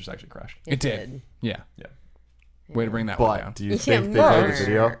spaceships just actually crashed. It did. Yeah. Yeah. Way to bring that one down. But do you Yeah, think they played more. the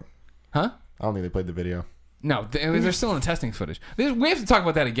video? Huh? I don't think they played the video. No, they're still in the testing footage. We have to talk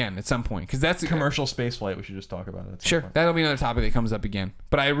about that again at some point because that's Commercial space flight. We should just talk about it. At some Sure, point. that'll be another topic that comes up again.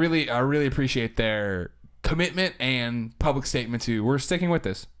 But I really appreciate their commitment and public statement to we're sticking with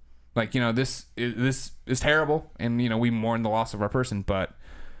this. Like, this is terrible, and we mourn the loss of our person, but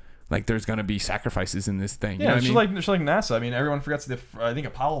like there's gonna be sacrifices in this thing. You know Yeah, what I mean? it's like NASA. I mean, everyone forgets I think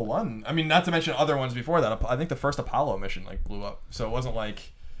Apollo 1. I mean, not to mention other ones before that. I think the first Apollo mission like blew up. So it wasn't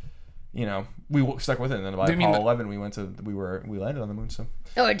like you know, we stuck with it. And then by Apollo 11, we landed on the moon. So.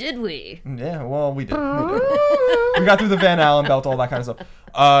 Oh, did we? Yeah, well, we did. We got through the Van Allen belt, all that kind of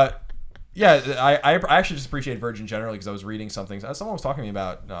stuff. Yeah, I actually just appreciate Virgin generally because I was reading something. Someone was talking to me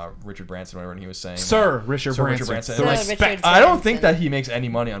about Richard Branson, whatever, and he was saying Richard Branson. Sir Richard I don't Branson. think that he makes any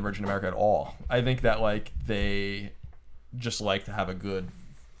money on Virgin America at all. I think that like they just like to have a good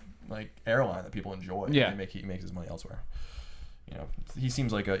like airline that people enjoy. Yeah, he makes his money elsewhere. You know, he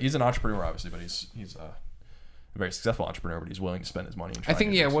seems like he's an entrepreneur, obviously, but he's a very successful entrepreneur, but he's willing to spend his money. I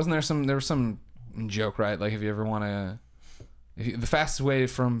think wasn't there was some joke, right? Like if you ever want to. The fastest way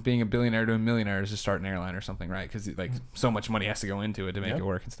from being a billionaire to a millionaire is to start an airline or something, right? Because like so much money has to go into it to make it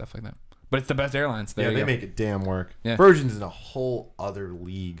work and stuff like that. But it's the best airlines. Yeah, they make it damn work. Yeah. Virgin's in a whole other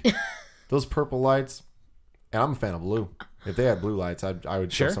league. Those purple lights, and I'm a fan of blue. If they had blue lights, I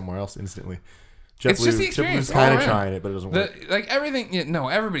would go somewhere else instantly. It's just the experience. JetBlue's kind of trying it, but it doesn't work. Like everything,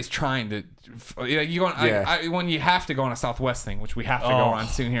 everybody's trying to. Like you go on, when you have to go on a Southwest thing, which we have to go on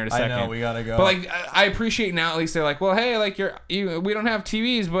soon here in a second. I know we gotta go. But like, I appreciate now at least they're like, well, hey, like we don't have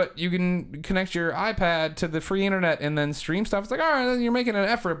TVs, but you can connect your iPad to the free internet and then stream stuff. It's like, all right, then you're making an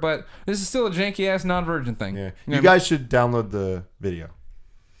effort, but this is still a janky ass non-virgin thing. Yeah, you guys should download the video,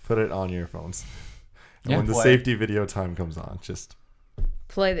 put it on your phones, and when the safety video time comes on, just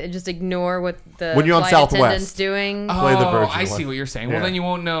ignore what the when you're on flight Southwest attendant's doing. Play the Virgin I see one. what you're saying. Yeah. Well, then you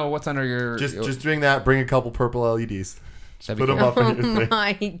won't know what's under your. Just doing that. Bring a couple purple LEDs. Put them cool. up on your Oh thing.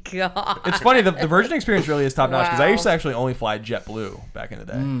 my god! It's funny, the Virgin experience really is top notch because I Wow. used to actually only fly JetBlue back in the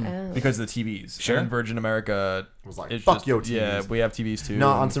day because of the TVs. Sure. And Virgin America was like, it's fuck just, yo TVs. Yeah, we have TVs too. No,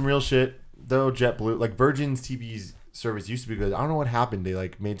 on some real shit though, JetBlue, like Virgin's TV's service used to be good. I don't know what happened. They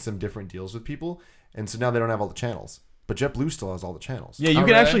like made some different deals with people, and so now they don't have all the channels. But JetBlue still has all the channels. Yeah, you Oh, can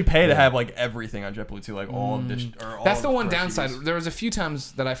really? actually pay to have like everything on JetBlue too, like all of this. That's the one downside. There was a few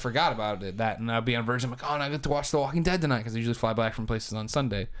times that I forgot about that, and I'd be on Virgin. I'm like, oh, and I get to watch The Walking Dead tonight because I usually fly back from places on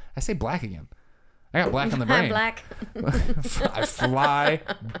Sunday. I say black again. I got black on the brain. Black. I fly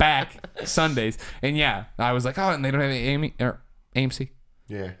back Sundays, and yeah, I was like, oh, and they don't have AMC.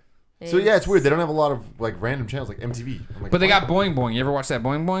 Yeah. So yeah, it's weird. They don't have a lot of like random channels like MTV. I'm like, But they got Boing Boing. You ever watch that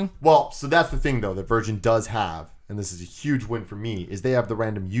Boing Boing? Well, so that's the thing though that Virgin does have, and this is a huge win for me, is they have the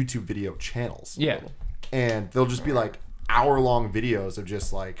random YouTube video channels. Yeah. And they'll just be like hour-long videos of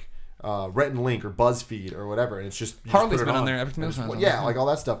just like Rhett and Link or BuzzFeed or whatever, and it's just you Harley's just put it been on on there. Epic Meals and on just- there. yeah, like all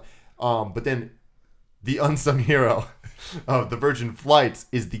that stuff. But then the unsung hero of the Virgin flights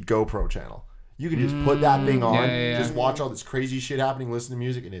is the GoPro channel. You can just put that thing on, yeah. just watch all this crazy shit happening, listen to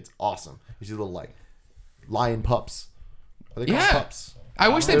music, and it's awesome. You see little like lion pups. Are they called Yeah. pups? I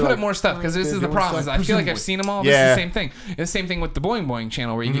wish they They're put like- up more stuff because this they're is the doing problem. Is stuff, I feel like I've presumably. seen them all. Yeah. It's the same thing. It's the same thing with the Boing Boing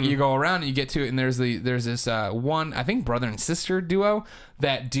channel where you go around and you get to it, and there's this one, I think, brother and sister duo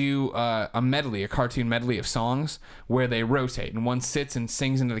that do a medley, a cartoon medley of songs where they rotate, and one sits and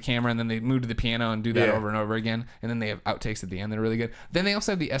sings into the camera, and then they move to the piano and do that Yeah. over and over again, and then they have outtakes at the end that are really good. Then they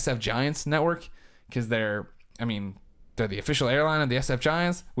also have the SF Giants network because they're the official airline of the SF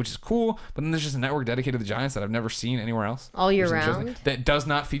Giants, which is cool. But then there's just a network dedicated to the Giants that I've never seen anywhere else. All year which is interesting. round? That does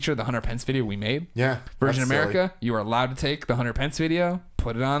not feature the Hunter Pence video we made. Yeah. Virgin that's America, you are allowed to take the Hunter Pence video,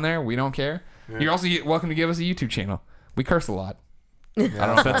 put it on there. We don't care. You're also welcome to give us a YouTube channel. We curse a lot. I don't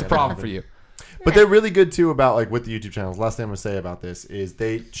know if that's a problem for you. But they're really good too about like with the YouTube channels. Last thing I'm gonna say about this is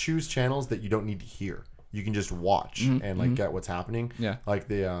they choose channels that you don't need to hear. You can just watch and like get what's happening. Yeah. Like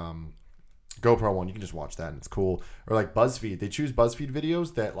the GoPro one, you can just watch that and it's cool. Or like BuzzFeed, they choose BuzzFeed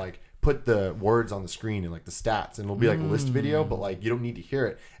videos that like put the words on the screen and like the stats, and it'll be like a list video, but like you don't need to hear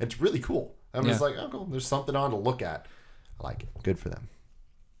it. It's really cool. I'm just like, oh cool, there's something on to look at. I like it. Good for them.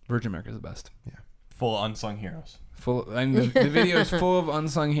 Virgin America is the best. Yeah. Full of unsung heroes. The video is full of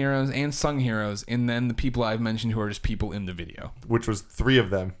unsung heroes and sung heroes, and then the people I've mentioned who are just people in the video. Which was 3 of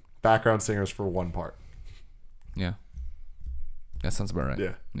them, background singers for 1 part. Yeah. That sounds about right.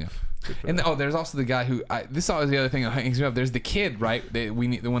 Yeah. Yeah. And there's also the guy who this is always the other thing that hangs me up. There's the kid, right? We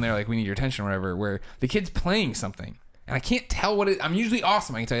need the one they're like, we need your attention or whatever, where the kid's playing something. And I can't tell what it is. I'm usually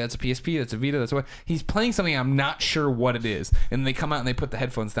awesome. I can tell you that's a PSP, that's a Vita, that's what. He's playing something I'm not sure what it is. And they come out and they put the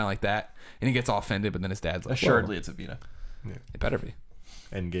headphones down like that, and he gets all offended, but then his dad's like, Assuredly, it's a Vita. it better be.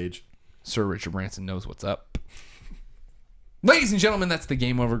 Engage. Sir Richard Branson knows what's up. Ladies and gentlemen, that's the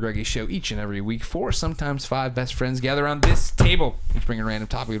Game Over Greggy show. Each and every week, 4, sometimes 5 best friends gather around this table. Each bring a random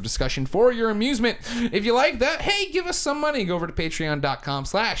topic of discussion for your amusement. If you like that, hey, give us some money. Go over to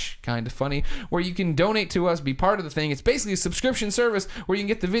patreon.com/kindafunny, where you can donate to us, be part of the thing. It's basically a subscription service where you can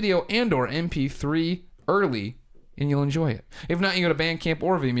get the video and or MP3 early and you'll enjoy it. If not, you go to Bandcamp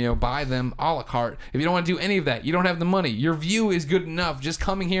or Vimeo, buy them a la carte. If you don't want to do any of that, you don't have the money, your view is good enough. Just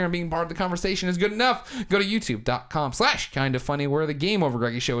coming here and being part of the conversation is good enough. Go to youtube.com/kindafunny, where the Game Over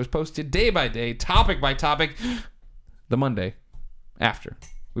Greggy show is posted day by day, topic by topic, the Monday after.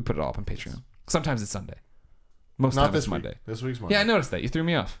 We put it all up on Patreon. Sometimes it's Sunday. Most Not times this it's week. Monday. This week's Monday. Yeah, I noticed that. You threw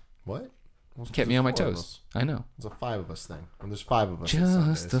me off. What? Well, Kept me on my there's 4 of toes. us. I know. It's a 5 of us thing. And there's 5 of us.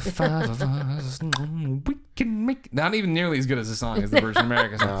 Just the 5 of us. We can make... Not even nearly as good as the song as the Virgin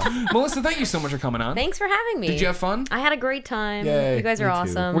America song. Melissa, thank you so much for coming on. Thanks for having me. Did you have fun? I had a great time. Yay, You guys are me too.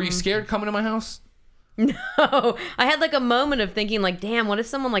 awesome. Were you scared coming to my house? No. I had like a moment of thinking like, damn, what if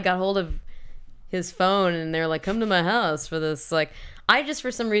someone like got hold of his phone and they're like, come to my house for this? Like, I just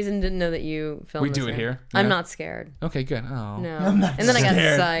for some reason didn't know that you filmed We this do it here? I'm Yeah. not scared. Okay, good. Oh. No. And then I got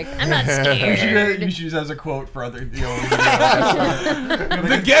psyched. I'm not You scared. should use that as a quote for other. The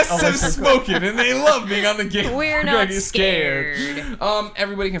guests have spoken, and they love being on the game. We're not Greggy's scared.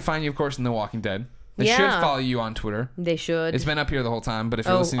 Everybody can find you, of course, in The Walking Dead. They Yeah. should follow you on Twitter. They should. It's been up here the whole time, but if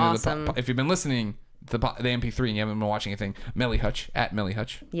you're Oh, listening awesome. to if you've been listening to the MP3 and you haven't been watching anything, Melly Hutch at Melly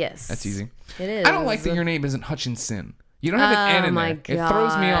Hutch. Yes. That's easy. It is. I don't like that your name isn't Hutchinson. You don't have an N in my there. God. It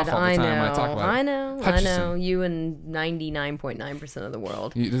throws me off all the I time know. when I talk about it. I know. Hutchison. You and 99.9% of the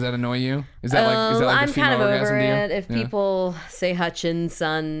world. Does that annoy you? Is that like I'm the female kind of orgasm over to you? it. If Yeah. people say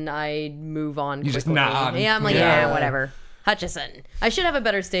Hutchinson, I move on. You just quickly. nod. Yeah, I'm like, Yeah. yeah, whatever. Hutchison. I should have a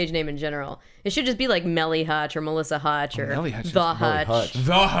better stage name in general. It should just be like Melly Hutch or Melissa Hutch or Melly Hutch is The Melly Hutch. Hutch.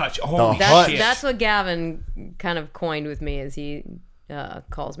 The Hutch. Holy Hutch. shit. That's what Gavin kind of coined with me, is he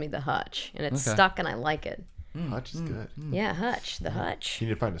calls me the Hutch, and it's Okay. stuck, and I like it. Hutch is good. Yeah, Hutch, the Hutch. You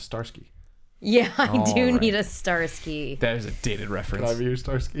need to find a Starsky. Yeah, I do All right. need a Starsky. That is a dated Can I reference. be your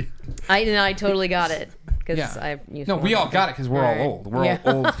Starsky? I totally got it because Yeah. I used No, we one. all got it because we're Right. all old. We're Yeah.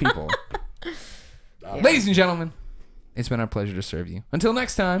 all old people. Ladies and gentlemen, it's been our pleasure to serve you. Until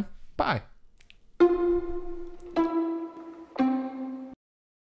next time, bye.